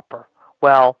proper.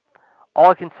 Well, all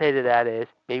I can say to that is,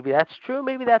 maybe that's true,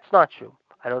 maybe that's not true.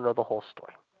 I don't know the whole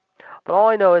story. But all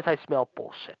I know is I smell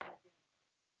bullshit.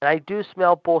 And I do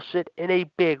smell bullshit in a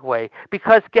big way.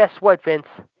 Because guess what, Vince?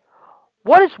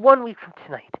 What is 1 week from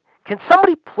tonight? Can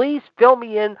somebody please fill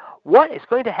me in what is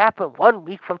going to happen 1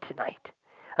 week from tonight?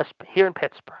 Here in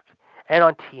Pittsburgh and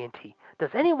on TNT.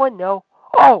 Does anyone know?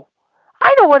 Oh,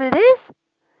 I know what it is.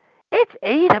 It's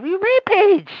AEW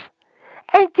Rampage.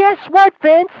 And guess what,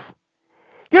 Vince?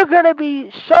 You're going to be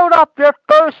showed up your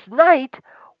first night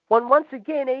when once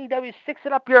again AEW sticks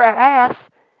it up your ass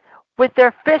with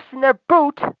their fist in their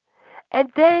boot. And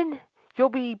then you'll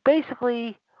be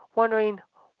basically wondering,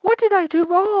 what did I do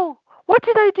wrong? What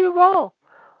did I do wrong?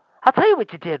 I'll tell you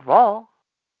what you did wrong.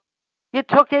 You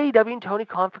took AEW and Tony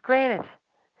Khan for granted.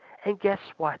 And guess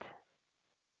what?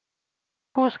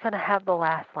 Who's going to have the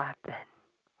last laugh then?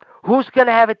 Who's going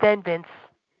to have it then, Vince?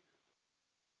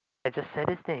 I just said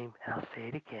his name, and I'll say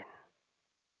it again.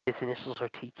 His initials are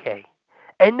TK.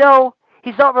 And no,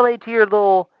 he's not related to your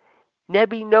little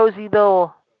nebby, nosy,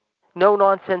 little,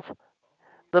 no-nonsense,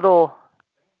 little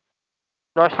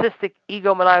narcissistic,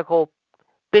 egomaniacal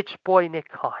bitch boy Nick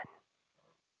Khan.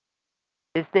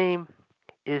 His name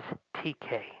is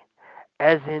TK.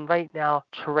 As in right now,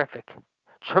 terrific,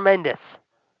 tremendous,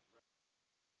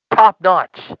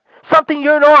 top-notch. Something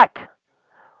you're not.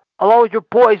 Along with your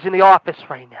boys in the office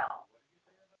right now.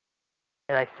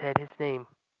 And I said his name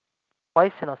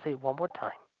twice, and I'll say it one more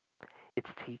time. It's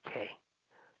TK,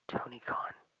 Tony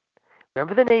Khan.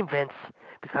 Remember the name, Vince,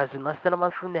 because in less than a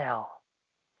month from now,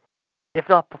 if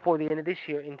not before the end of this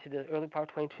year into the early part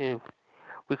of 22,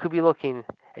 we could be looking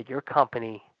at your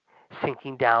company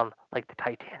sinking down like the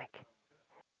Titanic.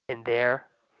 And there,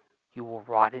 you will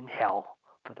rot in hell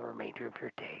for the remainder of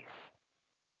your days.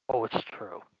 Oh, it's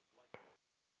true.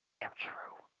 Damn true.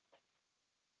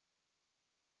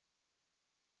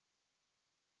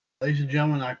 Ladies and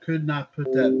gentlemen, I could not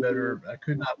put that better. I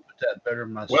could not put that better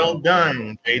myself. Well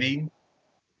done, JD.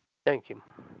 Thank you.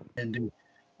 Indeed.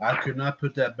 I could not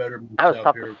put that better myself. I was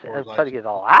tough to say. I was trying to get it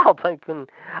all out. I couldn't.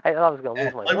 I thought I was going to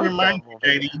lose my Let me voice. remind you,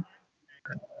 JD.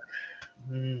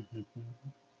 Mm-hmm.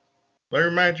 Let me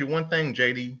remind you one thing,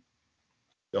 JD.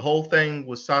 The whole thing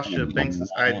was Sasha Banks'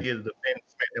 idea to defend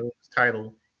Smackdown Women's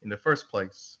title in the first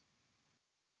place.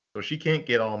 So she can't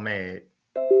get all mad.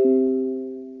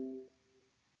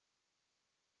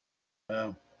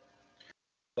 Like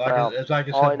I all I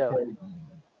said know before,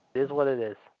 it is what it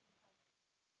is.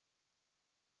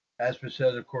 as we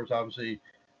said, of course, obviously,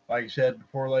 like I said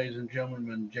before, ladies and gentlemen,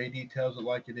 when JD tells it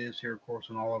like it is here, of course,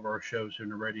 on all of our shows here in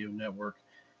the radio network,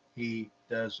 he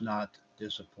does not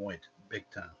disappoint big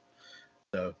time.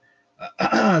 So,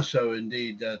 so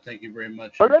indeed, thank you very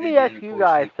much. But let me JD, ask you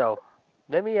guys, though.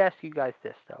 Let me ask you guys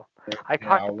this, though. I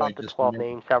talked I'll about wait the just a 12 minute.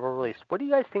 names that were released. What do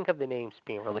you guys think of the names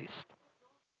being released?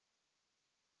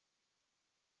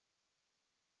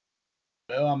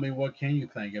 Well, I mean, what can you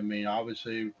think? I mean,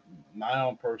 obviously, my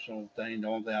own personal thing, the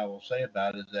only thing I will say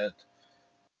about it is that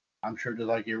I'm sure just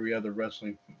like every other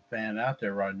wrestling fan out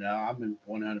there right now, I'm in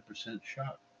 100%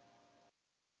 shock.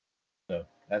 So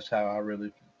that's how I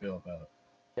really feel about it.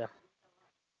 Yeah.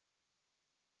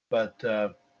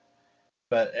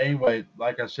 But anyway,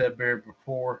 like I said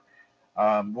before,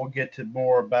 we'll get to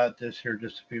more about this here in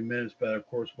just a few minutes. But of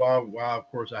course, while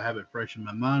of course I have it fresh in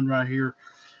my mind right here.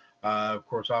 Of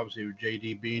course, obviously with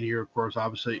JD being here, of course,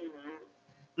 obviously,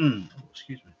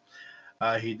 excuse me.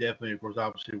 He definitely, of course,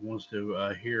 obviously wants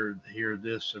to hear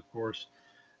this. Of course,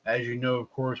 as you know, of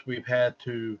course, we've had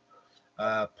to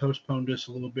postponed this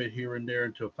a little bit here and there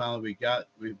until finally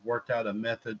we've worked out a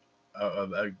method,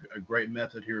 a great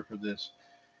method here for this,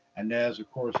 and that is of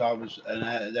course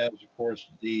that is of course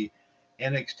the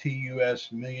NXT US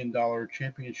 $1 Million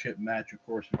Championship match, of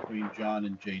course, between John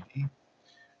and JD.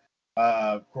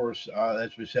 Of course,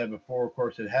 as we said before, of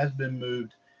course, it has been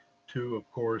moved to,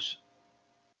 of course,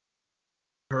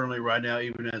 currently right now,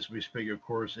 even as we speak, of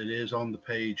course, it is on the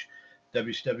page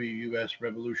WCWUS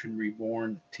Revolution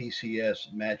Reborn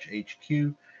TCS Match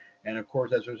HQ. And of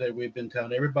course, as I said, we've been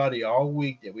telling everybody all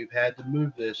week that we've had to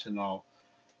move this and all.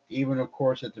 Even, of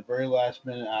course, at the very last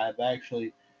minute, I've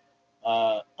actually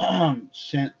uh,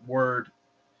 sent word.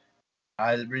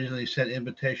 I originally sent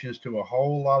invitations to a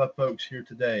whole lot of folks here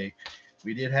today.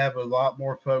 We did have a lot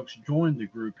more folks join the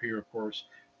group here, of course,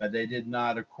 but they did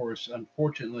not, of course,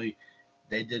 unfortunately,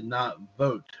 they did not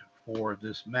vote for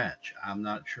this match. I'm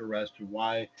not sure as to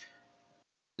why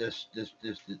this this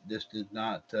this this did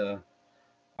not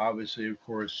obviously, of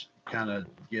course, kind of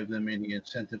give them any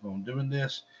incentive on doing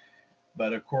this.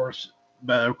 But of course,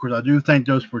 I do thank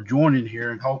those for joining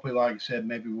here, and hopefully, like I said,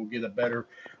 maybe we'll get a better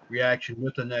reaction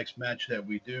with the next match that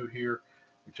we do here,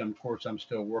 which of course I'm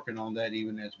still working on that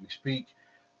even as we speak.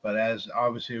 But as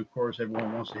obviously, of course,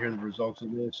 everyone wants to hear the results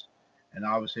of this, and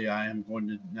obviously, I am going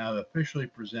to now officially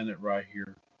present it right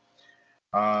here.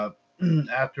 Uh,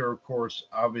 after, of course,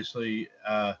 obviously,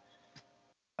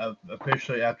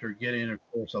 officially after getting, of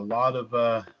course, a lot of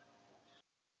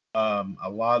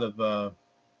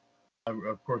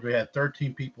course, we had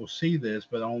 13 people see this,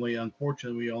 but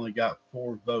unfortunately, we only got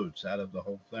 4 votes out of the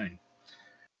whole thing.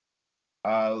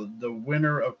 The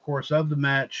winner, of course, of the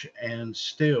match and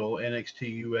still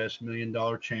NXT US $1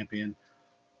 Million Champion,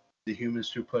 the Human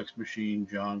Suplex Machine,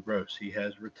 John Gross. He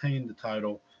has retained the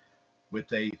title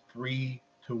with a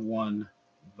 3-1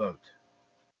 vote.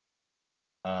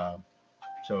 Uh,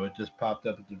 so it just popped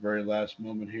up at the very last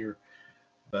moment here,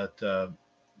 but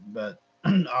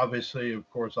obviously, of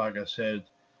course, like I said,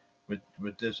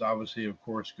 with this obviously, of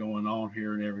course, going on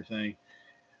here and everything,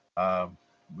 um,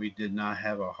 we did not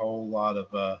have a whole lot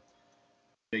of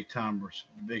big time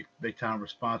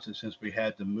responses since we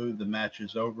had to move the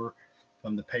matches over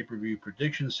from the pay per view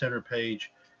prediction center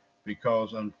page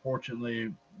because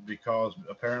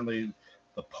apparently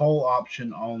the poll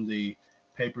option on the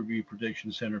pay per view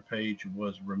prediction center page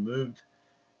was removed,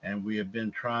 and we have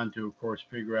been trying to, of course,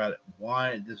 figure out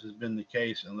why this has been the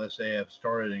case unless they have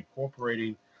started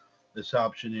incorporating this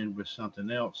option in with something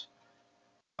else.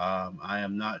 I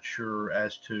am not sure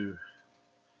as to.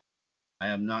 I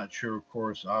am not sure, of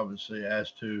course, obviously,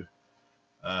 as to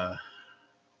uh,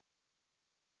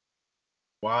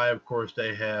 why, of course,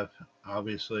 they have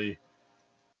obviously.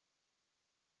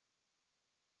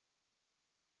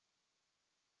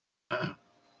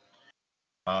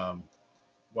 um,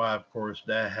 why, of course,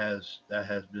 that has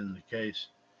been the case.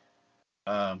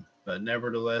 But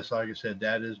nevertheless, like I said,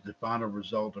 that is the final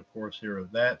result, of course, here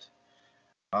of that.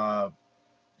 Uh,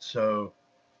 so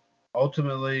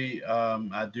ultimately,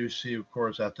 I do see, of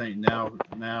course, I think now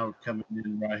coming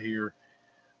in right here.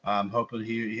 I'm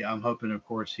hoping, of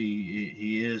course,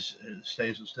 he is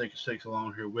sticks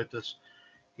along here with us.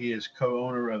 He is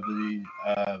co-owner of the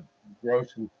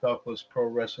Gross and Selfless Pro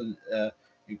Wrestling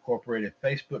Incorporated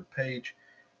Facebook page.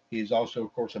 He is also,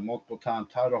 of course, a multiple-time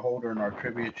title holder in our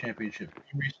Trivia Championship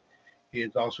Series. He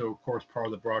is also, of course, part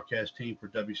of the broadcast team for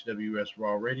WCWUS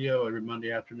Raw Radio every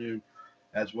Monday afternoon,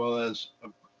 as well as,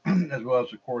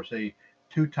 of course, a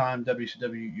two-time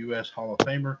WCWUS Hall of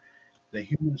Famer. The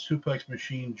Human Suplex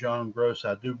Machine, John Gross,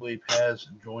 I do believe, has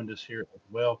joined us here as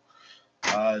well.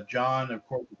 John, of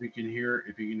course, if you can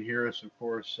hear us, of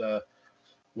course,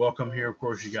 welcome here. Of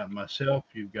course, you got myself,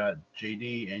 you've got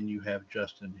JD, and you have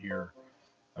Justin here,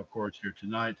 of course, here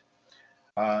tonight.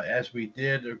 As we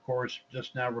did, of course,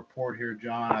 just now report here,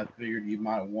 John, I figured you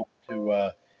might want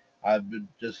to. I would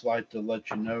just like to let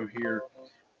you know here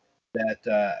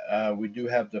that we do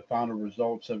have the final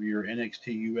results of your NXT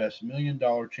US $1 Million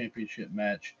Championship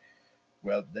match.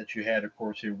 Well, that you had, of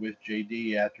course, here with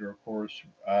JD after, of course,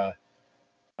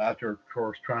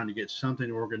 trying to get something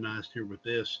organized here with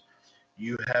this.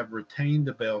 You have retained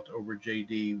the belt over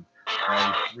JD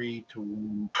by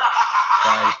 3-1.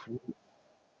 By three,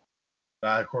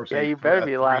 of course, Yeah, you better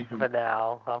be laughing for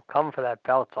now. I'm coming for that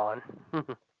belt on.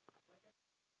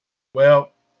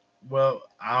 well,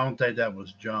 I don't think that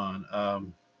was John,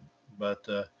 but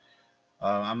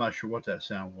I'm not sure what that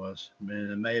sound was. I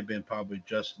mean, it may have been probably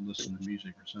Justin listening to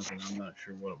music or something. I'm not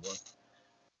sure what it was.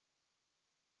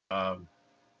 Um,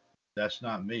 that's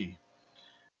not me.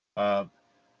 Uh,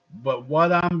 but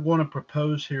what I'm going to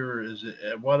propose here is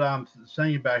what I'm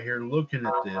saying about here, looking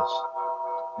at this,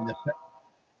 and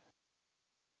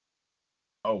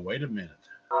Oh, wait a minute.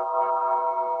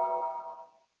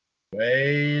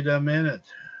 Wait a minute.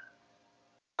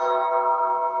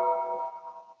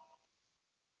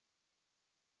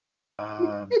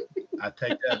 I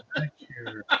take that back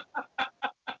here.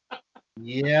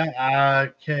 Yeah,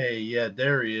 okay. Yeah,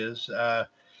 there he is.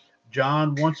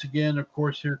 John, once again, of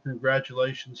course, here,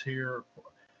 congratulations here.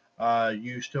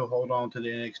 You still hold on to the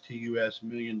NXT US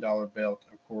 $1 million belt,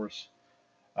 of course.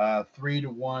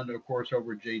 3-1, of course,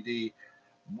 over JD.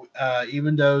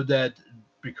 Even though that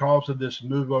because of this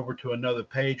move over to another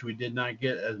page, we did not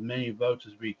get as many votes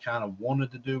as we kind of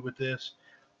wanted to do with this.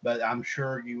 But I'm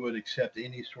sure you would accept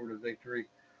any sort of victory,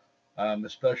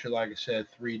 especially like I said,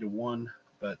 3-1.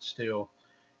 But still,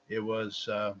 it was,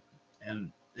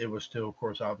 and it was still, of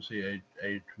course, obviously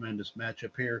a tremendous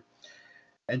matchup here.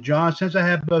 And John, since I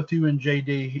have both you and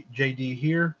JD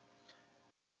here,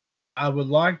 I would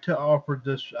like to offer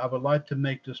this. I would like to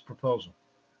make this proposal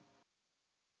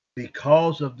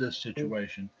because of this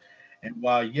situation. And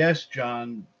while yes,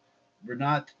 John, we're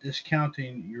not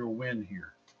discounting your win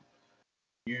here.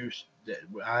 You,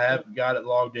 I have got it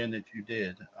logged in that you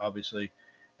did, obviously.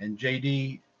 And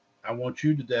JD, I want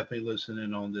you to definitely listen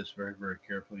in on this very, very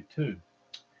carefully too.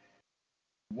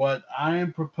 What I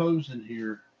am proposing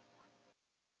here,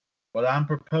 what I'm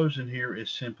proposing here is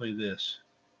simply this.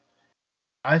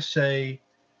 I say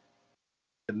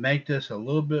to make this a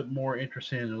little bit more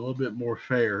interesting and a little bit more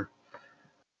fair.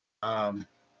 Um,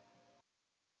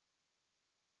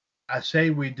 I say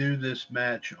we do this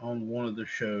match on one of the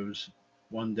shows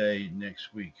one day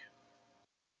next week.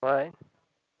 Right.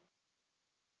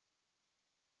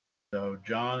 So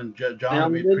John, it'll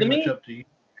Sounds be good to pretty much me. up to you.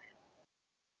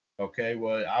 Okay,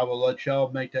 well, I will let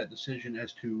y'all make that decision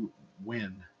as to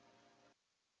when,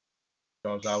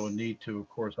 because I will need to, of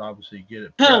course, obviously get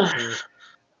it prepped here.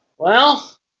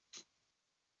 Well,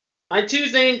 my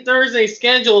Tuesday and Thursday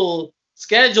schedule's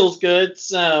good,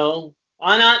 so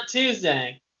why not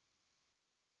Tuesday?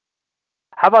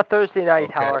 How about Thursday night,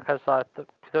 Okay. however, because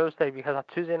Thursday, because on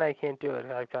Tuesday night I can't do it.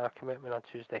 I've got a commitment on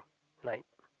Tuesday night.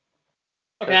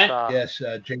 Okay. Yes,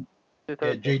 Thursday.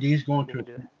 JD's going We to. can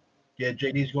do that. Yeah,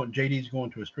 JD's going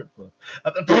to a strip club.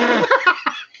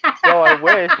 No, I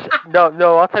wish.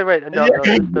 No, I'll tell you right. No,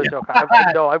 this is no joke.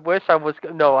 I wish I was.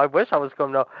 No, I wish I was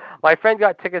going. No, my friend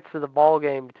got tickets to the ball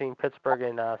game between Pittsburgh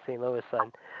and St. Louis,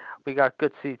 and we got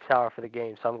good seats however for the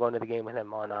game. So I'm going to the game with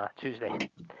him on Tuesday.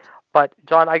 But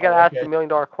John, I got to ask the $1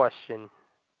 million question.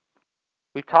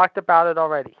 We talked about it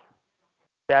already.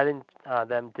 That and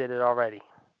them did it already.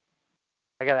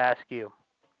 I got to ask you.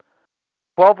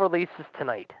 12 releases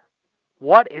tonight.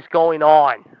 What is going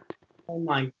on? Oh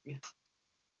my.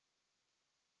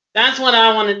 That's what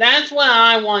I want to. That's what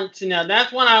I want to know.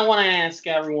 That's what I want to ask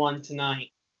everyone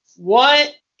tonight.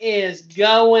 What is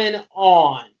going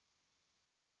on?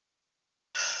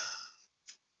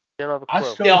 You don't have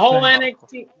a clue. The whole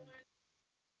NXT.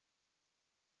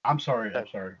 I'm sorry.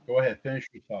 Go ahead. Finish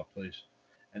your thought, please.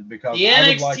 And because The I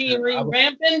would NXT like to.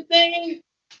 revamping thing?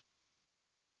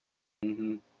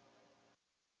 Mm-hmm.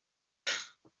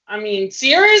 I mean,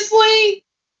 seriously?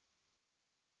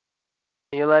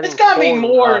 You're letting It's got to be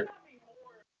more.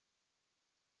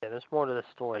 Yeah, there's more to the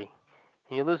story.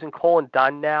 And you're losing Cole and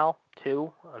Dunn now,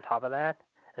 too, on top of that.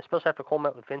 Especially after Cole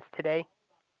met with Vince today.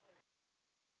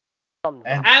 And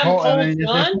Adam Cole, Cole's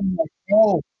done?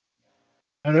 Cole.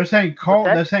 And they're saying Cole. What's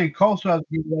that? They're saying Cole still has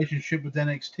a good relationship with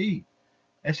NXT.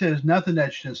 They said there's nothing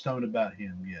that's been stoned about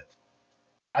him yet.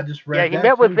 I just read. Yeah, he that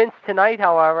met with too. Vince tonight,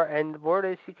 however, and the word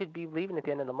is he could be leaving at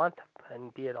the end of the month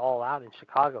and be it all out in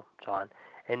Chicago, John.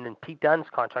 And then Pete Dunne's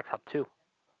contract's up too.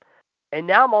 And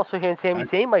now I'm also hearing Sami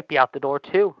Zayn might be out the door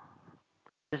too.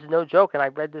 This is no joke, and I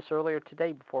read this earlier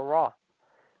today before Raw.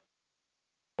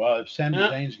 Well, if Sami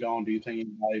Zayn's gone, do you think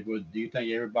anybody would? Do you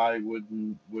think everybody would?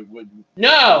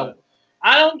 No,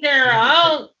 I don't care.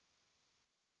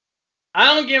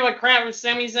 I don't give a crap if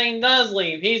Sami Zayn does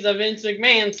leave. He's a Vince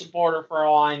McMahon supporter for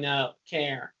all I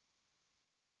care.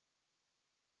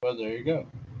 Well, there you go.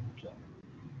 So.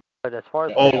 But as far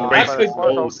as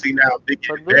see now, big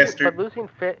investor.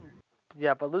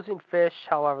 But losing Fish,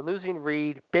 however, losing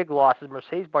Reed, big losses.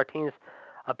 Mercedes Martinez,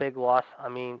 a big loss. I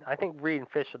mean, I think Reed and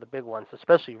Fish are the big ones,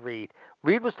 especially Reed.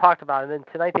 Reed was talked about, and then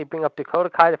tonight they bring up Dakota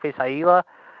Kai to face Aila,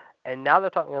 and now they're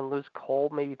talking going to lose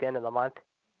Cole maybe at the end of the month.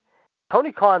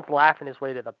 Tony Khan's laughing his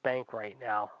way to the bank right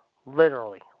now,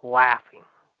 literally laughing.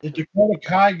 Is Dakota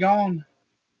Kai gone?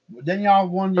 Then y'all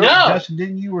won. No. Justin,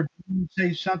 didn't you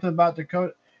say something about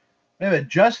Dakota? Wait a minute,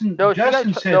 Justin. No,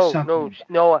 Justin said something.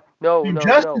 No.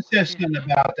 Justin said something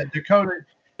about that. Dakota.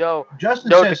 No. Justin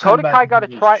No, said Dakota Kai got a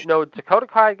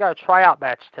Dakota tryout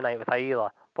match tonight with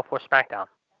Aila before Smackdown.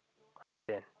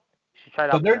 She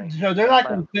tried So out they're tonight. so they're not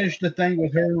going to finish the thing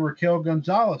with her and Raquel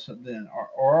Gonzalez then,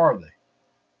 or are they?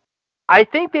 I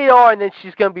think they are, and then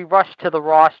she's going to be rushed to the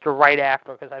roster right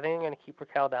after because I think they're going to keep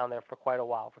Raquel down there for quite a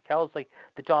while. Raquel's like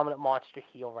the dominant monster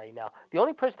heel right now. The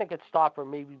only person that could stop her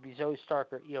maybe be Zoe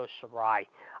Stark or Io Shirai.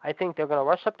 I think they're going to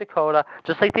rush up Dakota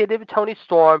just like they did with Toni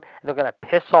Storm, and they're going to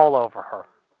piss all over her.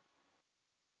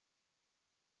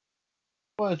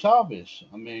 Well, it's obvious.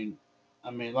 I mean,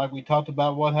 like we talked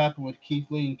about what happened with Keith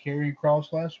Lee and Karrion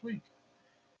Kross last week,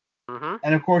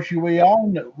 and of course, we all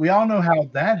know how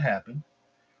that happened.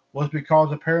 Was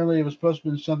because apparently it was supposed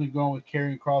to be something going with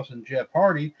Karrion Kross and Jeff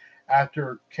Hardy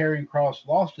after Karrion Kross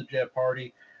lost to Jeff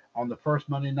Hardy on the first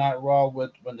Monday Night Raw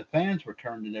when the fans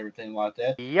returned and everything like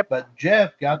that. Yep. But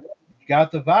Jeff got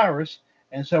the virus,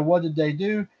 and so what did they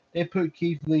do? They put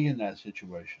Keith Lee in that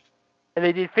situation. And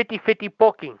they did 50-50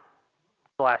 booking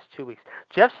the last 2 weeks.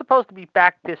 Jeff's supposed to be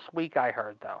back this week, I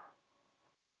heard, though.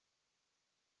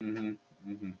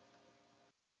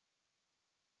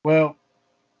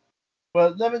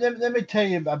 Well, let me tell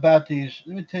you about these.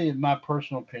 Let me tell you my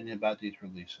personal opinion about these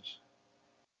releases.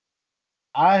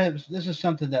 This is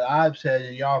something that I've said,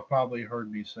 and y'all probably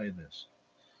heard me say this.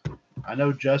 I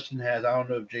know Justin has. I don't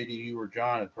know if JDU or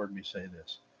John have heard me say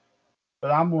this,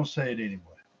 but I'm going to say it anyway.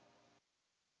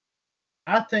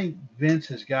 I think Vince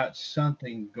has got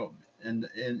something and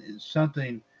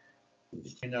something,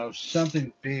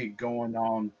 something big going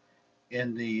on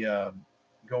in the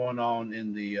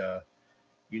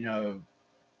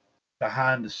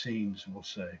behind the scenes, we'll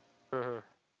say.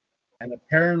 And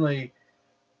apparently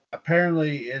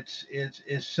it's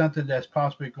something that's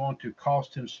possibly going to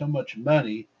cost him so much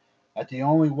money that the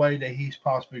only way that he's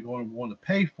possibly going to want to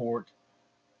pay for it,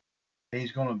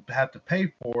 he's going to have to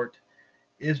pay for it,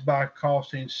 is by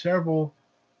costing several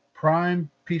prime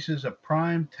pieces of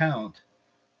prime talent,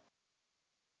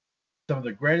 some of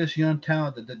the greatest young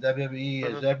talent that the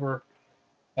WWE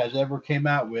has ever came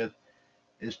out with,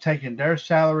 is taking their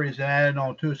salaries and adding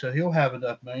on to it, so he'll have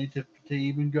enough money to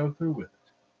even go through with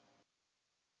it.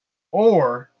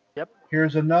 Or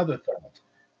here's another thought.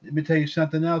 Let me tell you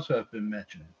something else I've been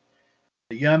mentioning.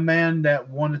 The young man that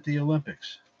won at the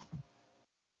Olympics,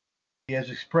 he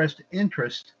has expressed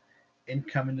interest in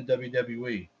coming to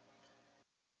WWE.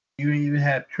 You even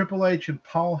have Triple H and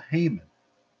Paul Heyman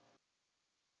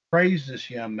praise this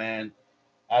young man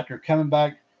after coming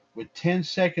back with 10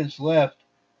 seconds left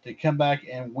to come back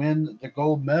and win the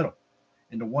gold medal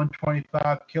in the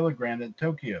 125 kilogram in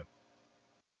Tokyo.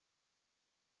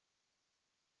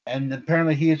 And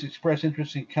apparently he has expressed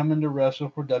interest in coming to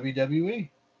wrestle for WWE.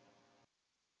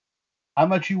 How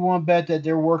much you want to bet that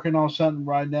they're working on something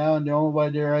right now, and the only way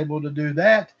they're able to do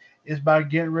that is by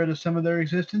getting rid of some of their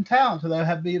existing talent, so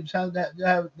they'll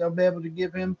be able to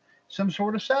give him some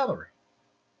sort of salary.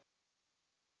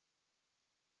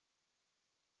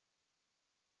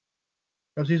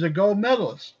 Because he's a gold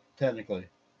medalist, technically,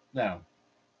 now.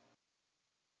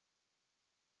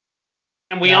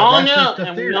 And we all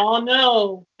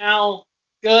know how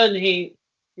good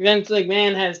Vince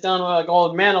McMahon has done with a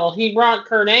gold medal. He brought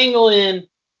Kurt Angle in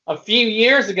a few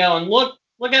years ago, and look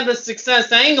at the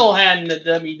success Angle had in the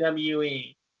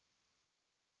WWE.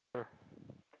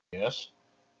 Yes.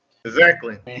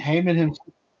 Exactly. I mean,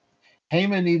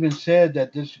 Heyman even said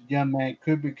that this young man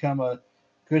could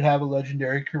have a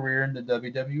legendary career in the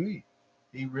WWE.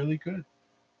 He really could.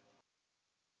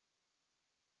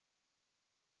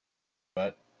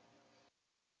 But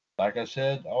like I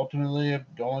said, ultimately,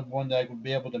 the only one that would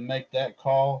be able to make that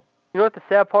call. You know what the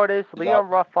sad part is? Leon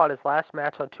Ruff fought his last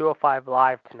match on 205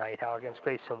 Live tonight, against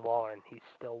Grayson Waller, and he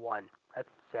still won. That's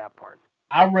the sad part.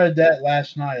 I read that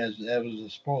last night as it was a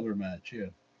spoiler match, yeah.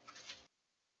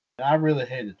 And I really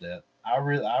hated that. I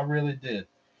really did.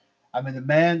 I mean,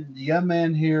 the young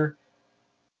man here.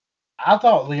 I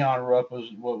thought Leon Ruff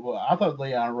was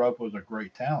a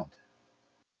great talent.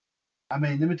 I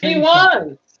mean, let me tell you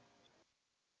something.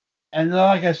 And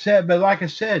like I said,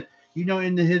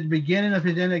 in his beginning of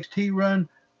his NXT run,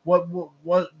 what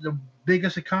the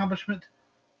biggest accomplishment?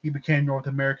 He became North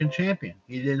American champion.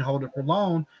 He didn't hold it for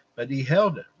long, but he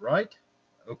held it, right?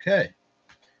 Okay.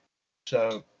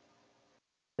 So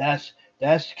that's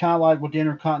kind of like what the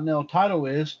Intercontinental title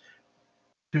is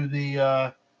to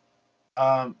the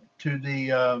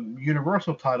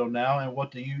Universal title now, and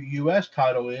what the U.S.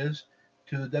 title is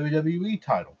to the WWE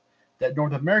title. That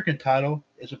North American title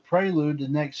is a prelude to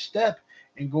the next step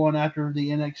in going after the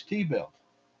NXT belt.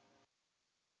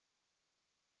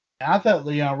 And I thought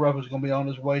Leon Ruff was going to be on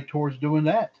his way towards doing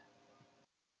that.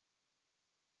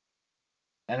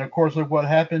 And of course, look what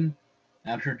happened.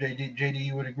 I'm sure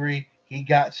JD would agree. He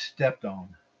got stepped on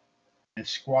and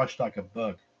squashed like a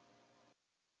bug.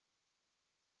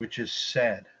 which is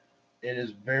sad. It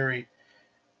is very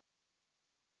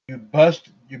you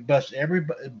bust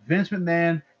everybody. Vince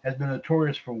McMahon has been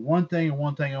notorious for one thing and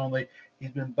one thing only. He's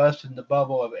been busting the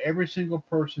bubble of every single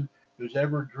person who's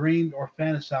ever dreamed or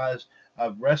fantasized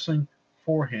of wrestling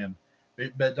for him.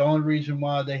 But the only reason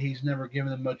why that he's never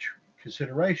given them much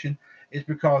consideration is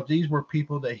because these were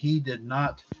people that he did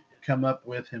not come up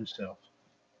with himself.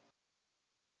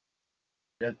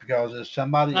 That's because it was He's a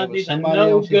somebody no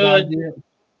else's good idea.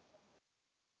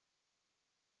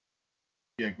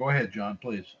 Yeah, go ahead, John,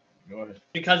 please. Go ahead.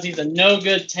 because he's a no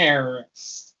good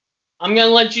terrorist. I'm gonna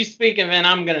let you speak, and then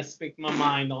I'm gonna speak my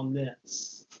mind on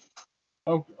this.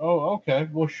 Okay.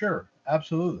 Well, sure,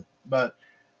 absolutely. But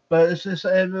it's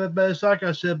like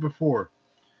I said before.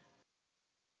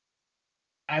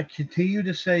 I continue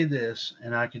to say this,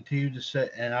 and I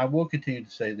will continue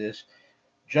to say this.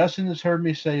 Justin has heard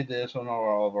me say this on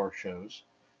all of our shows.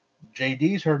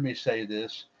 JD's heard me say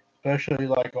this, especially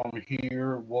like on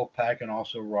here, Wolfpack, and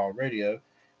also Raw Radio.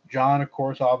 John, of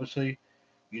course, obviously,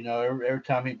 every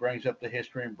time he brings up the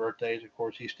history and birthdays, of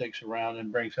course, he sticks around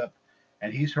and brings up,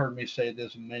 and he's heard me say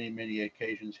this on many, many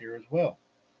occasions here as well.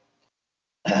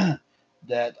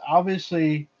 That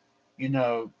obviously, you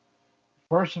know,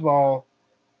 first of all,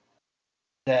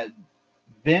 that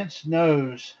Vince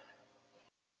knows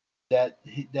that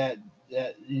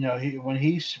when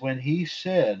he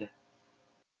said,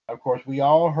 of course, we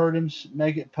all heard him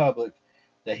make it public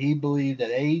that he believed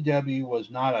that AEW was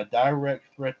not a direct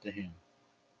threat to him.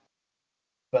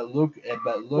 But look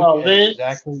Well, at Vince,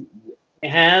 exactly it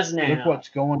has look now. what's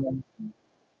going on.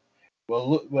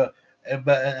 But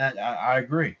I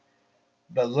agree.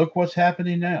 But look what's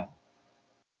happening now.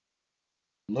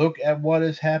 Look at what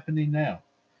is happening now.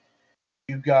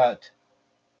 You've got,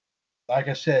 like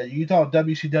I said, you thought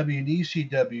WCW and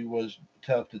ECW was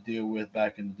tough to deal with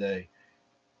back in the day.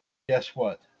 Guess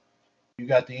what? You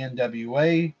got the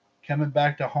NWA coming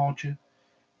back to haunt you.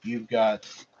 You've got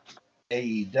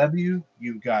AEW.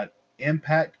 You've got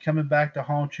Impact coming back to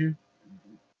haunt you.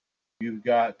 You've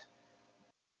got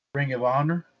Ring of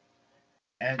Honor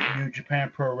and New Japan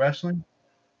Pro Wrestling.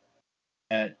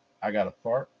 And I got a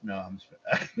fart. No, I'm just,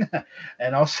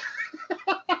 and also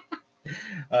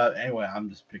anyway, I'm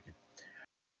just picking.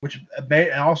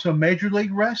 And also Major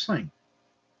League Wrestling.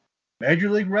 Major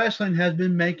League Wrestling has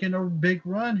been making a big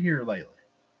run here lately.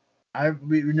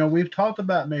 We've talked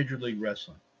about Major League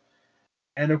Wrestling,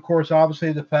 and of course,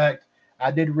 obviously the fact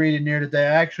I did read in there that they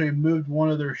actually moved one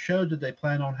of their shows that they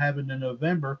plan on having in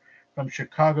November from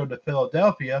Chicago to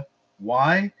Philadelphia.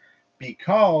 Why?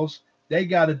 Because they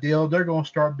got a deal. They're going to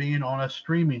start being on a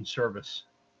streaming service.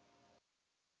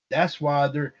 That's why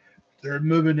they're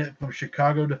moving it from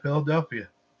Chicago to Philadelphia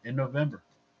in November.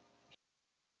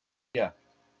 Yeah.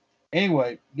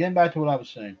 Anyway, getting back to what I was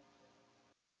saying.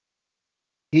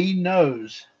 He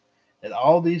knows that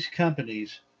all these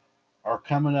companies are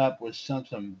coming up with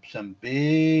some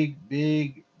big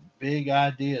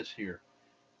ideas here.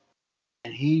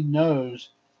 And he knows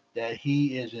that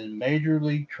he is in major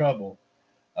league trouble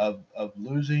of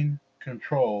losing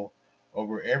control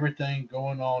over everything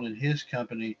going on in his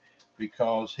company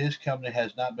because his company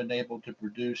has not been able to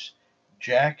produce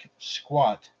jack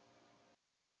squat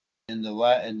in the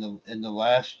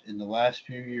last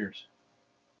few years.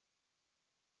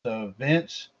 So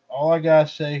Vince, all I gotta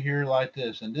say here like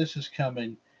this, and this is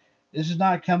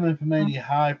not coming from any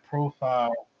high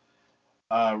profile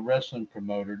wrestling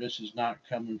promoter. This is not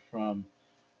coming from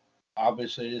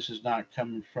obviously this is not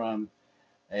coming from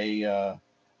a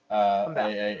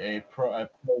pro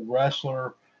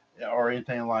wrestler or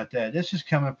anything like that. This is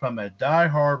coming from a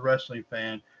die-hard wrestling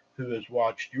fan who has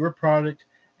watched your product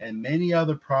and many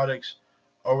other products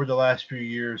over the last few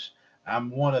years. I'm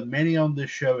one of many on this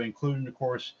show, including, of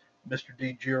course, Mr.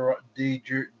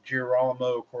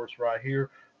 Girolamo, of course, right here,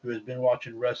 who has been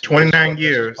watching wrestling 29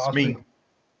 years, me.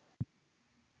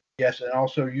 Yes, and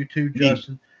also you too, Me.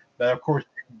 Justin. But of course,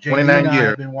 JD 29 and I years.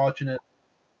 have been watching it.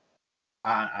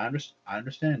 I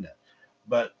understand that,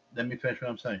 but let me finish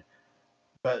what I'm saying.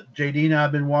 But JD and I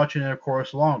have been watching it, of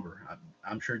course, longer.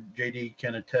 I'm sure JD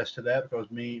can attest to that because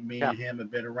me and him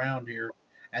have been around here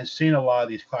and seen a lot of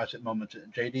these classic moments.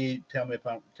 JD, tell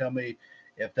me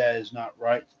if that is not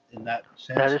right in that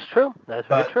sense. That is true. That is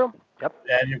very true. Yep.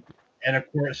 And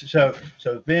of course, so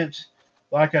Vince,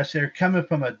 like I said, coming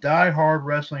from a die-hard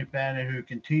wrestling fan who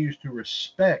continues to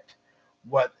respect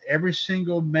what every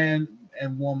single man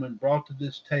and woman brought to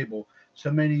this table so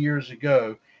many years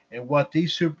ago, and what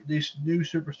these new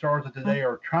superstars of today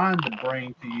are trying to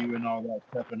bring to you, and all that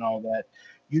stuff, and all that,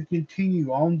 you continue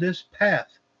on this path.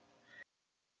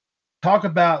 Talk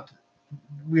about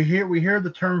we hear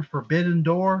the term forbidden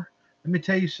door. Let me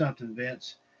tell you something,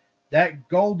 Vince. That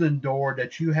golden door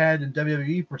that you had in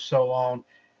WWE for so long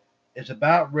is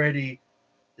about ready.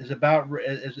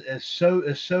 Is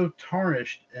so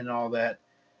tarnished and all that.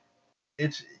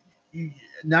 It's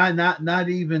not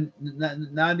even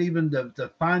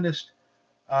the finest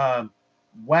um,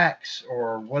 wax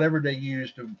or whatever they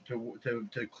use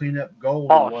to clean up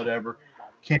gold or Polish. whatever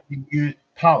can be used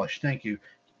polish. Thank you.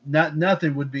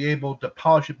 Nothing would be able to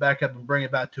polish it back up and bring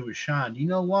it back to its shine. You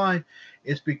know why?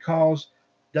 It's because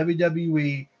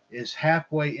WWE is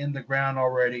halfway in the ground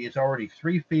already. It's already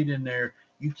 3 feet in there.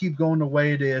 You keep going the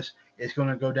way it is, it's going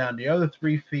to go down the other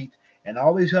 3 feet. And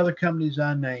all these other companies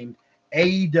I named,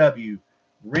 AEW,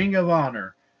 Ring of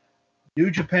Honor, New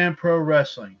Japan Pro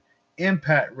Wrestling,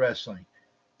 Impact Wrestling,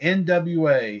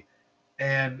 NWA,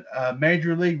 and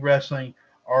Major League Wrestling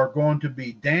are going to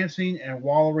be dancing and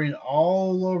wallowing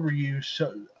all over you.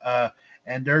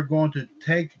 And they're going to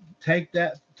take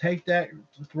that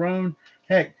throne.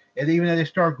 Heck, and even if they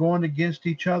start going against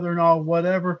each other and all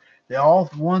whatever, they all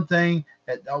one thing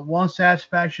that one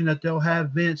satisfaction that they'll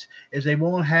have, Vince, is they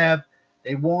won't have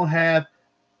and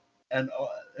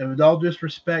with all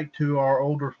disrespect to our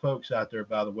older folks out there,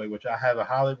 by the way, which I have a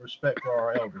highly respect for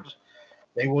our elders,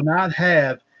 they will not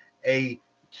have a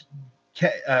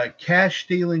cash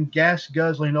stealing, gas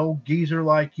guzzling old geezer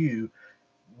like you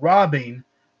robbing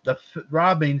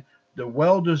the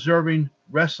well deserving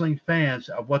wrestling fans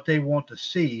of what they want to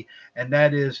see, and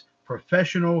that is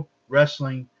professional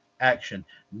wrestling action,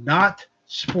 not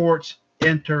sports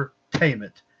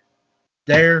entertainment.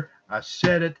 There, I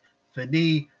said it.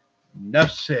 Fini,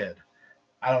 enough said.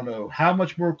 I don't know how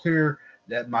much more clear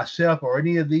that myself or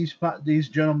any of these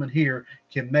gentlemen here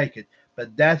can make it,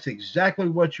 but that's exactly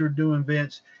what you're doing,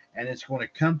 Vince, and it's going to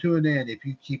come to an end if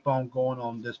you keep on going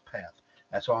on this path.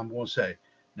 That's all I'm going to say.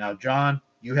 Now, John,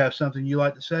 you have something you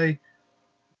like to say?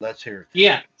 Let's hear it.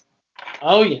 Yeah.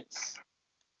 Oh, yes.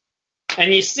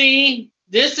 And you see,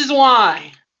 this is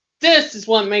why. This is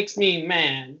what makes me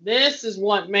mad. This is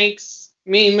what makes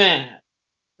me mad.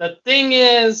 The thing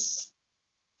is,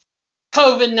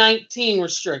 COVID-19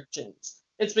 restrictions.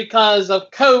 It's because of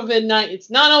COVID-19.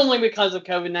 It's not only because of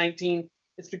COVID-19.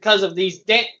 It's because of these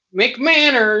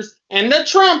McMahoners and the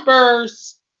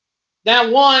Trumpers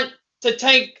that want to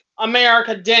take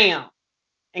America down.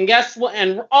 And guess what?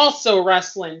 And also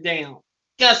wrestling down.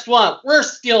 Guess what? We're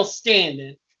still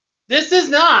standing. This is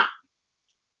not.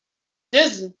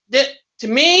 This to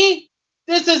me,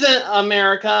 this isn't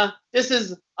America. This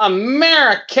is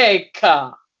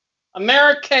America.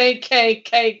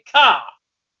 America.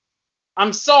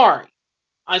 I'm sorry.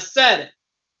 I said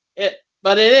it.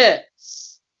 But it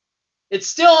is. It's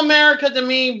still America to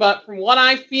me, but from what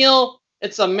I feel,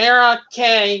 it's America.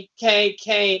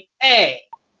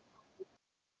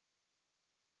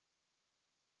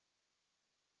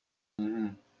 Mm-hmm.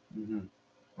 Mm-hmm.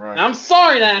 Right. I'm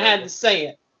sorry that I had to say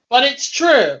it, but it's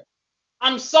true.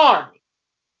 I'm sorry.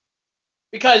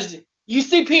 Because you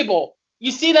see people,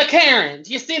 you see the Karens,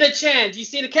 you see the Chads, you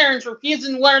see the Karens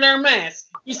refusing to wear their masks.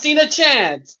 You see the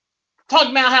Chads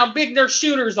talking about how big their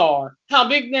shooters are, how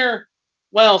big their,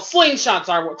 slingshots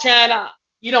are. Well, Chad,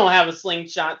 you don't have a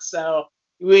slingshot, so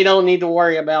we don't need to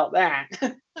worry about that.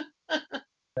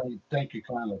 Thank you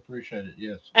kindly. Appreciate it.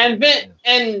 Yes. And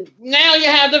and now you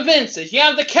have the Vinces, you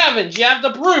have the Kevins, you have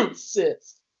the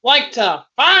Bruces, like to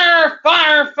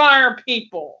fire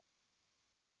people.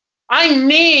 I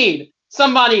need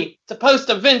somebody to post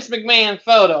a Vince McMahon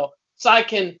photo so I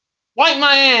can wipe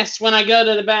my ass when I go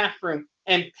to the bathroom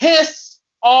and piss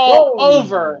all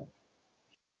over.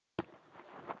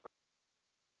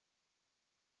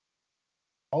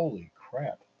 Holy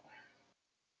crap.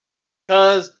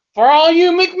 Because for all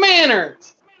you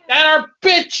McMahoners that are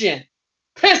bitching,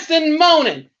 pissing,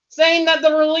 moaning, saying that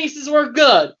the releases were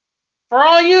good, for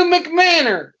all you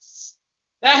McMahoners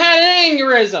that had an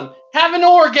aneurysm, have an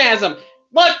orgasm,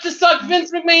 like to suck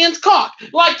Vince McMahon's cock,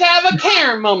 like to have a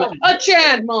Karen moment, a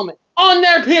Chad moment on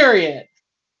their period.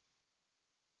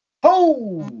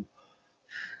 Oh!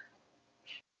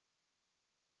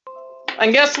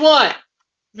 And guess what,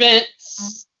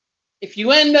 Vince? If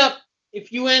you end up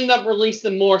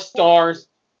releasing more stars,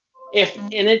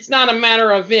 and it's not a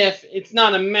matter of if, it's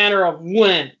not a matter of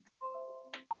when,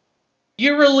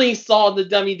 you release all the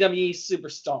WWE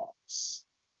superstars,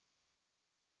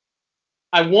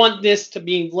 I want this to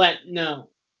be let known.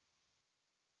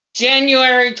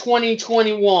 January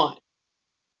 2021,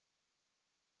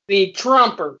 the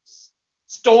Trumpers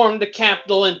stormed the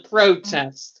Capitol in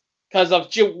protest because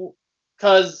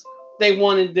they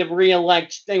wanted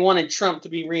Trump to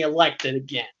be reelected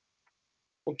again.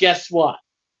 Well, guess what?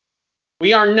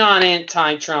 We are not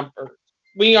anti-Trumpers.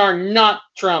 We are not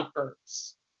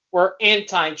Trumpers. We're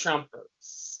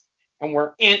anti-Trumpers. And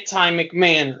we're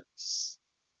anti-McMahoners.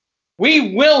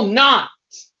 We will not,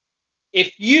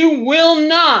 if you will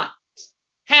not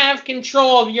have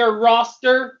control of your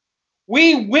roster,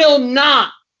 we will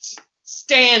not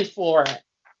stand for it.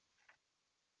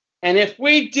 And if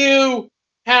we do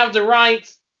have the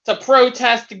right to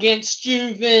protest against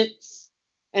you, Vince,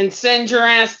 and send your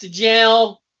ass to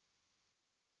jail,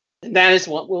 then that is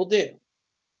what we'll do.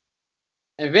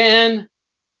 And then,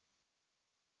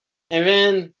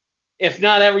 if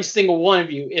not every single one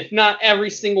of you,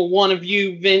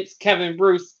 Vince, Kevin,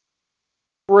 Bruce,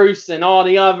 and all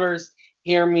the others,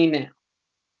 hear me now.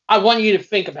 I want you to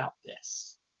think about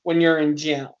this when you're in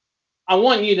jail. I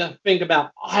want you to think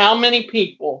about how many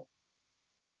people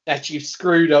that you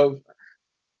screwed over.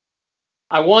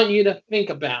 I want you to think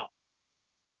about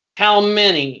how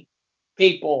many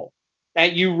people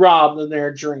that you robbed of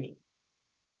their dream.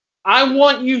 I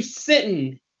want you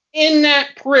sitting in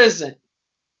that prison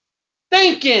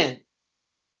thinking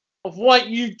of what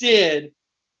you did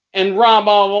and rob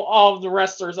all of the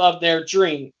wrestlers of their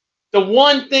dream. The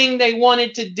one thing they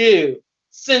wanted to do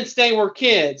since they were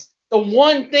kids. The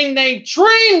one thing they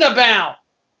dreamed about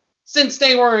since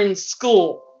they were in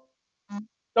school.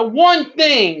 The one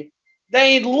thing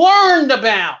they learned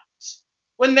about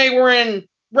when they were in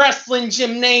wrestling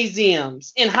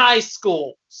gymnasiums in high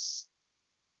schools.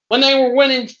 When they were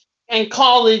winning in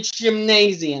college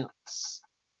gymnasiums.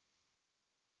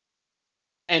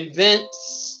 And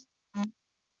Vince,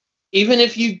 even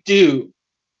if you do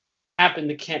happen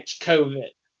to catch COVID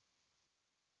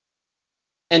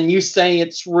and you say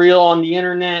it's real on the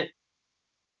internet,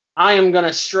 I am going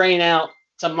to strain out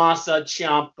Tommaso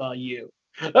Ciampa you.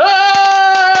 Oh!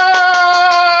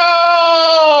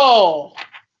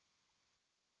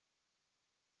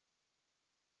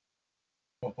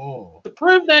 Oh. To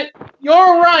prove that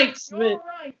your rights, Vince.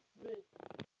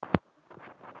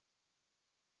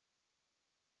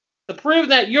 To prove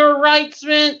that your rights,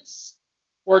 Vince,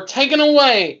 were taken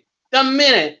away the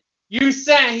minute you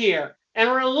sat here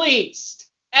and released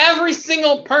every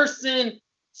single person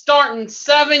starting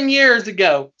 7 years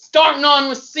ago, starting on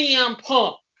with CM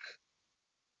Punk,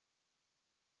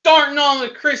 starting on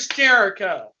with Chris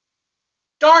Jericho,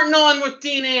 starting on with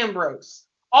Dean Ambrose,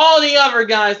 all the other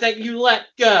guys that you let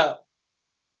go.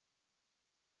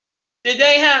 Do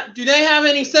they have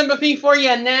any sympathy for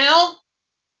you now?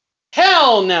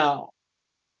 Hell no.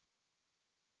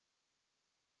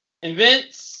 And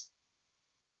Vince,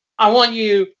 I want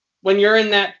you, when you're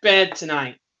in that bed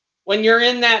tonight, when you're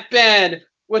in that bed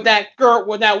with that girl,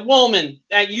 with that woman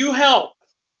that you have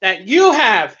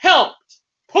helped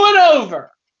put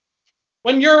over,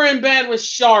 when you're in bed with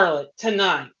Charlotte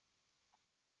tonight,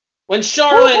 when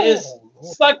Charlotte is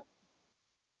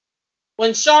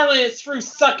through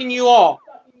sucking you off,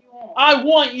 I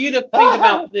want you to think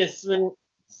about this, Vince.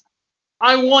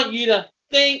 I want you to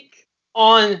think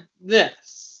on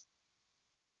this.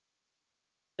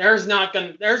 There's not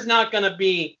gonna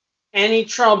be any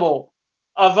trouble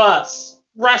of us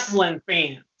wrestling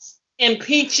fans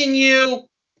impeaching you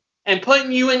and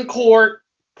putting you in court,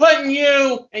 putting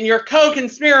you and your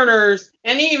co-conspirators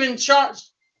and even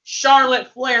Charlotte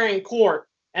Flair in court.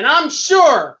 And I'm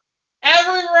sure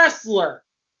every wrestler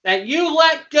that you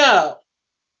let go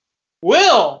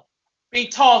will be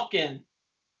talking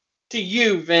to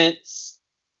you, Vince,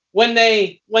 when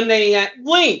they at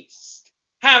least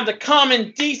have the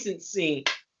common decency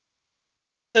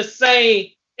to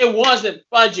say it wasn't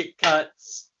budget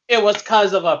cuts, it was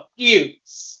because of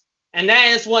abuse. And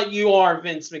that is what you are,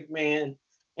 Vince McMahon,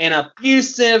 an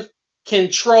abusive,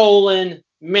 controlling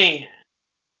man.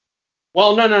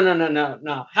 Well,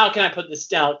 no. How can I put this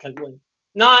delicately?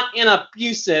 Not an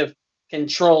abusive,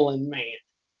 controlling man.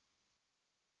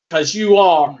 Because you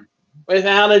are,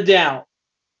 without a doubt,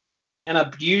 an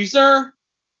abuser,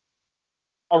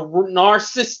 a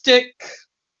narcissistic,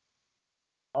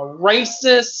 a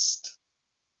racist,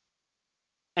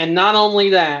 and not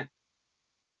only that,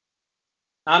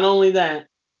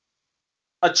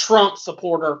 a Trump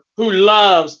supporter who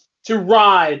loves to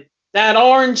ride that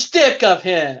orange dick of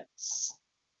his.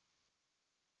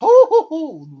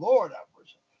 Oh, Lord have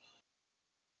mercy.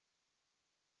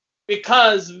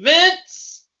 Because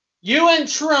Vince, you and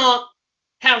Trump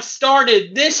have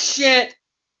started this shit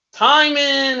time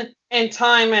in and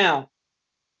time out.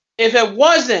 If it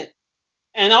wasn't,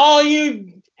 and all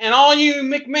you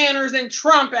McMahoners and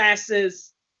Trump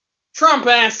asses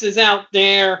out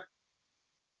there,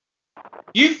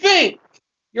 you think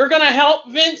you're going to help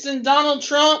Vince and Donald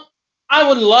Trump? I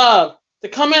would love to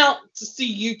come out to see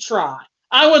you try.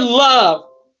 I would love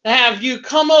to have you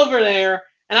come over there,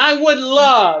 and I would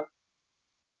love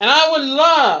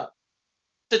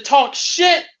to talk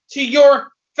shit to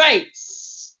your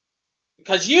face,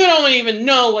 because you don't even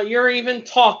know what you're even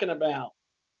talking about.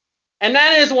 And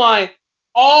that is why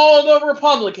all the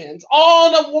Republicans,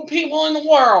 all the people in the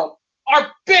world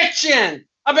are bitching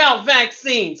about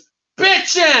vaccines,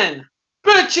 bitching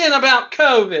about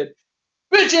COVID,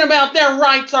 bitching about their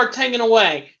rights are taken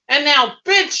away, and now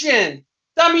bitching,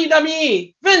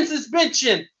 WWE, Vince is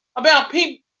bitching about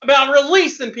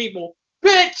releasing people,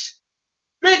 bitching.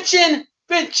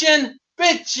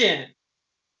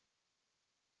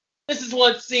 This is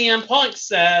what CM Punk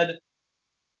said.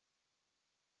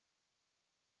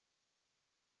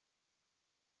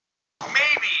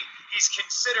 Maybe he's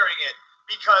considering it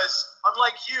because,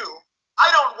 unlike you,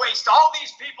 I don't waste all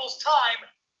these people's time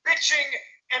bitching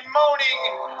and moaning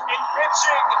and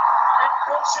bitching and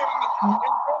bitching and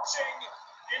bitching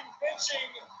and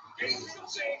bitching and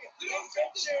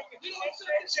bitching and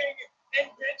bitching and bitching and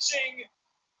bitching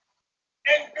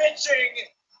and bitching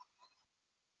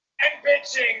and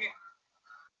bitching.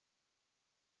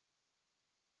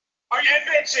 Are you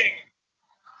bitching?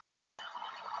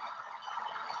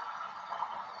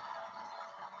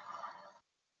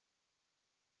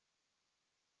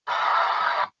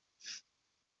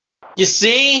 You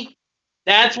see,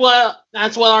 that's what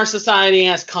our society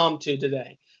has come to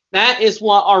today. That is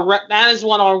what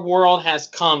our world has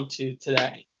come to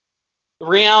today. The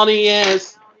reality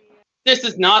is, this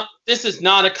is not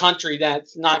a country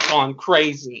that's not gone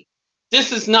crazy.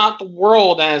 This is not the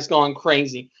world that has gone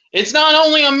crazy. It's not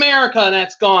only America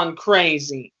that's gone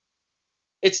crazy.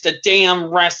 It's the damn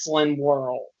wrestling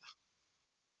world.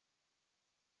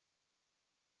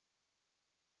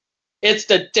 It's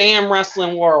the damn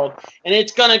wrestling world. And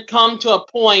it's going to come to a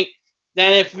point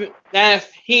that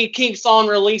if he keeps on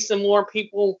releasing more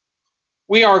people,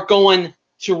 we are going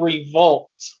to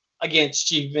revolt against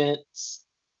you, Vince.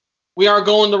 We are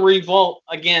going to revolt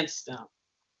against them.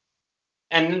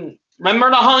 And remember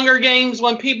the Hunger Games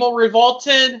when people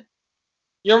revolted?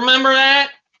 You remember that?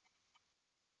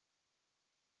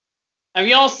 Have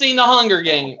y'all seen the Hunger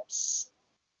Games?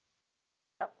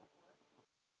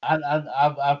 I've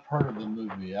heard of the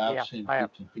movie. I've seen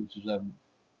bits and pieces of it.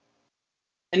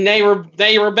 And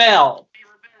they rebelled.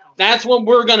 That's what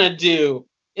we're gonna do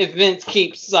if Vince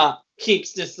keeps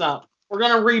this up. We're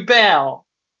gonna rebel.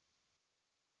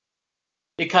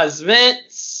 Because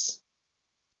Vince,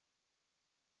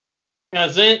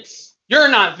 you're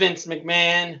not Vince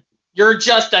McMahon. You're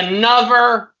just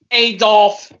another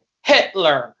Adolf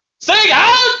Hitler. Sing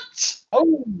out!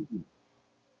 Oh,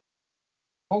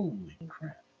 holy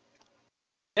crap!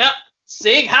 Yep,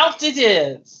 Sig House it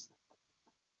is.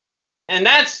 And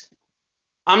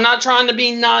I'm not trying to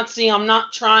be Nazi. I'm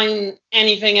not trying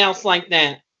anything else like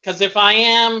that. Because if I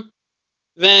am,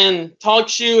 then talk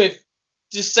shoe.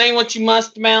 Just say what you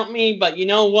must about me. But you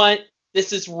know what?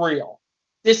 This is real.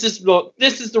 This is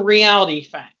the reality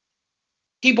fact.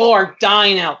 People are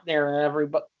dying out there,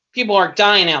 everybody. People are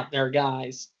dying out there,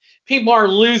 guys. People are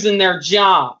losing their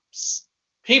jobs.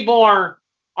 People are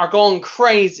going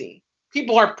crazy.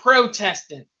 People are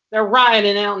protesting. They're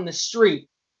rioting out in the street.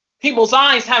 People's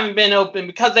eyes haven't been open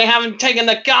because they haven't taken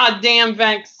the goddamn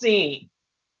vaccine.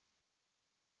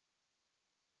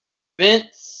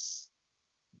 Vince,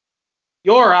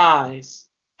 your eyes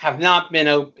have not been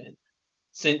open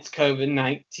since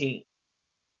COVID-19.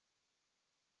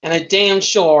 And it damn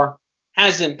sure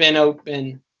hasn't been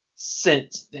open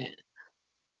since then.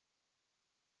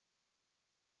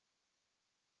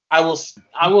 I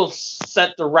will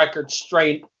set the record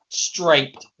straight,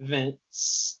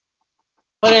 Vince.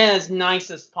 Put it as nice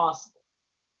as possible.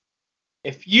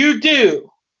 If you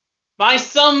do, by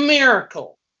some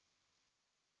miracle,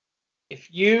 if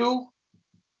you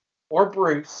or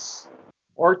Bruce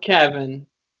or Kevin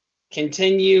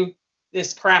continue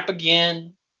this crap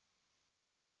again,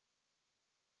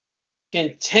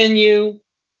 you're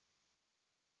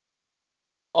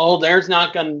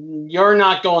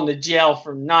not going to jail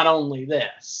for not only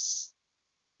this.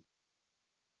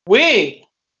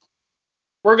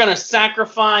 We're going to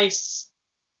sacrifice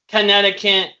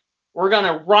Connecticut. We're going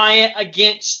to riot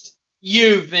against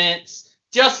you, Vince,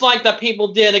 just like the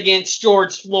people did against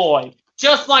George Floyd,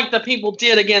 just like the people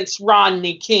did against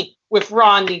Rodney King,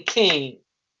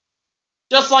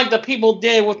 just like the people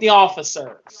did with the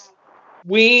officers.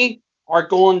 We are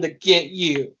going to get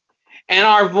you, and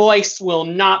our voice will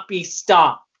not be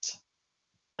stopped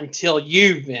until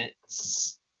you,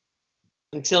 Vince,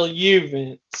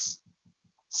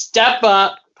 step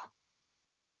up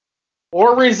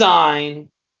or resign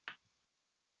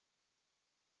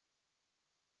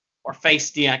or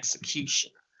face the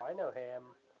executioner. I know him.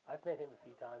 I've met him a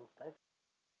few times. Nice.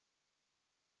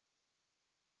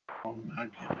 Oh my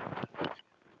God.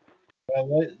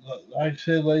 Well, like I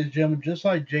said, ladies and gentlemen, just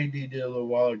like JD did a little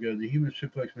while ago, the human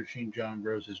suplex machine, John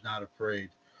Gross, is not afraid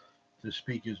to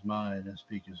speak his mind and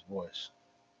speak his voice.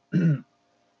 Good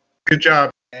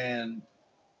job. And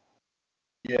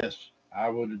yes, I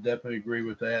would definitely agree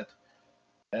with that.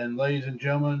 And ladies and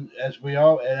gentlemen, as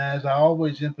I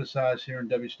always emphasize here in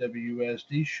WCWUS,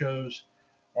 these shows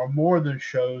are more than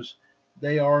shows;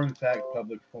 they are in fact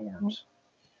public forums.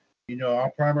 You know,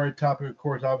 our primary topic, of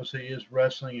course, obviously is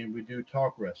wrestling, and we do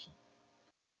talk wrestling.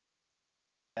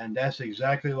 And that's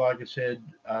exactly like I said,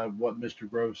 what Mr.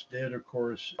 Gross did, of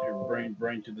course,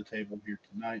 bring to the table here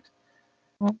tonight.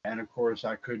 And of course,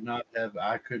 I could not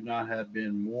have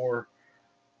been more,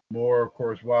 of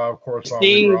course, while we were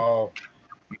Steve, all,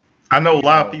 I know a you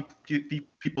lot of know,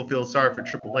 people feel sorry for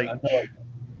Triple H. I know.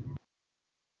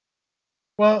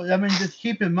 Well, I mean, just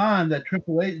keep in mind that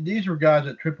Triple H, these were guys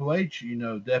that Triple H,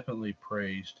 definitely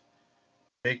praised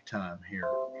big time here.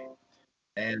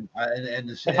 And if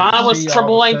and to I was see all of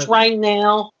Triple a H sudden, right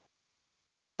now,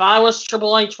 if I was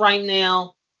Triple H right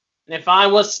now, and if I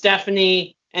was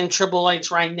Stephanie and Triple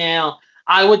H right now,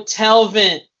 I would tell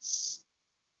Vince,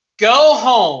 go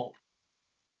home.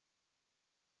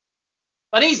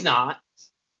 But he's not.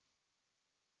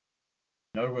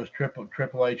 in other words,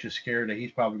 Triple H is scared that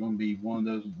he's probably going to be one of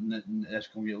those that's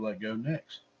going to get let go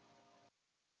next,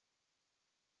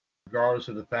 regardless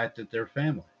of the fact that they're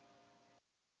family.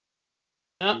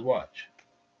 Yep. You watch.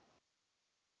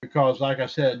 Because, like I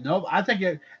said, no, I think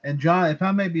it, and John, if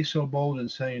I may be so bold in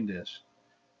saying this,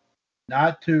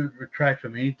 not to retract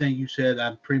from anything you said,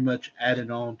 I'm pretty much added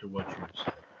on to what you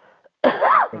said.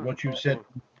 But what you said,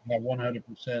 I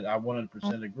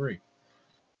 100% agree.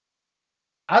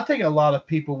 I think a lot of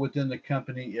people within the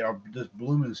company are just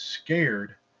blooming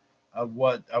scared of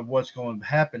what's going to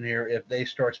happen here if they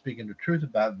start speaking the truth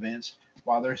about Vince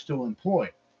while they're still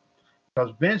employed.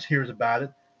 Because Vince hears about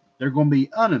it, they're going to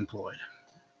be unemployed.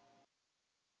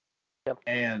 Yep.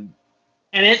 And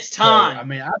it's so, time. I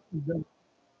mean,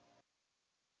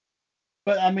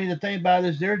 but I mean, the thing about it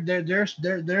is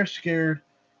they're scared.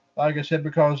 Like I said,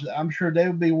 because I'm sure they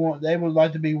would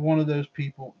like to be one of those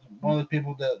people, one of the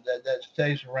people that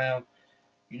stays around,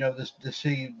 to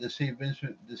see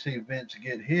Vince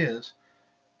get his,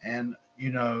 and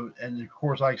and of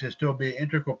course, like I said, still be an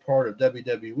integral part of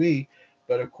WWE,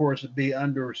 but of course, be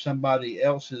under somebody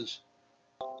else's,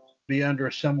 be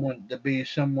under someone to be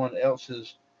someone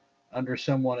else's, under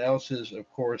someone else's, of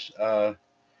course,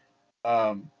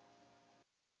 um,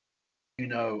 you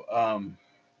know,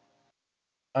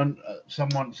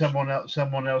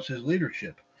 someone else's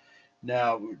leadership.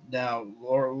 Now,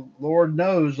 Lord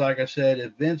knows, like I said,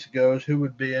 if Vince goes, who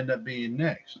would be end up being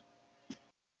next?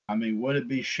 I mean, would it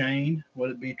be Shane?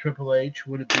 Would it be Triple H?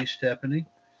 Would it be Stephanie?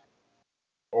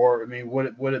 Or I mean,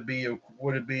 would it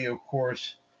be of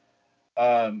course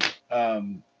um,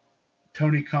 um,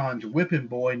 Tony Khan's whipping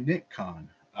boy Nick Khan?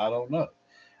 I don't know.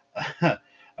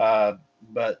 uh,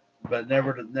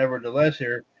 nevertheless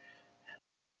here,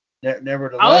 I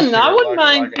wouldn't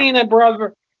mind like seeing a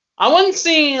brother. I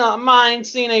wouldn't mind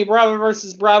seeing a brother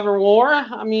versus brother war.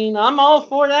 I mean, I'm all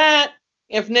for that.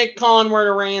 If Nick Khan were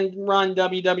to run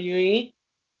WWE,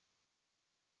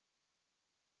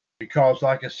 because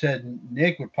like I said,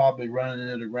 Nick would probably run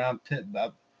into the ground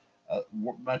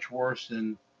much worse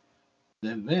than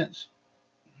Vince.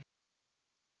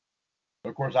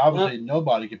 Of course, obviously,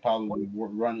 nobody could probably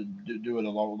do it a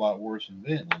lot worse than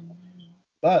Vince.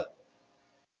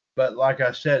 But like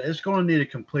I said, it's going to need a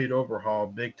complete overhaul,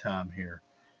 big time here.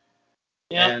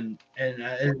 yeah.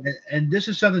 And this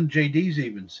is something JD's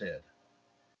even said,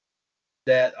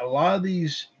 that a lot of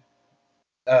these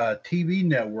TV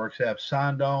networks have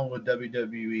signed on with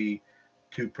WWE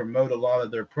to promote a lot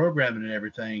of their programming and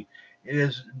everything. It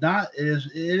is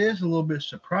a little bit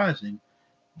surprising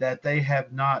that they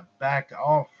have not backed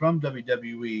off from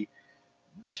WWE,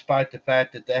 despite the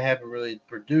fact that they haven't really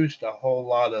produced a whole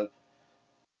lot of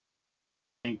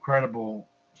incredible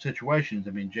situations.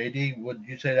 I mean, JD, would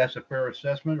you say that's a fair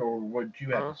assessment, or what do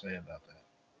you have to say about that?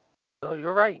 No,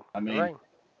 you're right. I mean, You're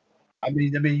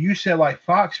right. you said like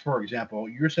Fox, for example.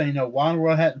 You're saying, no, why in the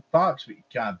world hadn't Fox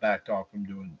kind of backed off from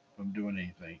doing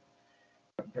anything?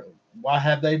 Why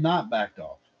have they not backed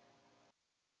off?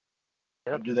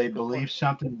 Yep, Do they good believe point.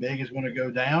 something big is going to go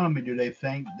down? I mean, do they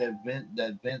think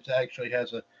that Vince actually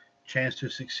has a chance to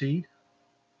succeed?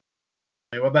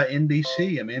 I mean, what about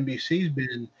NBC? I mean, NBC's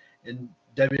been in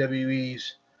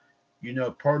WWE's,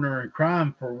 partner in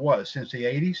crime for what, since the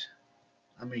 '80s?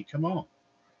 I mean, come on.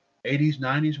 80s,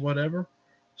 90s, whatever.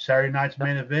 Saturday night's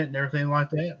main event and everything like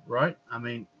that, right? I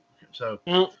mean, so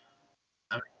Mm,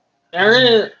 I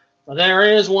there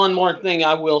is one more thing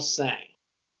I will say.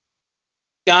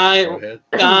 go ahead.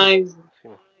 Guys,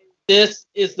 this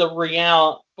is the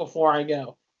reality. Before I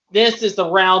go, this is the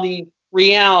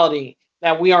reality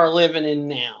that we are living in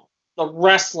now. The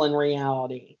wrestling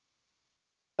reality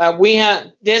that we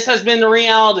have. This has been the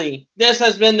reality. This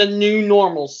has been the new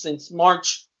normal since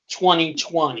March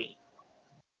 2020.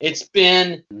 It's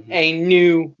been Mm-hmm. a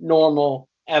new normal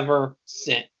ever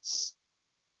since.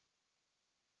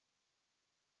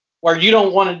 Where you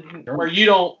don't want to, Sure. where you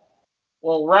don't.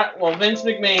 Well, Vince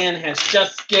McMahon has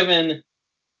just given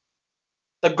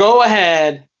the go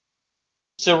ahead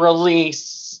to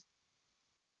release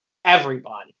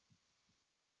everybody.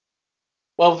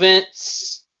 Well,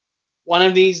 Vince, one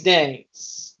of these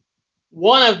days,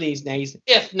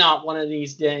 if not one of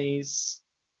these days,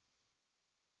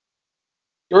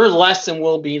 your lesson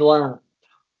will be learned.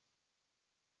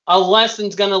 A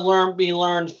lesson's going to be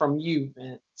learned from you,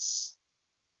 Vince.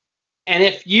 And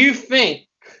if you think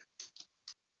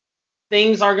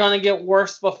things are going to get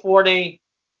worse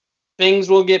things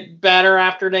will get better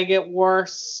after they get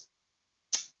worse,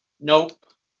 nope,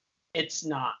 it's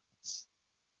not.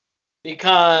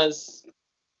 Because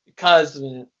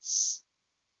Vince,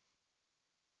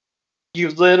 you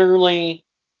literally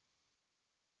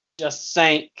just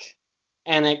sank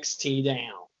NXT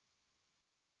down.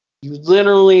 You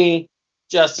literally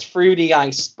just threw the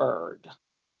iceberg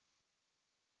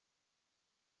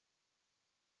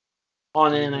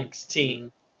on NXT. Mm-hmm.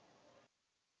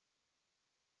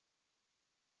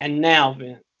 And now,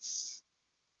 Vince,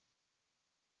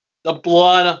 the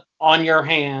blood on your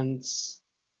hands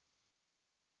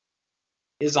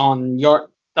is on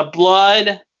the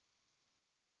blood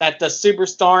that the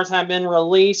superstars have been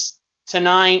released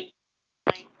tonight,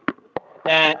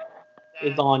 that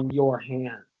is on your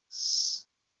hands.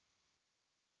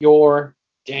 Your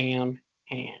damn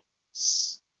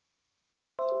hands.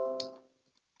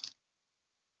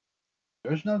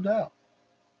 There's no doubt.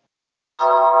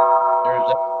 There's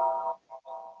that.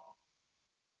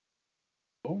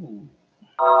 Oh,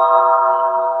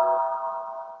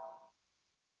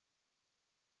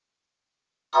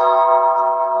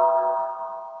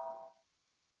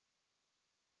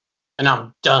 And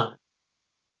I'm done.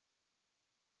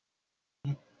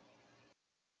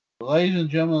 ladies and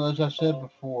gentlemen, as I said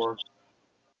before,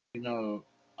 you know,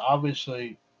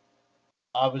 obviously,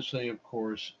 of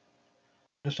course,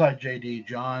 just like JD,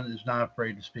 John is not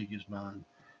afraid to speak his mind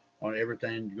on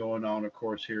everything going on, of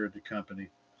course, here at the company,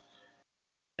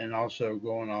 and also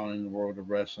going on in the world of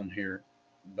wrestling here.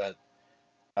 But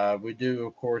we do,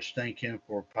 of course, thank him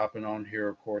for popping on here,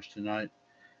 of course, tonight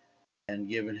and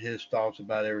giving his thoughts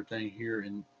about everything here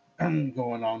and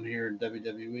going on here in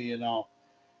WWE and all.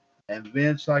 And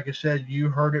Vince, like I said, you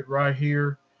heard it right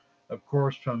here, of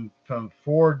course, from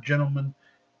four gentlemen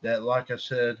that, like I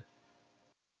said,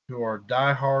 who are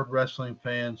diehard wrestling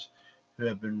fans, who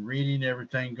have been reading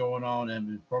everything going on and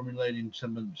been formulating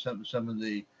some of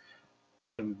the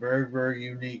some very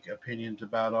unique opinions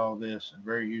about all this, and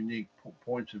very unique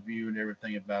points of view and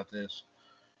everything about this.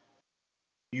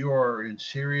 You are in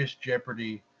serious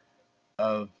jeopardy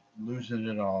of losing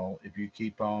it all if you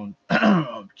keep on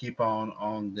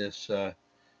on this, of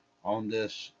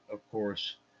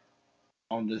course,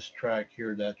 on this track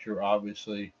here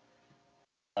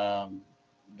um,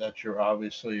 that you're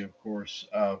obviously, of course,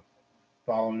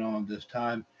 following on this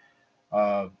time.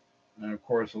 Uh, and of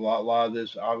course, a lot of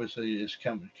this obviously is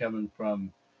coming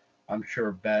from, I'm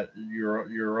sure,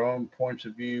 your own points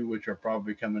of view, which are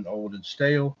probably becoming old and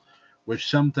stale. Which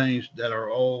some things that are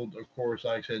old, of course,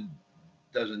 like I said,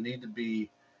 doesn't need to be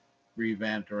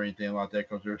revamped or anything like that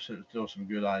because there's still some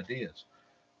good ideas.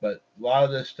 But a lot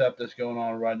of this stuff that's going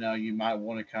on right now, you might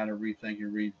want to kind of rethink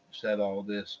and reset all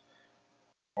this.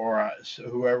 Or so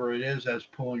whoever it is that's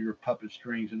pulling your puppet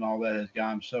strings and all that has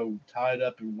gotten so tied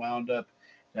up and wound up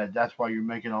that that's why you're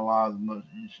making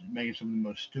making some of the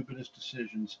most stupidest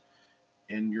decisions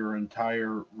in your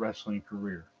entire wrestling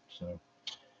career. So,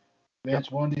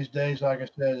 Vince, one of these days, like I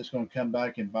said, it's going to come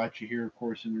back and bite you here, of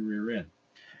course, in the rear end.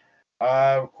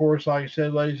 Of course, like I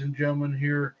said, ladies and gentlemen,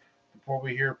 here, before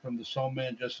we hear from the Soul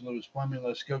Man, Justin Lewis Fleming,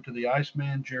 let's go to the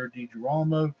Iceman, Jared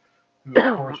DiGirolamo, who,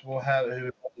 of course, will have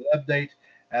an update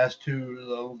as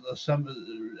to some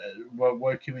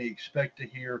what can we expect to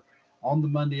hear on the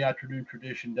Monday afternoon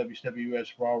tradition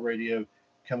WCWUS Raw Radio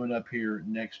coming up here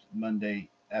next Monday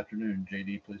afternoon.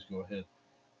 JD, please go ahead.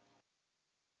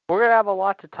 We're going to have a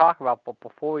lot to talk about, but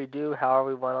before we do, however,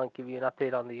 we want to give you an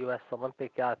update on the U.S.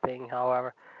 Olympic thing,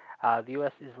 however. The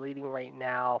U.S. is leading right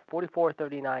now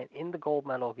 44-39 in the gold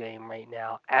medal game right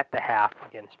now at the half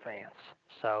against France.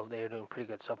 So they're doing pretty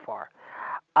good so far.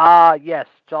 Yes,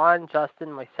 John,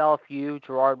 Justin, myself, you,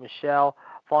 Gerard, Michelle,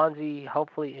 Fonzie,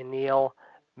 hopefully, and Neil.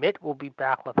 Mitt will be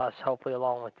back with us, hopefully,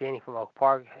 along with Danny from Oak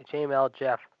Park, JML,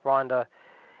 Jeff, Rhonda,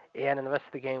 and the rest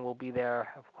of the game will be there,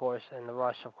 of course, and the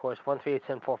rush, of course,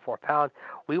 138-744-pound.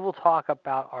 We will talk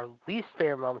about our least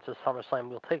favorite moments of SummerSlam.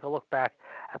 We'll take a look back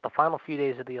at the final few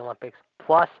days of the Olympics.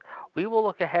 Plus, we will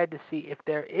look ahead to see if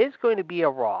there is going to be a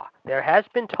Raw. There has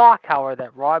been talk, however,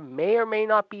 that Raw may or may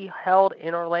not be held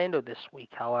in Orlando this week,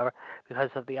 however, because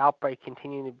of the outbreak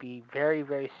continuing to be very,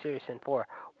 very serious in Florida.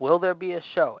 Will there be a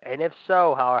show? And if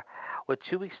so, however, with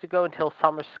 2 weeks to go until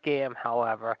Summer Scam,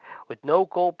 however, with no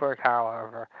Goldberg,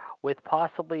 however, with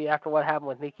possibly after what happened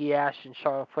with Nikki Ash and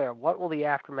Charlotte Flair, what will the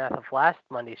aftermath of last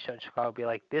Monday's show in Chicago be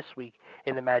like this week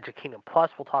in the Magic Kingdom?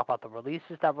 Plus, we'll talk about the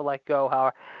releases that were let go.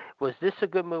 However, was this a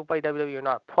good move by WWE or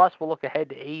not? Plus, we'll look ahead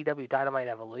to AEW Dynamite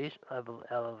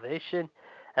Elevation,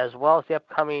 as well as the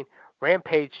upcoming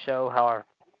Rampage show, however,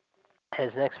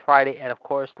 as next Friday, and of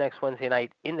course next Wednesday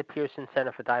night in the Pearson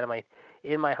Center for Dynamite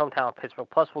in my hometown of Pittsburgh.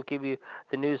 Plus, we'll give you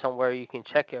the news on where you can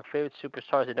check your favorite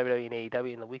superstars at WWE and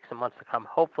AEW in the weeks and months to come,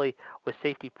 hopefully with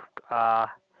safety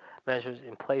measures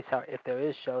in place if there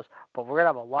is shows. But we're going to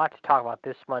have a lot to talk about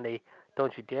this Monday.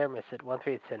 Don't you dare miss it.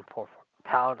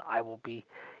 138-744-pound. I will be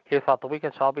here throughout the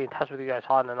weekend, so I'll be in touch with you guys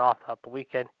on and off throughout the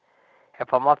weekend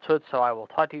if I'm up to it. So I will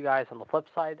talk to you guys on the flip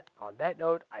side. On that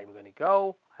note, I'm going to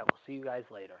go. I will see you guys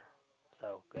later.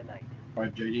 So, good night. All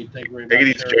right, JD, thank you very Take it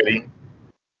much, easy, sir. JD.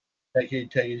 Thank you,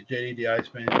 JD, the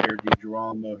Iceman, Jared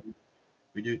DeGeronimo.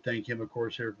 We do thank him, of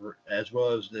course, here for, as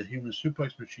well as the Human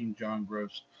Suplex Machine, John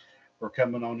Gross, for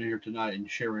coming on here tonight and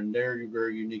sharing their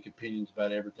very unique opinions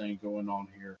about everything going on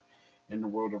here in the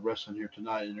world of wrestling here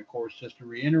tonight. And of course, just to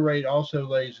reiterate, also,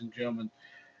 ladies and gentlemen,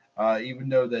 even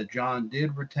though that John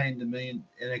did retain the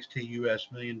NXT US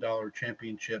 $1 Million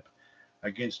Championship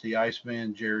against the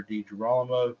Iceman, Jared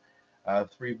DeGeronimo,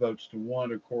 3 votes to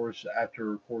 1, of course,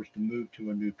 after, of course, the move to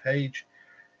a new page.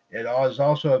 It has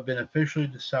also been officially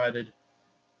decided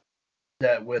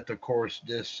that with, of course,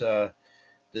 this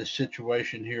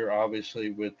situation here,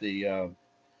 obviously with the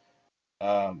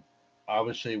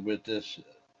obviously with this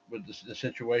the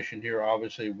situation here,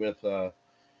 obviously with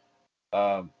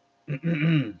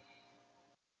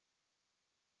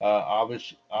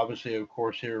obviously, of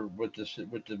course, here with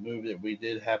the move that we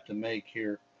did have to make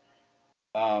here.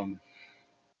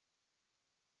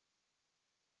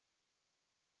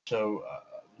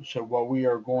 So what we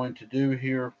are going to do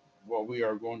here,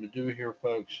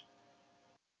 folks,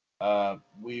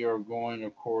 we are going,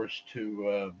 of course,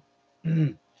 to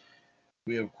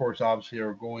we, of course, obviously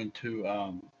are going to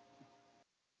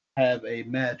have a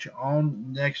match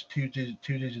on next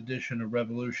Tuesday's edition of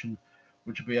Revolution,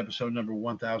 which will be episode number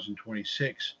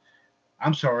 1026.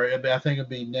 I'm sorry, I think it'll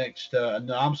be next.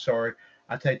 No, I'm sorry,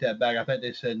 I take that back. I think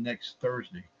they said next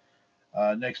Thursday.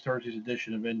 Next Thursday's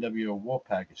edition of NWO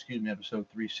Wolfpack, excuse me, episode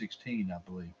 316, I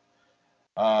believe,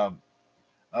 of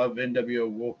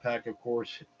NWO Wolfpack, of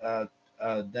course,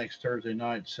 next Thursday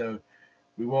night. So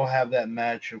we will have that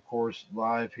match, of course,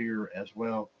 live here as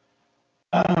well.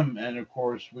 And of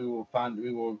course, we will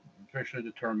officially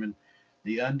determine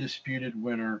the undisputed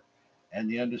winner and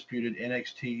the undisputed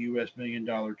NXT US $1 Million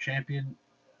Champion.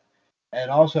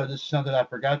 And also, this is something I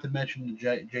forgot to mention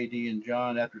to JD and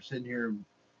John after sitting here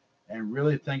and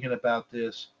really thinking about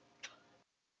this,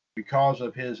 because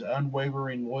of his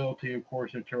unwavering loyalty, of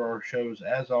course, to our shows,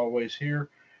 as always here.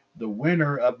 The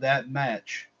winner of that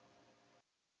match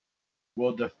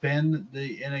will defend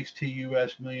the NXT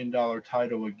US $1 Million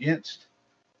title against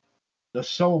the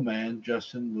Soul Man,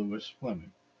 Justin Lewis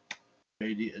Fleming.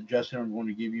 JD, Justin, I'm going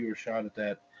to give you a shot at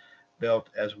that belt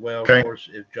as well. Okay. Of course,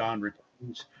 if John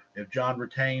retains,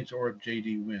 or if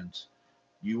JD wins,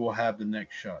 you will have the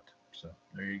next shot. So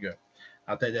there you go.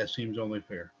 I think that seems only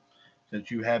fair, since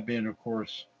you have been, of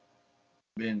course,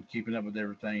 been keeping up with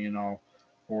everything and all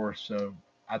for us. So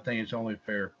I think it's only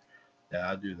fair that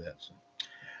I do that. So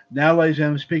now, ladies and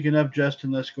gentlemen, speaking of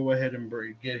Justin, let's go ahead and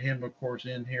get him, of course,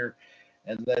 in here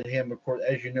and let him, of course,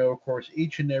 as you know, of course,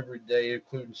 each and every day,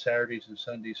 including Saturdays and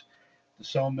Sundays, the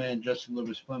Soul Man, Justin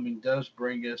Lewis Fleming, does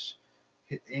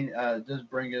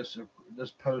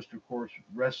post, of course,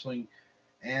 wrestling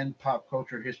and pop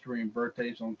culture history and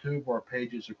birthdays on 2 of our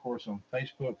pages, of course, on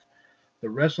Facebook. The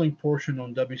wrestling portion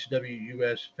on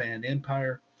WCWUS Fan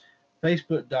Empire,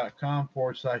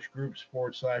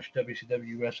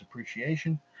 facebook.com/groups/WCWUS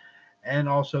Appreciation, and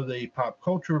also the pop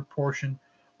culture portion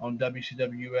on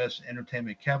WCWUS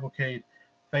Entertainment Cavalcade,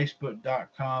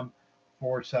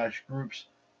 facebook.com/groups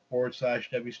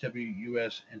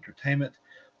Facebook.com/WCWUS Entertainment.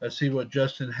 Let's see what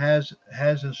Justin has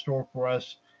in store for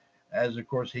us. As of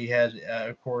course he has,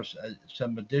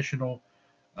 some additional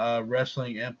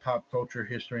wrestling and pop culture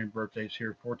history and birthdays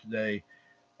here for today,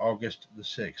 August the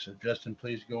 6th. So Justin,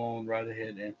 please go on right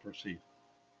ahead and proceed.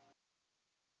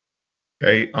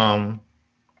 Okay.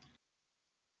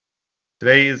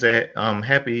 Today is a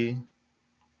happy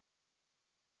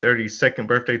 32nd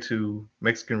birthday to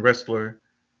Mexican wrestler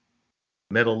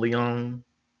Metal Leon.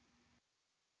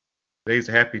 Today's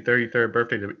a happy 33rd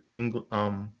birthday to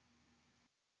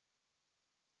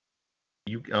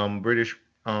British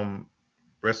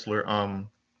wrestler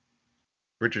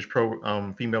British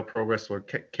female pro wrestler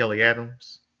Kelly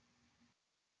Adams.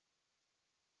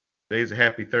 Today's a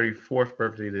happy 34th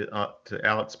birthday to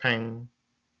Alex Payne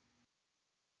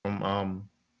from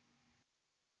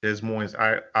Des Moines,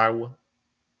 Iowa.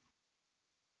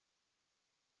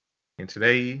 And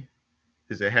today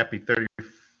is a happy 34th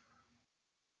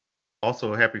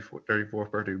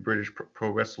birthday British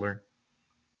pro wrestler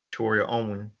Victoria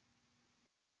Owen,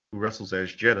 who wrestles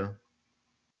as Jeddah.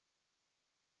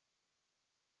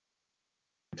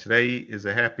 Today is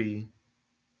a happy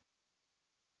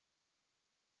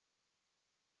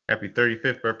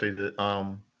 35th birthday to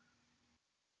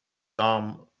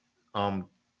Dom um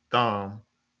Dom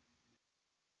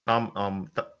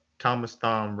Thomas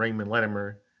Thom Raymond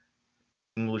Latimer,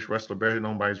 English wrestler better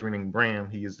known by his ring name Bram.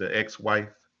 He is the ex-husband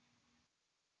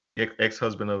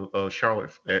of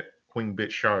Charlotte at Queen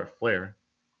Bitch Charlotte Flair.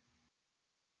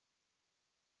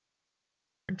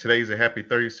 And today's a happy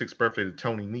 36th birthday to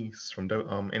Tony Nese from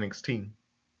NXT.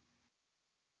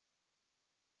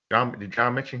 Did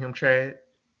John mention him, Chad?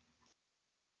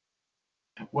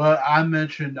 Well, I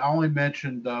only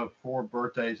mentioned 4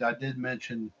 birthdays. I did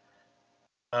mention,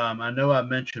 I know I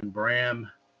mentioned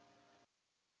Bram.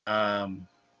 Let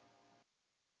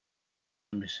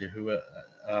me see let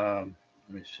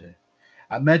me see.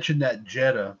 I mentioned that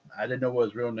Jeddah. I didn't know what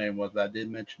his real name was, but I did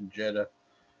mention Jeddah.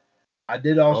 I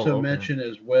did also mention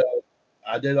as well.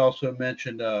 I did also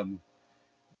mention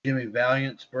Jimmy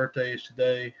Valiant's birthday is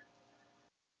today.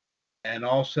 And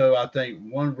also, I think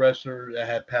one wrestler that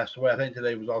had passed away, I think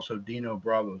today was also Dino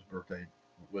Bravo's birthday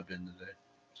within the day.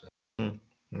 So.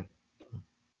 Mm-hmm.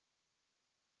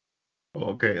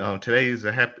 Okay. Today is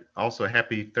a happy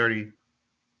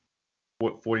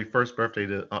 41st birthday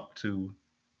to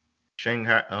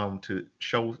Shanghai to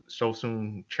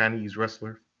Shosun Chinese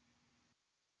wrestler.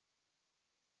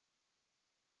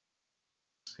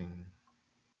 Let's see.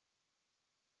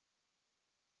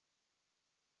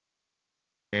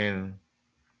 And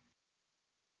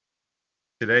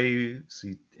today,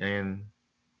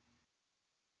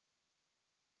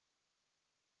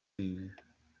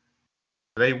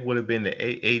 today would have been the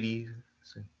 80s.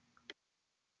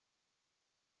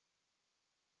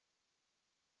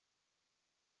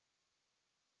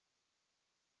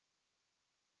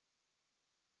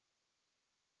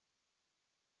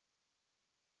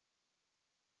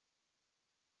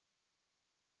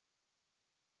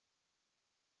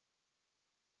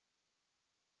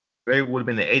 Today would have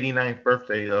been the 89th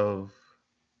birthday of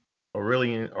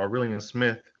Aurelian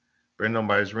Smith, better known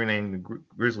by his ring name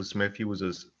Grizzly Smith. He was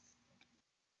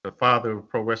the father of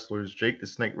pro wrestlers Jake the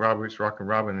Snake Roberts, Rockin'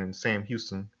 Robin, and Sam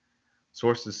Houston.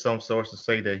 Some sources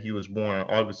say that he was born on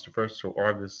August the 1st to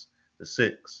August the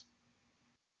 6th.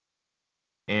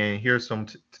 And here's some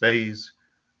today's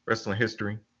wrestling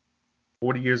history.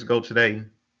 40 years ago today,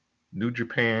 New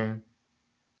Japan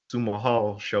Sumo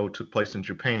Hall show took place in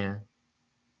Japan,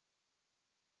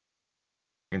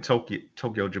 in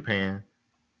Tokyo, Japan.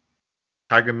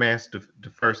 Tiger Mask the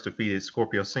first defeated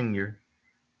Scorpio Sr.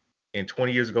 And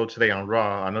 20 years ago today on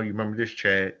Raw, I know you remember this,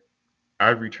 Chad,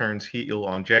 Ivory turns heel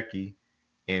on Jackie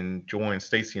and joins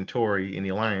Stacy and Tori in the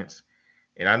Alliance.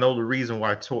 And I know the reason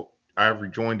why Ivory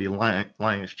joined the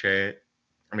Alliance, Chad.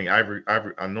 I mean, Ivory.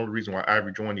 I know the reason why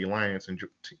Ivory joined the Alliance and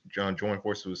joined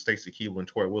forces with Stacy Keibler and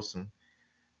Tori Wilson.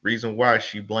 Reason why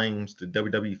she blames the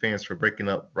WWE fans for breaking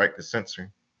up Right to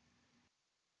Censor.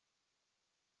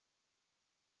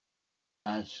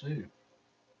 I see.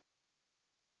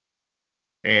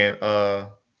 And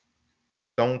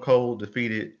Stone Cold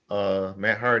defeated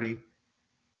Matt Hardy,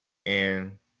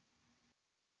 and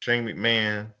Shane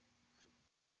McMahon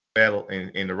battle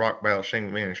in the Rock battle. Shane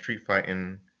McMahon in street fight,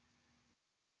 and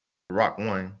the Rock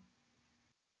won,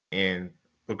 and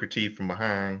Booker T from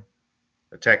behind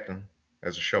attacked him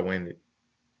as the show ended,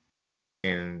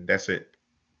 and that's it.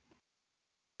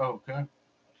 Okay.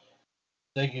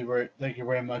 Thank you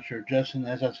very much, sir. Justin.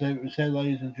 As I said,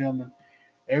 ladies and gentlemen,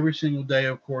 every single day,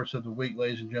 of course, of the week,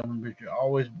 ladies and gentlemen, but you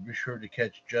always be sure to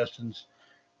catch Justin's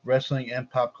wrestling and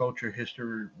pop culture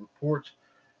history reports.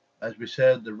 As we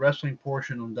said, the wrestling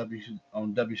portion on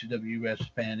WCWUS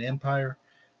Fan Empire,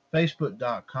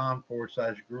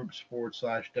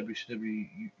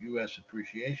 Facebook.com/groups/WCWUS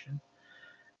Appreciation,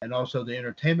 and also the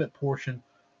entertainment portion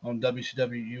on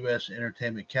WCWUS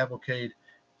Entertainment Cavalcade,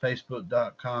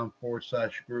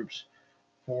 Facebook.com/groups/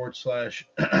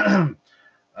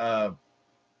 uh,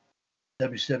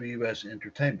 WCWUS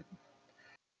Entertainment.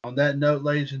 On that note,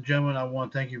 ladies and gentlemen, I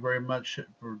want to thank you very much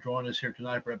for joining us here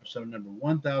tonight for episode number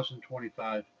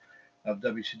 1025 of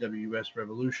WCWUS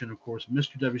Revolution. Of course,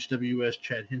 Mr. WCWUS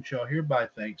Chad Henshaw hereby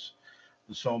thanks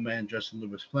the Soul Man Justin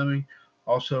Lewis Fleming,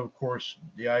 also, of course,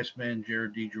 the Iceman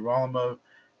Jared DiGirolamo,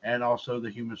 and also the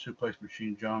Human Suplex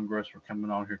Machine John Gross for coming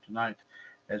on here tonight,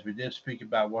 as we did speak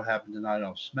about what happened tonight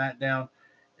on Smackdown.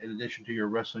 In addition to your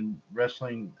wrestling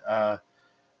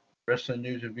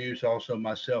news and views, also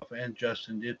myself and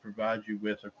Justin did provide you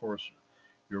with, of course,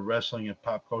 your wrestling and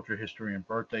pop culture history and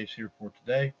birthdays here for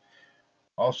today.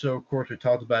 Also, of course, we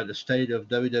talked about the state of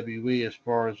WWE as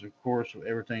far as, of course,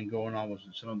 everything going on with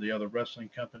some of the other wrestling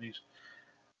companies.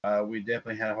 We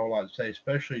definitely had a whole lot to say,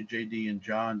 especially JD and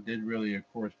John did really, of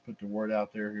course, put the word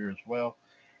out there here as well.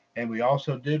 And we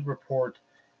also did report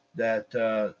that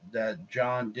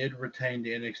John did retain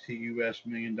the NXT US $1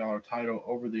 million title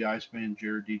over the Iceman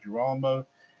Jared DiGirolamo,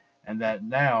 and that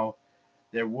now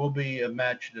there will be a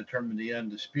match to determine the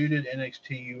undisputed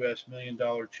NXT US $1 million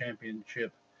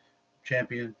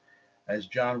champion, as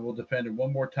John will defend it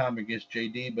one more time against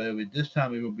JD, but this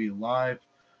time it will be live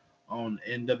on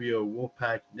NWO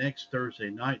Wolfpack next Thursday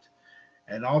night.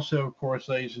 And also, of course,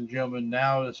 ladies and gentlemen,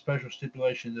 now the special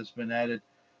stipulation that's been added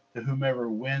to whomever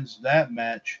wins that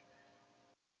match,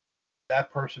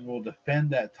 that person will defend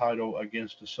that title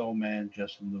against the Soul Man,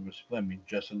 Justin Lewis Fleming.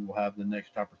 Justin will have the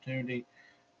next opportunity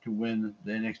to win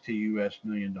the NXT US $1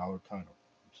 million title.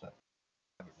 So,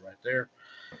 have it right there.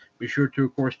 Be sure to,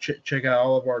 of course, check out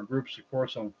all of our groups, of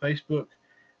course, on Facebook.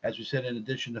 As we said, in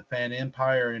addition to Fan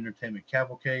Empire, Entertainment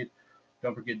Cavalcade,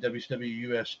 don't forget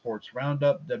WCWUS Sports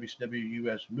Roundup,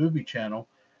 WCWUS Movie Channel,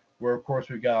 where, of course,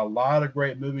 we've got a lot of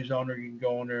great movies on there. You can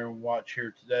go on there and watch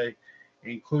here today,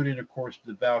 including, of course,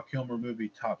 the Val Kilmer movie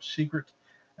Top Secret,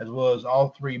 as well as all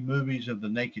three movies of the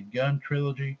Naked Gun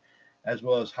trilogy, as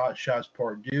well as Hot Shots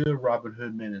Part 2, Robin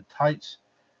Hood Men in Tights.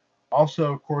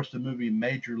 Also, of course, the movie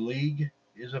Major League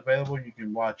is available. You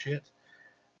can watch it.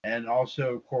 And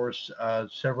also, of course,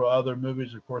 several other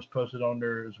movies, of course, posted on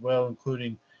there as well,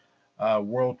 including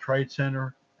World Trade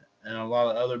Center and a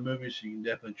lot of other movies. So you can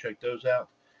definitely check those out.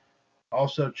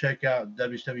 Also, check out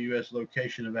WCWUS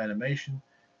Location of Animation,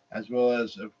 as well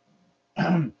as, of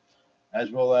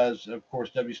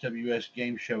course, WCWUS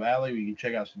Game Show Alley, where you can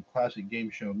check out some classic game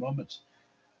show moments,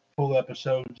 full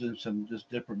episodes, and some just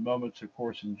different moments, of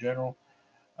course, in general.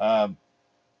 Um,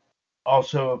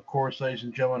 Also, of course, ladies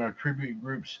and gentlemen, our tribute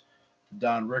groups to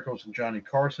Don Rickles and Johnny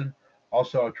Carson.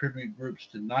 Also, our tribute groups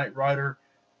to Knight Rider,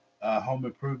 Home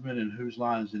Improvement, and Whose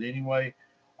Line Is It Anyway?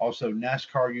 Also,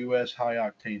 NASCAR US High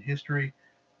Octane History,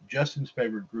 Justin's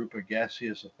favorite group, A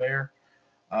Gaseous Affair.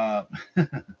 Uh,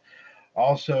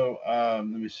 also, let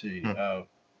me see.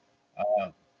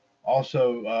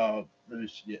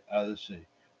 Let's see.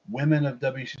 Women of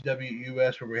WCW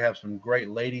US, where we have some great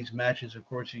ladies matches, of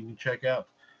course, you can check out.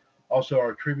 Also,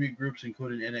 our tribute groups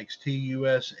including NXT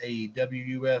US,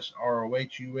 AEW US,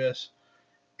 ROH US,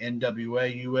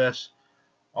 NWA US.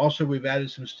 Also, we've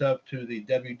added some stuff to the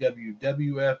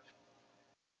WWF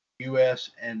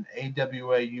US and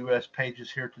AWA US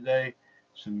pages here today.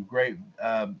 Some great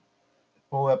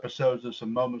full episodes of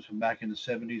some moments from back in the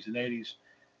 70s and 80s.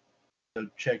 So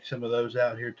check some of those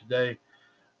out here today.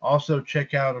 Also,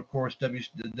 check out, of course, the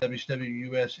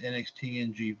WCWUS NXT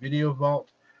NG Video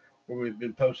Vault, where we've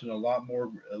been posting a lot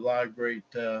of great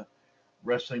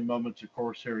wrestling moments, of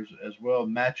course, here as well.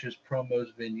 Matches,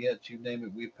 promos, vignettes, you name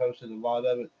it. We've posted a lot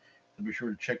of it. So be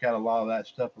sure to check out a lot of that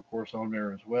stuff, of course, on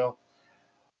there as well.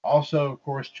 Also, of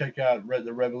course, check out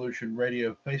the Revolution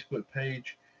Radio Facebook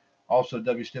page. Also,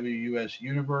 WCWUS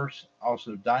Universe.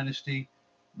 Also, Dynasty,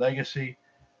 Legacy,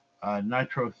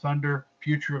 Nitro Thunder,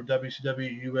 Future of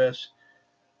WCWUS,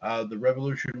 the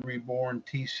Revolution Reborn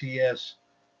TCS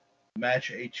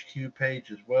Match HQ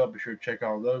page as well. Be sure to check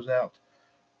all those out.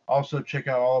 Also, check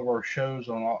out all of our shows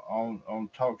on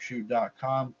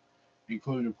TalkShoe.com,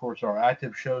 including, of course, our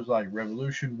active shows like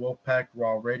Revolution, Wolfpack,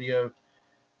 Raw Radio.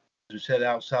 As we said,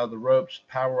 Outside the Ropes,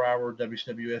 Power Hour,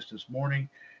 WCWS This Morning,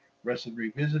 Wrestling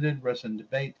Revisited, Wrestling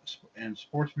Debate, and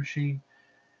Sports Machine.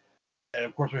 And,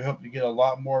 of course, we hope to get a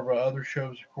lot more of our other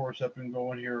shows, of course, up and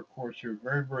going here, of course, here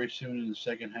very, very soon in the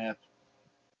second half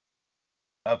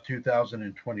of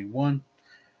 2021.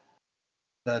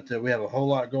 But we have a whole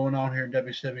lot going on here in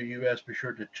WCWUS. Be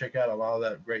sure to check out a lot of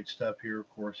that great stuff here, of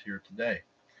course, here today.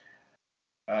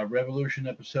 Revolution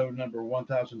episode number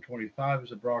 1025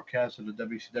 is a broadcast of the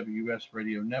WCWUS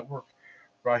Radio Network,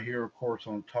 right here, of course,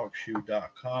 on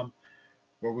TalkShoe.com,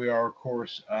 where we are, of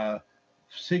course,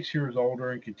 6 years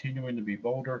older and continuing to be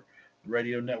bolder. The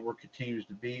radio network continues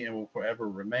to be and will forever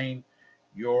remain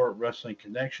your wrestling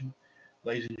connection.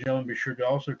 Ladies and gentlemen, be sure to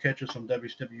also catch us on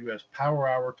WCWUS Power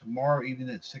Hour tomorrow evening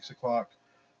at 6 o'clock,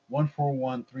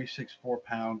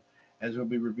 141364 as we'll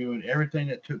be reviewing everything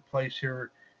that took place here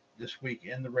this week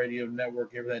in the radio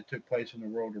network, everything that took place in the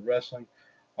world of wrestling.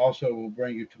 Also, we'll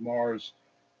bring you tomorrow's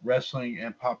wrestling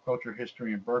and pop culture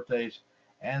history and birthdays,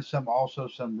 and some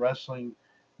wrestling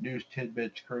news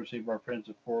tidbits courtesy of our friends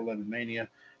at 411 Mania.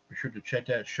 Be sure to check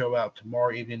that show out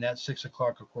tomorrow evening at 6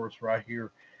 o'clock, of course, right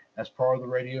here as part of the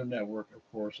radio network, of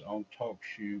course, on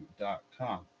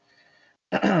TalkShoe.com.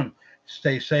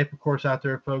 Stay safe, of course, out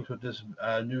there, folks, with this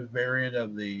new variant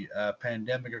of the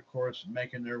pandemic, of course,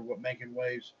 making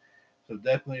waves. So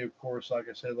definitely, of course, like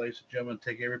I said, ladies and gentlemen,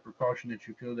 take every precaution that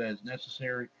you feel that is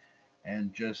necessary,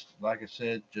 and just like I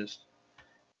said, just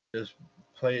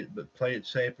play it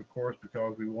safe, of course,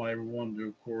 because we want everyone to,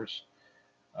 of course,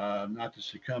 not to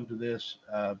succumb to this.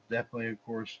 Definitely, of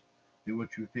course, do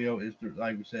what you feel is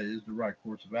like we said, is the right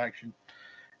course of action.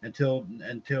 Until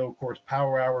of course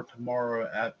Power Hour tomorrow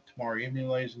evening,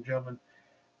 ladies and gentlemen,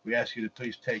 we ask you to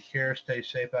please take care, stay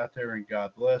safe out there, and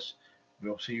God bless.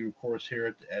 We'll see you, of course,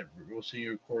 here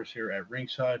at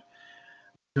ringside.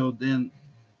 Until then,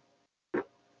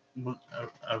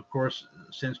 of course,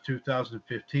 since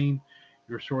 2015,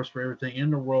 your source for everything in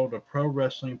the world of pro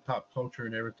wrestling, pop culture,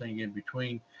 and everything in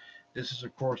between. This is,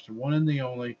 of course, the one and the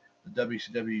only, the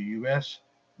WCWUS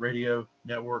Radio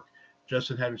Network.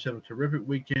 Justin, have yourself a terrific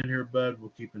weekend here, bud.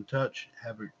 We'll keep in touch.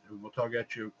 We'll talk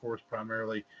at you, of course,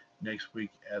 primarily next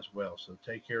week as well. So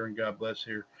take care and God bless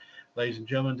here. Ladies and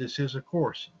gentlemen, this is, of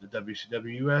course, the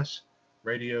WCWUS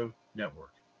Radio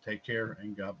Network. Take care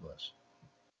and God bless.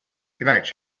 Good night.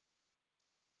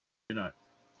 Good night.